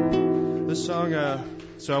 This song,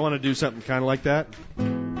 so I want to do something kind of like that.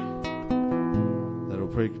 That'll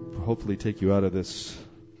hopefully take you out of this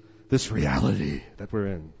reality that we're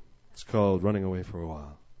in. It's called Running Away for a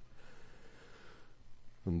While.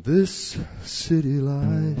 And this city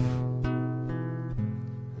life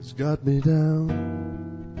has got me down.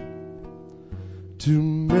 Too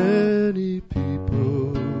many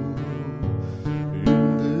people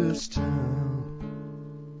in this town.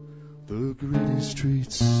 The gritty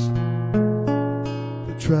streets,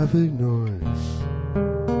 the traffic noise,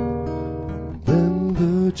 and then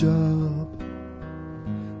the job.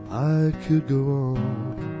 I could go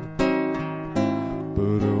on,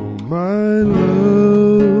 but oh my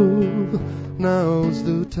love, now's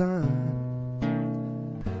the time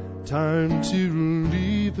to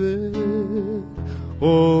leave it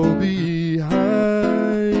all behind.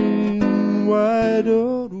 Why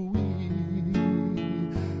don't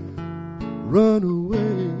run away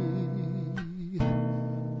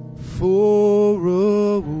for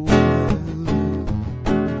a while?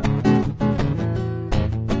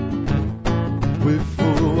 Wait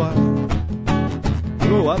for a while.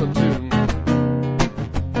 Go out of tune.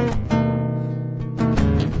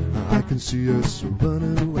 I can see us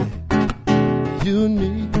running away. You and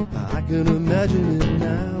me, I can imagine it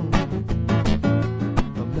now.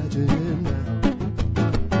 Imagine it now.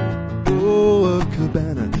 Oh, a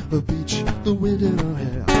cabana, a beach, the wind in our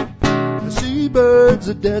hair. The seabirds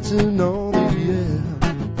are dancing on the air.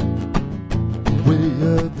 Way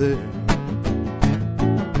up there,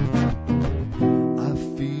 I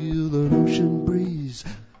feel an ocean breeze.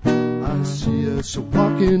 I see us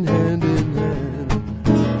walking hand in hand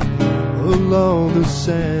along the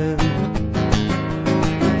sand.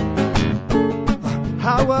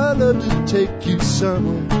 How I love to take you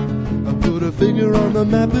somewhere. I put a finger on the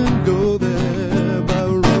map and go there by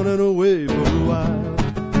running away for a while.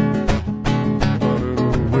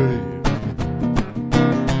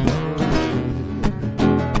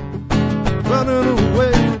 Running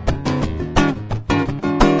away.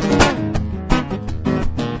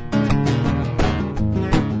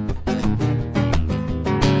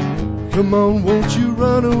 Come on, won't you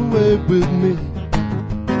run away with me?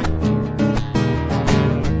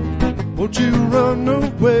 Won't you run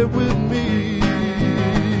away with me?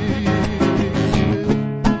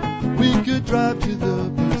 We could drive to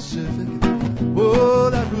the Pacific. Oh,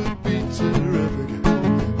 that would be terrific.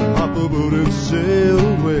 Hop a boat and sail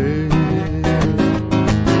away.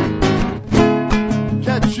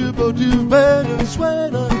 Catch a boat to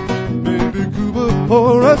Venezuela, maybe Cuba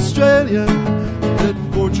or Australia. Let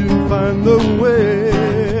fortune find the way.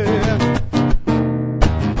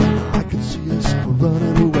 I can see us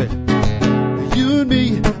running away.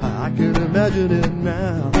 I can imagine it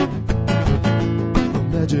now.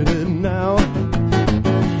 Imagine it now.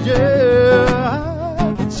 Yeah,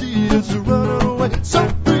 I can see us running away. So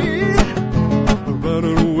free.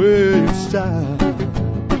 Running away in style.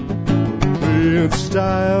 In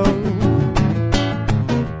style.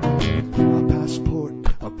 A passport,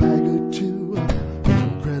 a bag or two,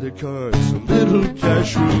 credit cards, a little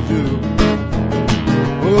cash will do.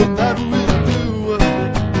 Oh, that will do.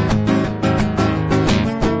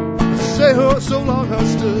 Say oh, so long,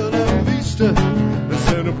 hasta la vista.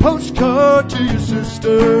 Send a postcard to your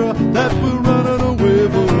sister that we're running away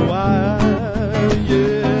for a while.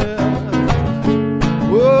 Yeah.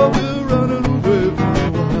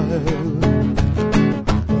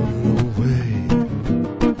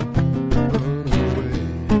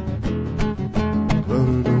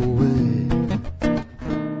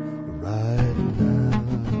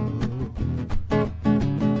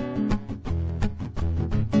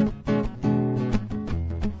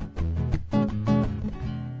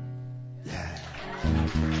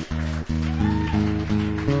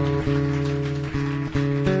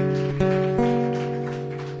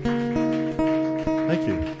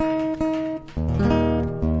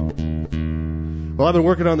 Well, I've been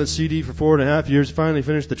working on this CD for 4.5 years. Finally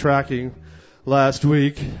finished the tracking last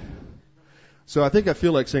week. So I think I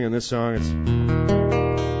feel like singing this song.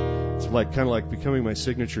 It's like kind of like becoming my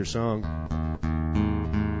signature song.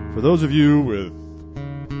 For those of you with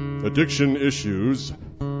addiction issues,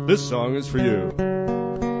 this song is for you.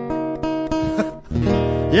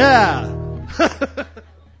 Yeah.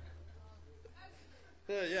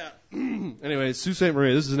 Yeah. Anyway, Sault Ste.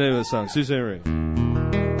 Marie. This is the name of the song. Sault Ste. Marie.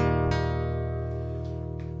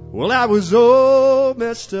 Well, I was all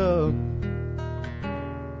messed up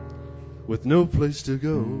with no place to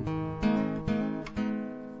go.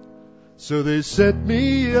 So they sent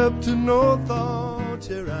me up to North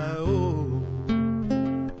Ontario.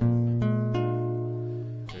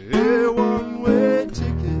 A one-way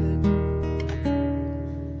ticket,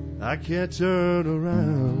 I can't turn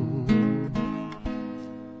around.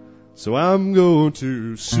 So I'm going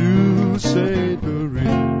to Sault Ste.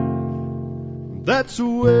 Marie. That's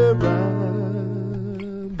where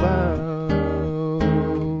I'm bound.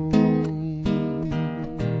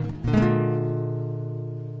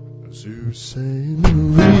 Sault Ste.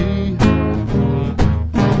 Marie,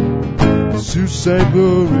 Sault Ste.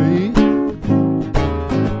 Marie.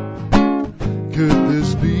 Could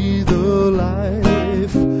this be the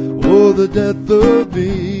life or the death of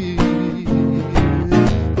me?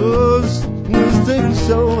 Oh, this thing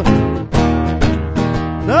so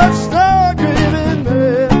not stargazing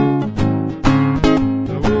man.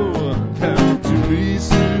 Oh, come to me,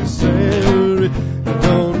 Sault Ste. Marie. It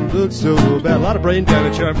don't look so bad. A lot of brain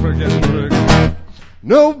damage here. I'm forgetting.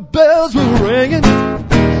 No bells were ringing.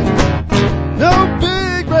 No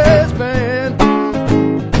big brass band.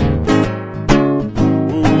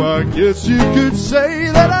 Oh, I guess you could say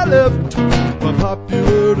that I left a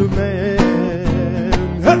popular demand.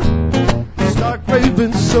 Stark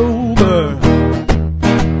raving sober.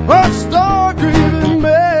 A star-grieving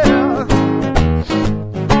man.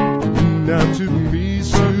 Now to me,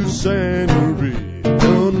 Sault Ste. Marie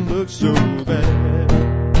don't look so bad.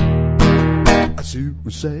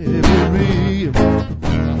 Sault Ste. Marie,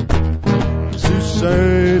 Sault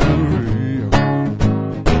Ste. Marie.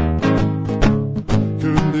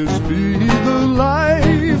 Could this be the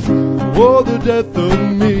life or the death of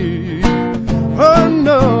me? Oh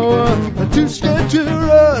no, I'm too scared to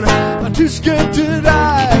run, I'm too scared to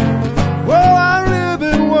die. Well, I'm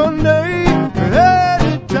living one day at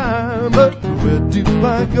a time, but where do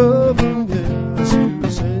I go from here?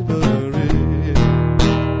 Sault Ste. Marie.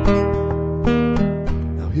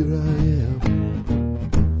 Now here I am,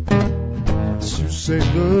 Sault Ste.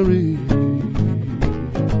 Marie.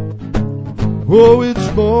 Oh, it's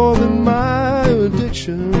more than my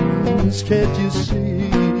addictions, can't you see?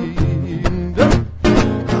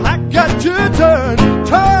 I got to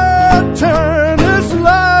turn this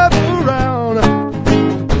life around.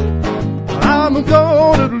 I'm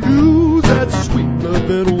gonna lose that sweet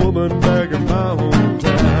loving woman back in my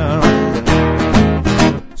hometown.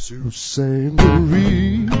 Sault Ste.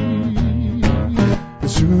 Marie,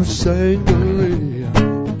 Sault Ste. Marie.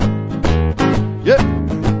 Yeah,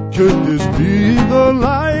 could this be the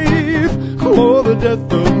life or the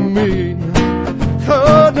death of me?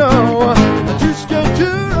 Oh no, I'm too scared to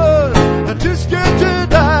run, I'm too scared to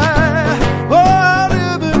die. Oh, I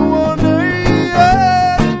live in one day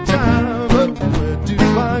at a time, but where do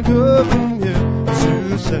I go from here?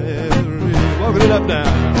 Sault Ste. Marie. Walking it up now.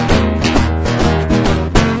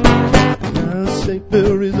 Now St.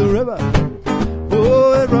 Mary's the river.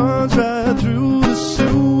 Oh, it runs right through the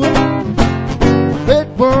sewer. Late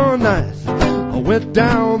one night, I went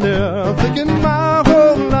down there thinking my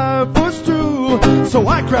whole life was true. So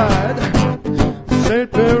I cried,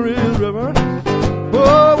 St. Mary's River,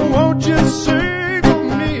 oh, won't you sing for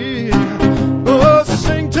me? Oh,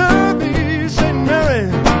 sing to me, St.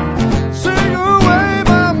 Mary, sing away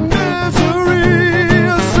my misery.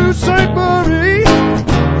 Sault Ste. Marie,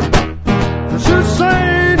 Sault Ste.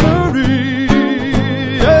 Marie,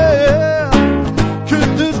 yeah. Could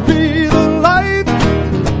this be the life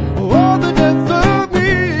or the death of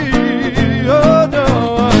me? Oh no,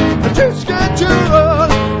 I'm too scared to run,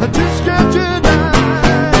 I'm too scared to die.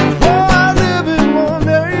 Oh, I live in one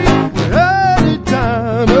day at a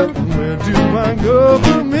time, but where do I go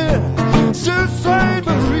from here? Sault Ste.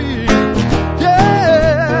 Marie,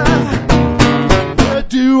 yeah. Where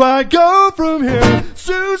do I go from here?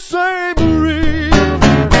 Sault Ste. Marie.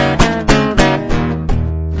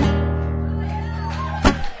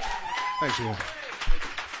 Thank you.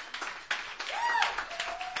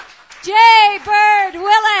 J. Bird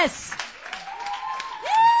Willis.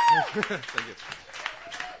 Thank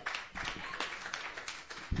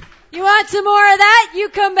you. You want some more of that? You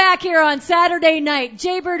come back here on Saturday night.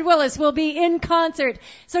 Jaybird Willis will be in concert.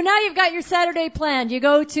 So now you've got your Saturday planned. You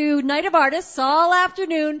go to Night of Artists all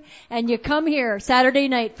afternoon, and you come here Saturday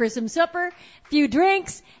night for some supper, few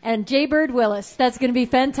drinks, and Jaybird Willis. That's going to be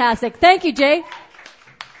fantastic. Thank you, Jay.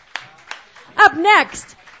 Up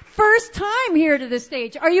next, first time here to the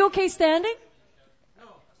stage. Are you okay standing? No,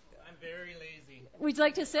 I'm very lazy. Would you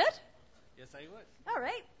like to sit? Yes, I would. All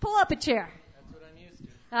right, pull up a chair. That's what I'm used to.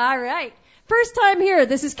 All right. First time here.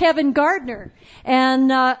 This is Kevin Gardner.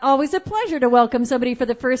 And always a pleasure to welcome somebody for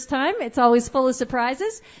the first time. It's always full of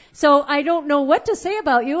surprises. So I don't know what to say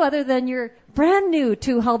about you other than you're brand new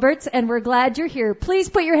to Hulbert's, and we're glad you're here. Please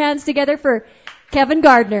put your hands together for Kevin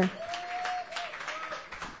Gardner.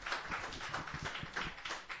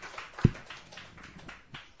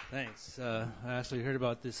 Thanks. I actually heard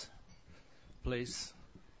about this place.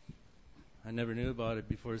 I never knew about it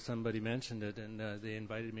before somebody mentioned it, and they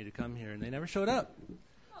invited me to come here, and they never showed up.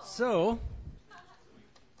 So,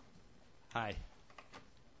 hi.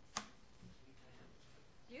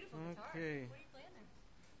 Beautiful guitar. Okay. What are you playing there?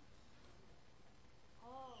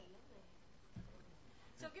 Oh, lovely.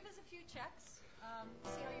 So give us a few checks.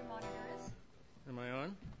 See how your monitor is. Am I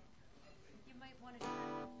on? You might want to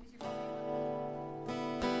use your phone.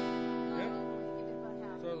 Yeah. Give it about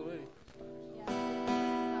half. It's all the way. Yeah,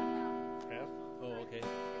 about half. Half? Oh, okay.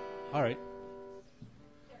 All right.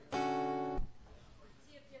 See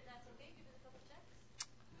if that's okay. Give it a couple checks.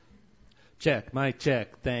 Check. Mic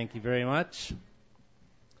check. Thank you very much.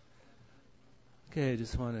 Okay, I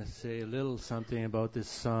just want to say a little something about this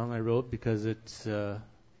song I wrote because it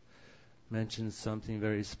mentions something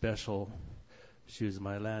very special. She was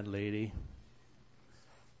my landlady,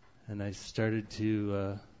 and I started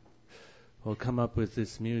to come up with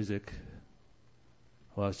this music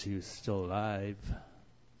while she was still alive,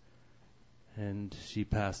 and she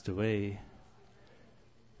passed away,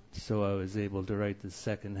 so I was able to write the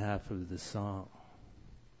second half of the song,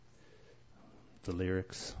 the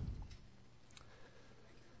lyrics.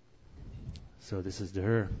 So this is to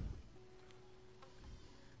her.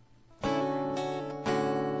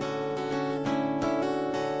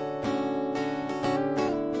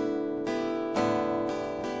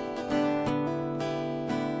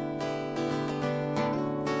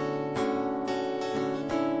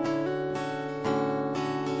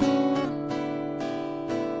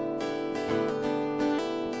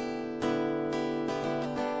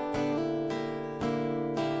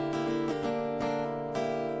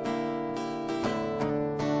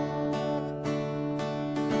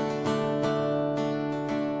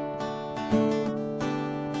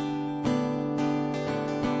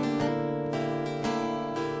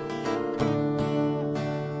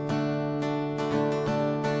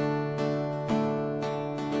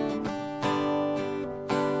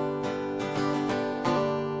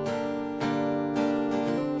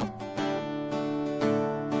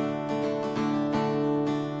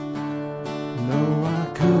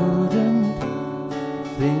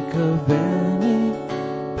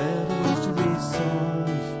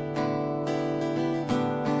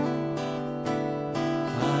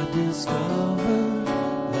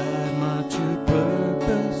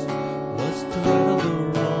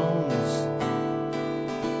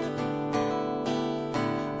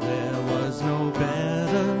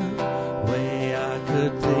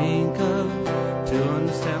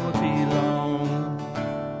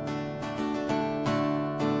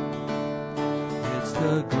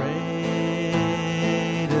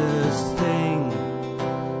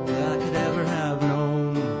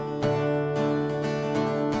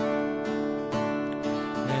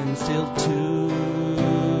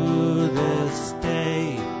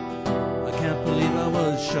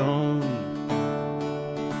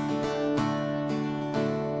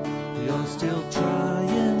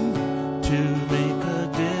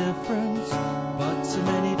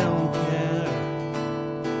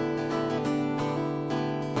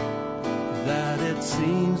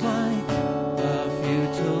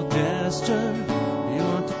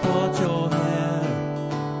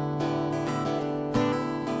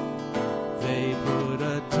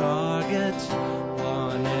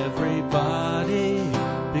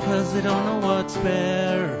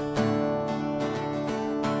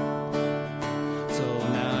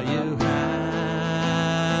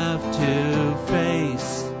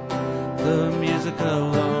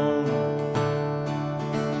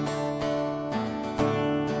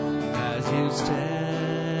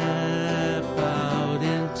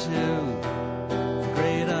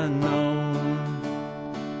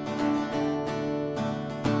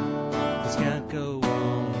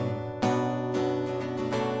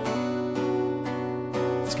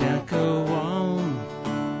 Can't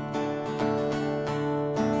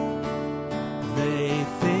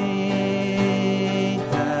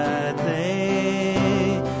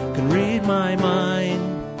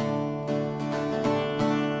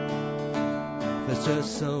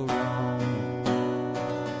so wrong.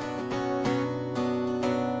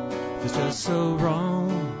 It's just so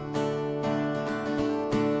wrong.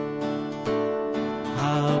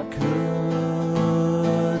 How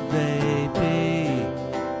could they be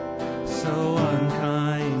so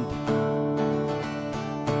unkind?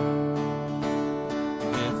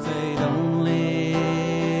 If they'd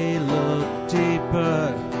only look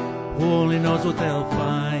deeper, who only knows what they'll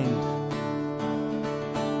find?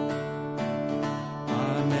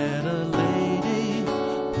 I met a lady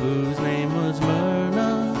whose name was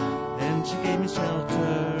Myrna, and she gave me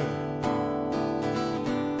shelter.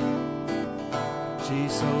 She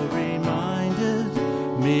so reminded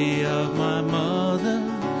me of my mother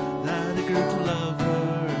that I grew to love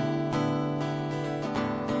her.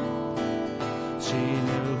 She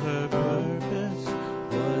knew her purpose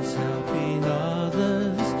was helping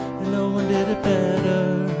others, and no one did it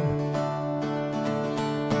better.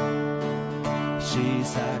 She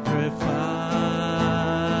sacrificed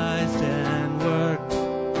and worked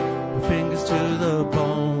her fingers to the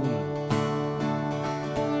bone.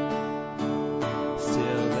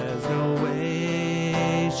 Still, there's no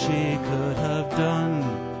way she could have done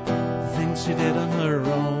the things she did on her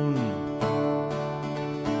own.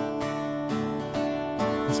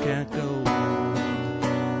 This can't go on.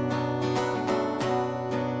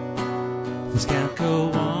 This can't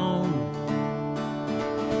go on.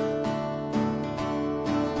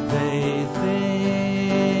 They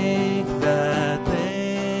think that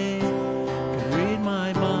they can read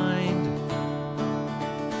my mind.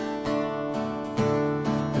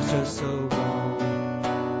 It's just so wrong.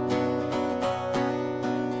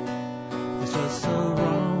 It's just so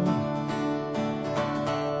wrong.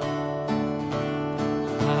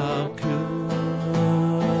 How could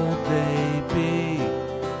they be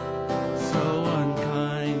so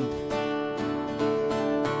unkind?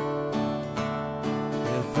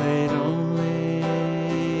 If they'd only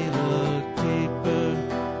look deeper,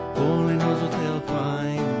 only knows what they'll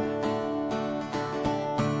find.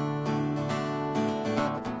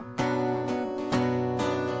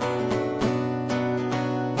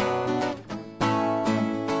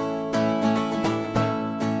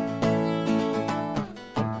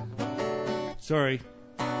 Sorry.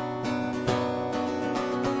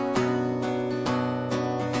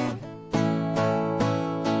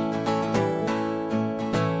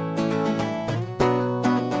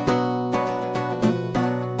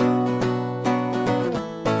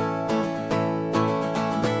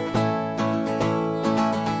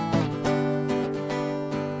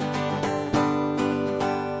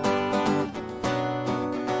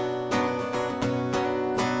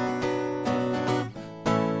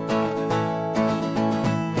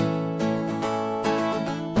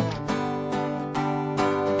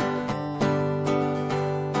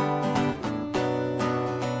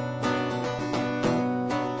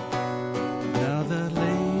 Now that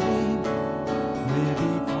lady may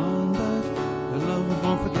be gone, but her lovers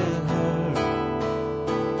won't forget her.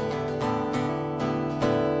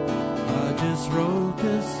 I just wrote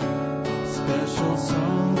this special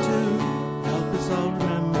song to help us all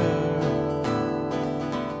remember.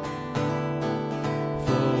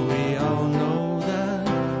 For we all know that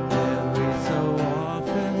every so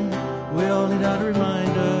often we all need a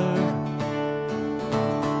reminder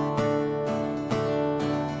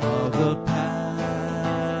of the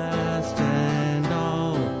past and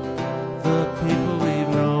all the people we've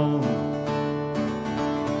known.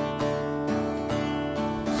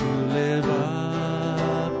 To live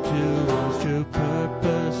up to one's true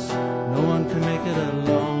purpose, no one can make it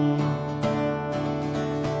alone.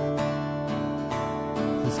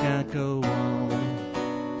 This can't go on.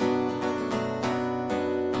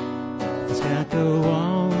 This can't go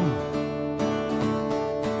on.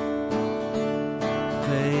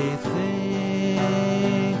 They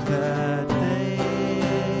think that they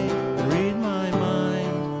read my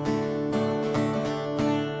mind.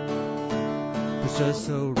 It's just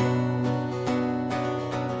so wrong.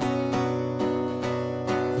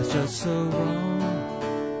 It's just so wrong.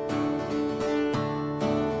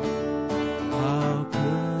 How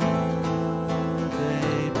could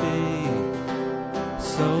they be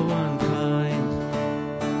so unkind?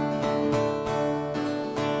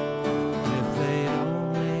 If they'd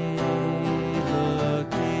only look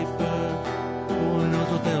deeper, who knows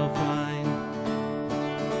what they'll find?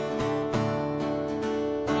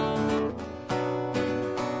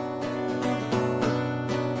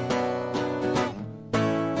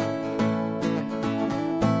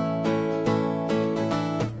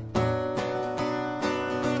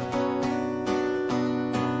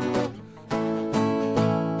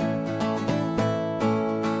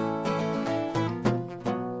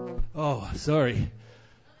 sorry.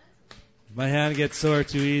 My hand gets sore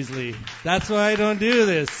too easily. That's why I don't do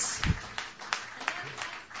this.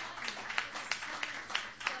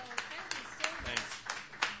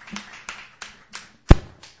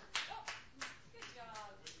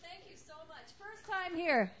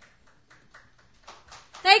 Here.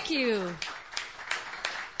 Thank you.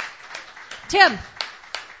 Tim.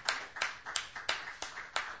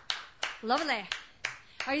 Lovely.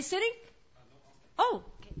 Are you sitting? Oh.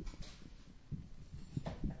 Okay.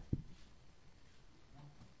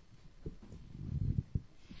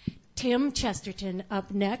 Tim Chesterton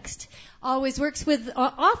up next.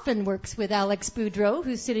 Often works with Alex Boudreau,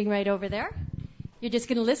 who's sitting right over there. You're just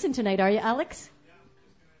going to listen tonight, are you, Alex?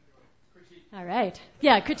 All right.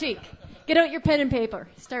 Yeah, critique. Get out your pen and paper.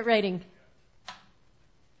 Start writing.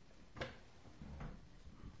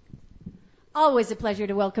 Always a pleasure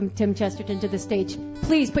to welcome Tim Chesterton to the stage.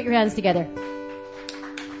 Please put your hands together.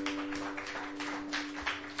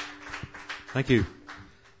 Thank you.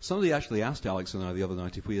 Somebody actually asked Alex and I the other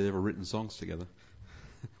night if we had ever written songs together.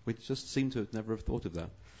 We just seem to never have thought of that.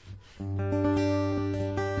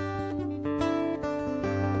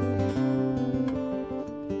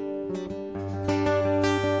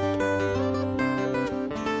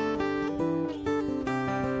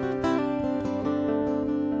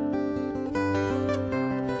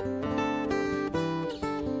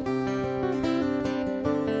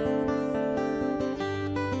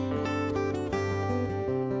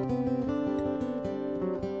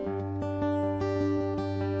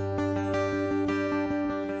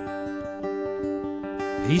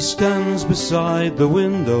 He stands beside the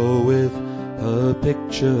window with her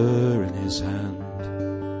picture in his hand.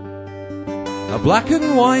 A black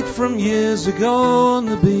and white from years ago on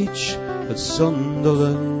the beach at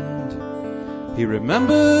Sunderland. He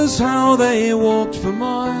remembers how they walked for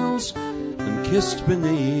miles and kissed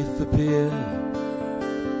beneath the pier.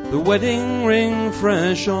 The wedding ring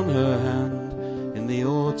fresh on her hand in the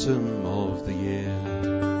autumn of the year.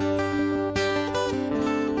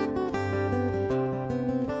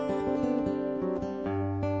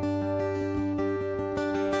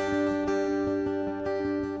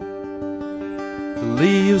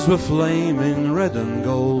 Leaves were flaming red and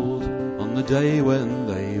gold on the day when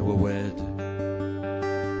they were wed.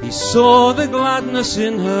 He saw the gladness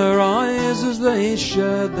in her eyes as they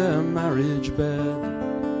shared their marriage bed.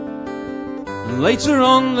 And later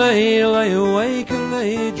on they lay awake and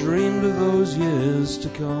they dreamed of those years to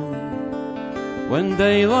come. When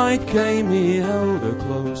daylight came he held her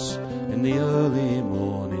close in the early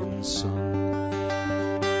morning sun.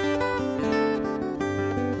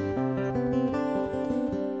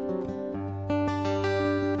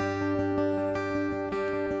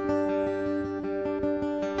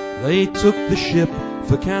 They took the ship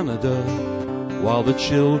for Canada while the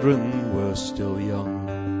children were still young.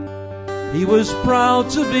 He was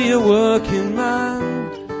proud to be a working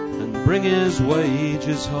man and bring his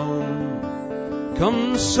wages home.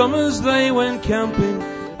 Come summers they went camping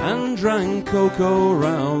and drank cocoa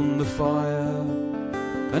round the fire.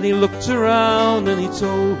 And he looked around and he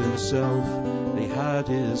told himself he had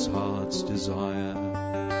his heart's desire.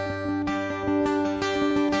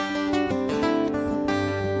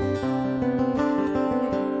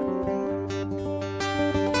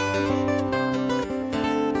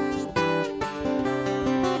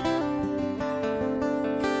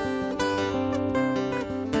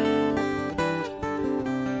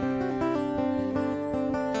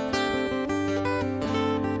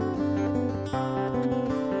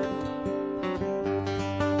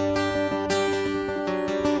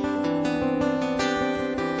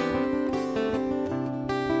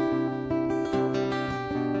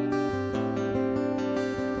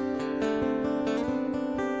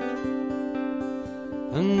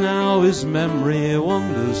 And now his memory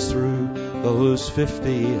wanders through those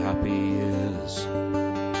 50 happy years.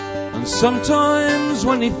 And sometimes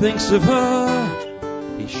when he thinks of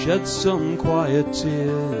her, he sheds some quiet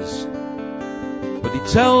tears. But he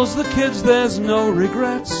tells the kids there's no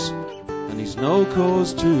regrets, and he's no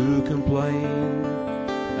cause to complain.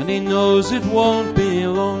 And he knows it won't be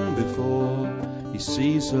long before he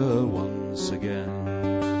sees her once again.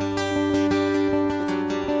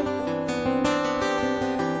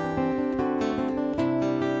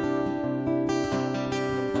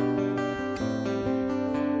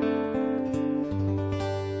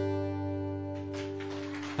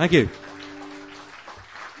 Thank you.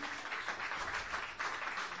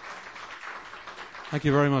 Thank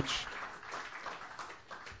you very much.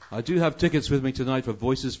 I do have tickets with me tonight for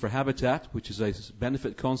Voices for Habitat, which is a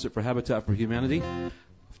benefit concert for Habitat for Humanity.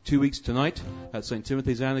 2 weeks tonight at St.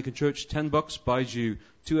 Timothy's Anglican Church. $10 buys you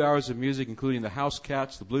 2 hours of music, including the House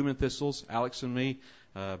Cats, the Bloomin' Thistles, Alex and me,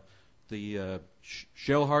 the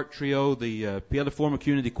Shellheart Trio, the Piediforma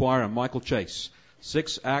Community Choir, and Michael Chase.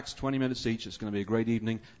 6 acts, 20 minutes each. It's going to be a great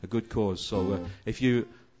evening, a good cause. So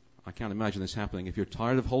I can't imagine this happening. If you're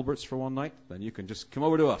tired of Hulberts for one night, then you can just come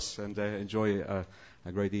over to us and enjoy a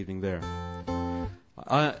great evening there.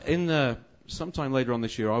 Sometime later on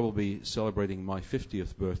this year, I will be celebrating my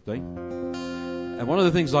 50th birthday. And one of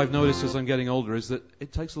the things I've noticed as I'm getting older is that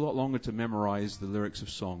it takes a lot longer to memorize the lyrics of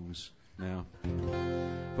songs now.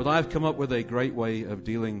 But I've come up with a great way of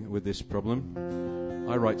dealing with this problem.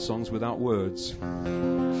 I write songs without words.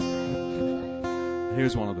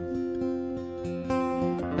 Here's one of them.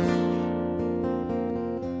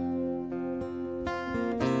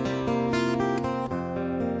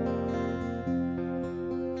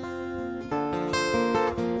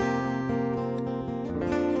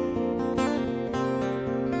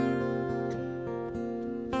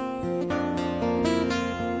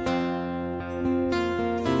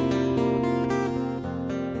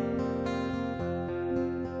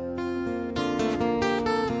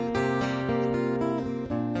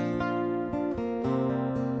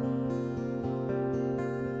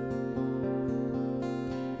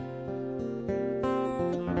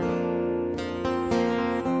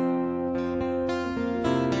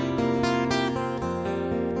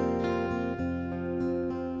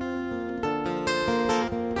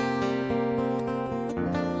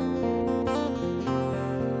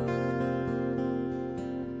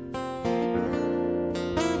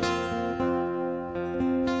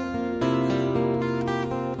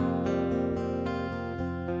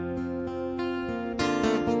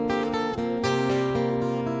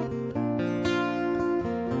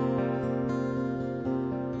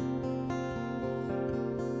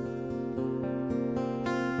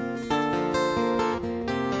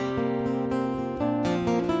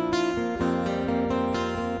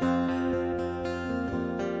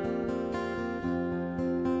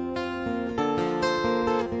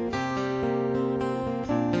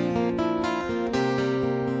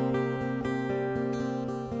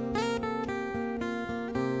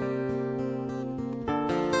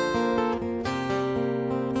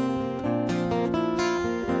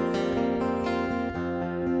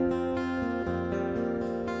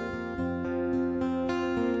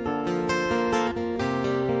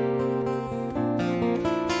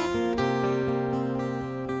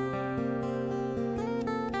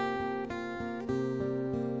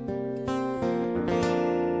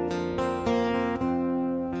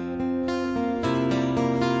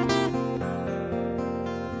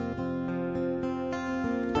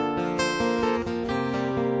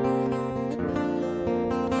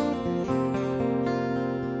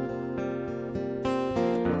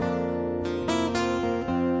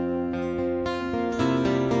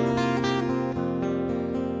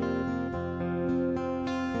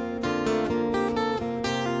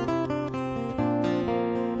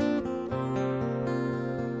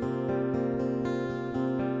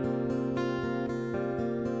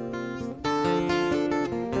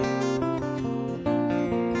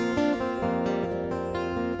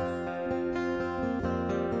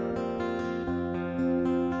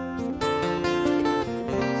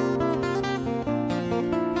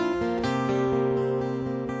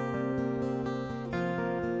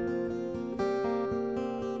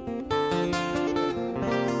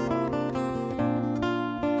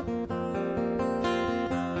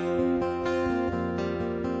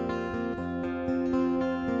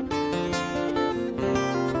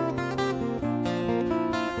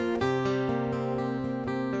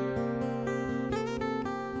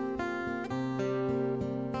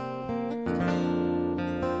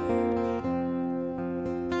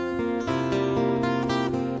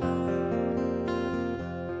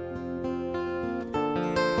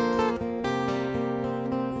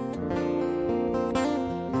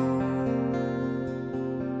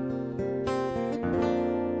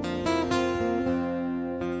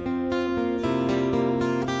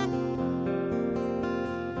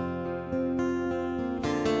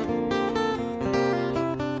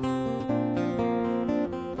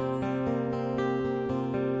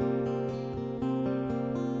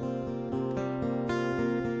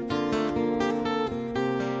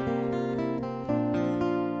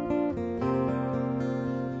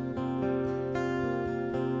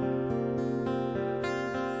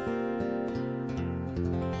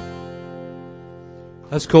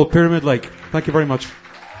 That's called Pyramid Lake. Thank you very much.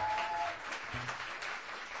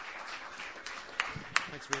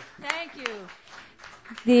 Thank you.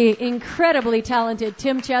 The incredibly talented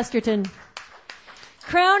Tim Chesterton.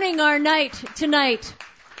 crowning our night tonight,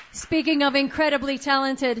 speaking of incredibly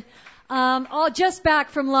talented, all just back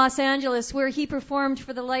from Los Angeles, where he performed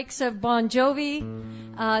for the likes of Bon Jovi,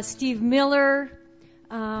 Steve Miller,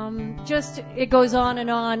 it goes on and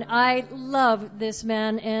on. I love this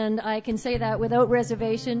man, and I can say that without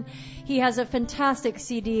reservation. He has a fantastic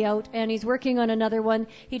CD out, and he's working on another one.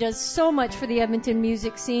 He does so much for the Edmonton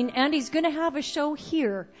music scene, and he's going to have a show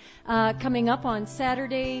here coming up on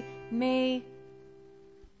Saturday, May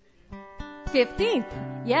 15th.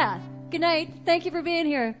 Yeah. Good night. Thank you for being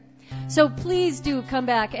here. So please do come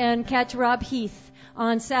back and catch Rob Heath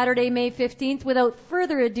on Saturday, May 15th. Without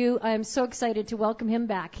further ado, I'm so excited to welcome him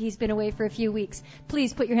back. He's been away for a few weeks.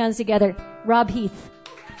 Please put your hands together. Rob Heath.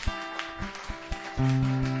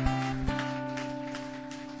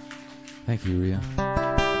 Thank you, Rhea.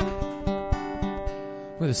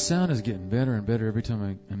 Well, the sound is getting better and better every time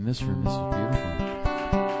I'm in this room. This is beautiful.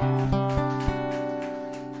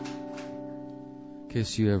 In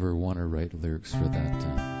case you ever want to write lyrics for that,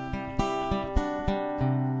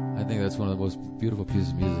 I think that's one of the most beautiful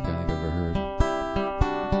pieces of music I think I've ever heard.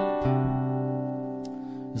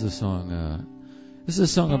 This is a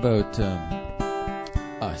song about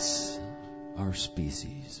us, our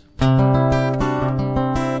species.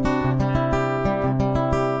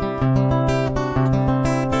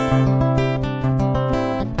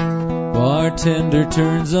 Bartender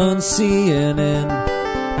turns on CNN.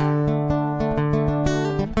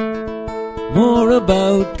 More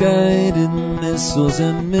about guided missiles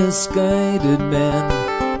and misguided men.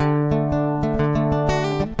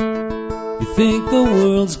 You think the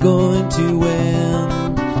world's going to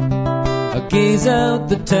end? I gaze out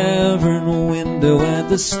the tavern window at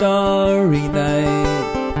the starry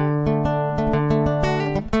night,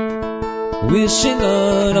 wishing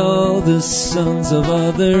on all the suns of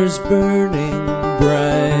others burning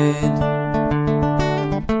bright.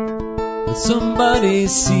 But somebody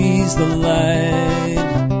sees the light.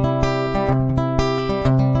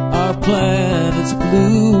 Our planet's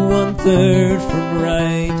blue 1/3 from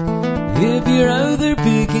right. If you're out there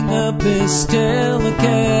picking up this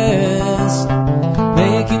telecast,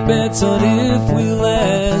 making bets on if we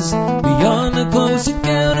last, beyond the close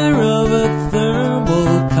encounter of a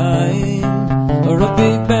thermal kind, or a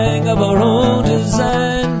big bang of our own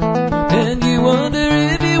design, and you wonder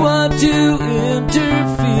if you want to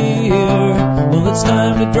interfere, well, it's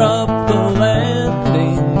time to drop the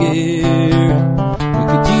landing gear. We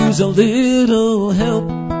could use a little help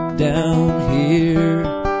down here.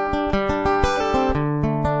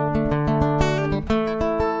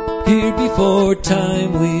 Here before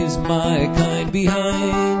time leaves my kind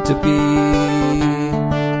behind to be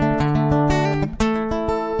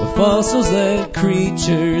the fossils that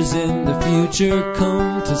creatures in the future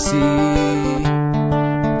come to see,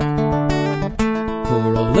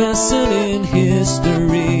 for a lesson in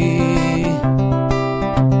history.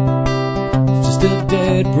 Just a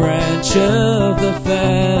dead branch of the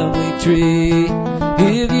family tree.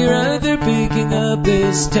 If you're either picking up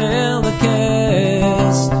this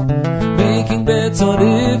telecast, making bets on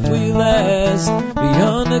if we last,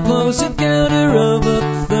 beyond the close encounter of a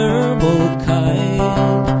thermal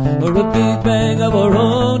kind, or a big bang of our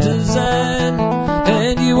own design,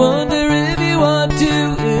 and you wonder if you want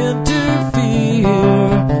to interfere,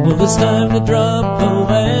 well, it's time to drop the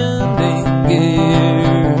landing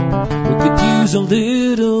gear. We could use a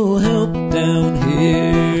little help down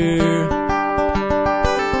here.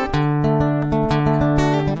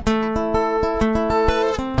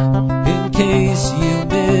 In case you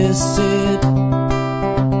miss it,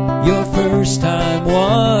 your first time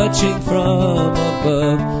watching from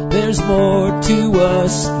above, there's more to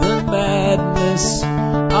us than madness.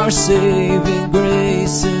 Our saving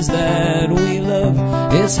grace is that we love.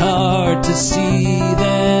 It's hard to see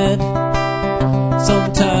that.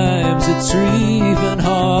 Sometimes it's even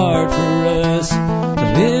hard for us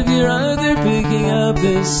to live. You're either picking up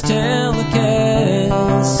this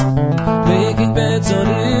telecast, making bets on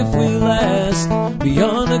if we last,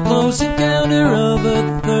 beyond a close encounter of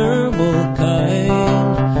a thermal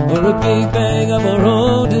kind, or a big bang of our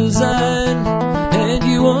own design, and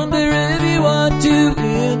you wonder if you want to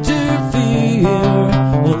interfere,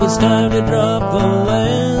 well, it's time to drop the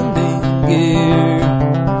landing gear.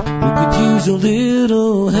 We could use a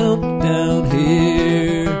little help down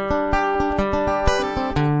here.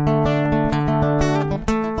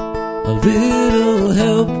 A little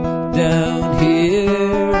help down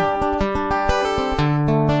here.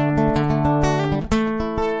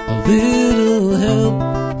 A little help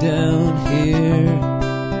down here.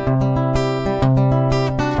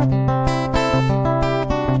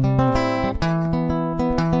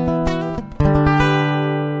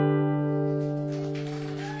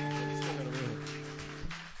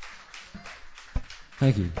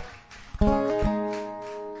 Thank you.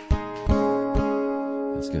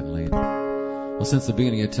 It's getting late. Well, since the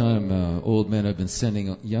beginning of time, old men have been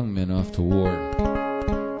sending young men off to war.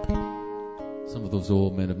 Some of those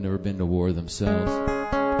old men have never been to war themselves.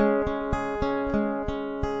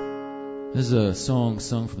 There's a song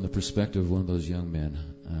sung from the perspective of one of those young men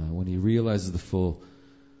when he realizes the full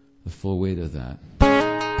weight of that.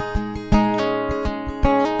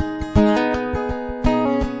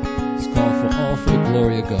 It's called "For All for the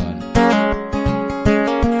Glory of God."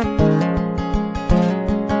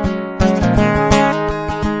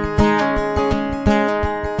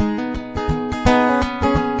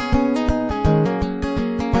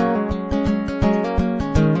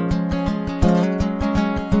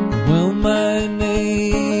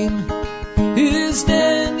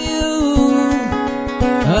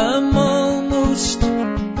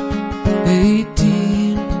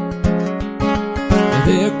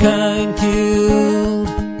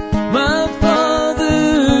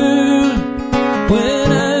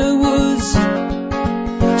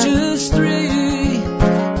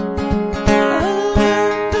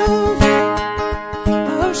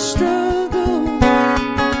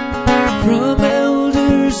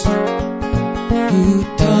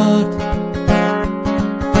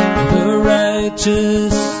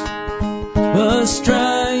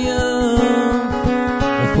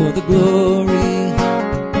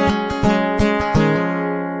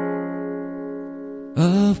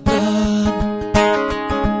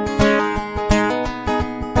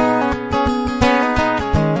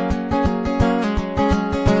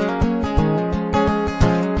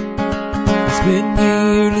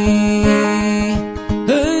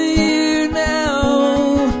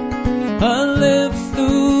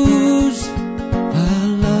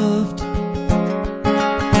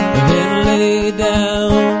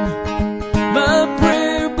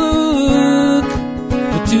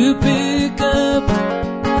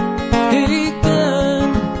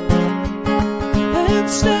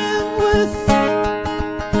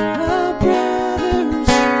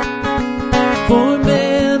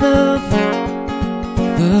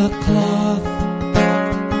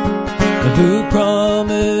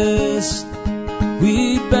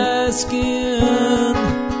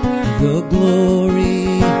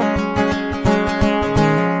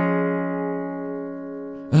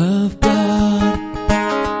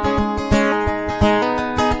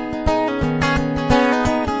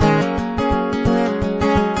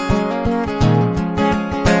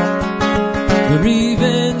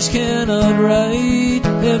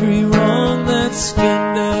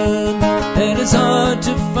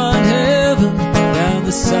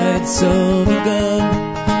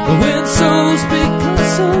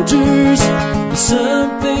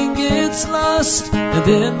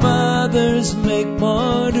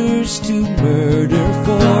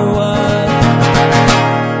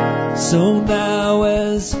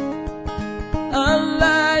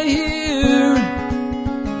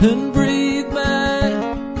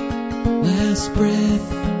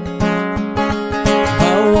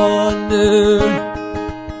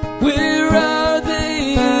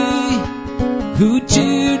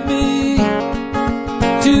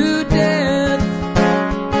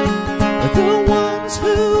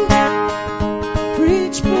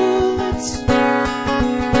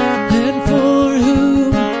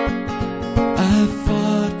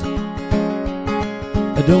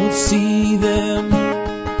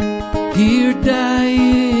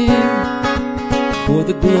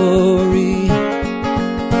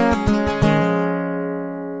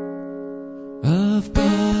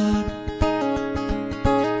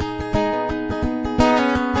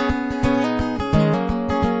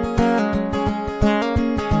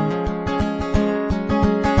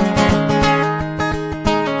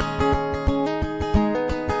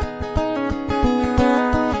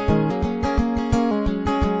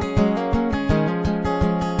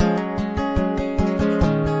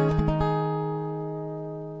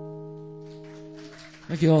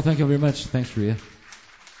 Thank you all. Thank you very much. Thanks, Rhea.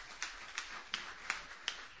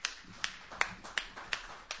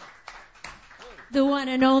 The one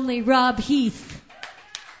and only Rob Heath.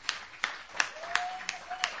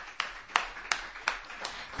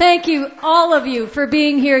 Thank you, all of you, for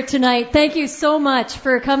being here tonight. Thank you so much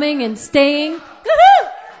for coming and staying. Woo-hoo!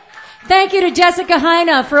 Thank you to Jessica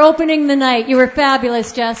Heine for opening the night. You were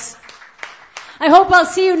fabulous, Jess. I hope I'll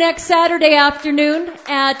see you next Saturday afternoon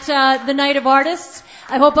at the Night of Artists.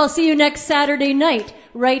 I hope I'll see you next Saturday night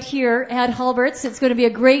right here at Halbert's. It's going to be a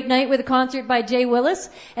great night with a concert by Jay Willis.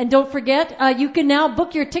 And don't forget, you can now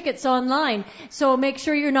book your tickets online. So make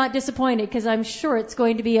sure you're not disappointed, because I'm sure it's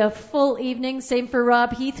going to be a full evening. Same for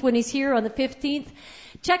Rob Heath when he's here on the 15th.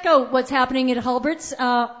 Check out what's happening at Halbert's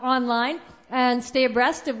online and stay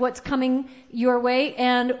abreast of what's coming your way.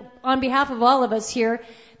 And on behalf of all of us here,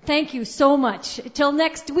 thank you so much. Till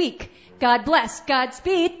next week, God bless,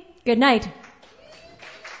 Godspeed, good night.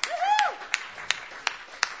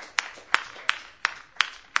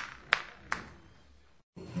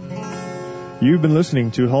 You've been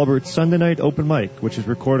listening to Halbert's Sunday Night Open Mic, which is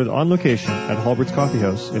recorded on location at Halbert's Coffee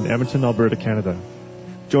House in Edmonton, Alberta, Canada.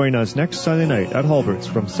 Join us next Sunday night at Halbert's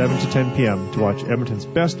from 7 to 10 p.m. to watch Edmonton's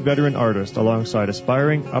best veteran artists alongside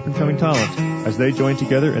aspiring, up-and-coming talent as they join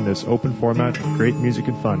together in this open format of great music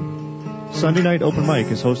and fun. Sunday Night Open Mic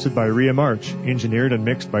is hosted by Rhea March, engineered and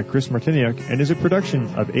mixed by Chris Martiniak, and is a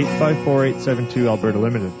production of 854872 Alberta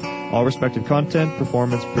Limited. All respective content,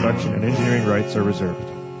 performance, production, and engineering rights are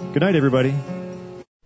reserved. Good night, everybody.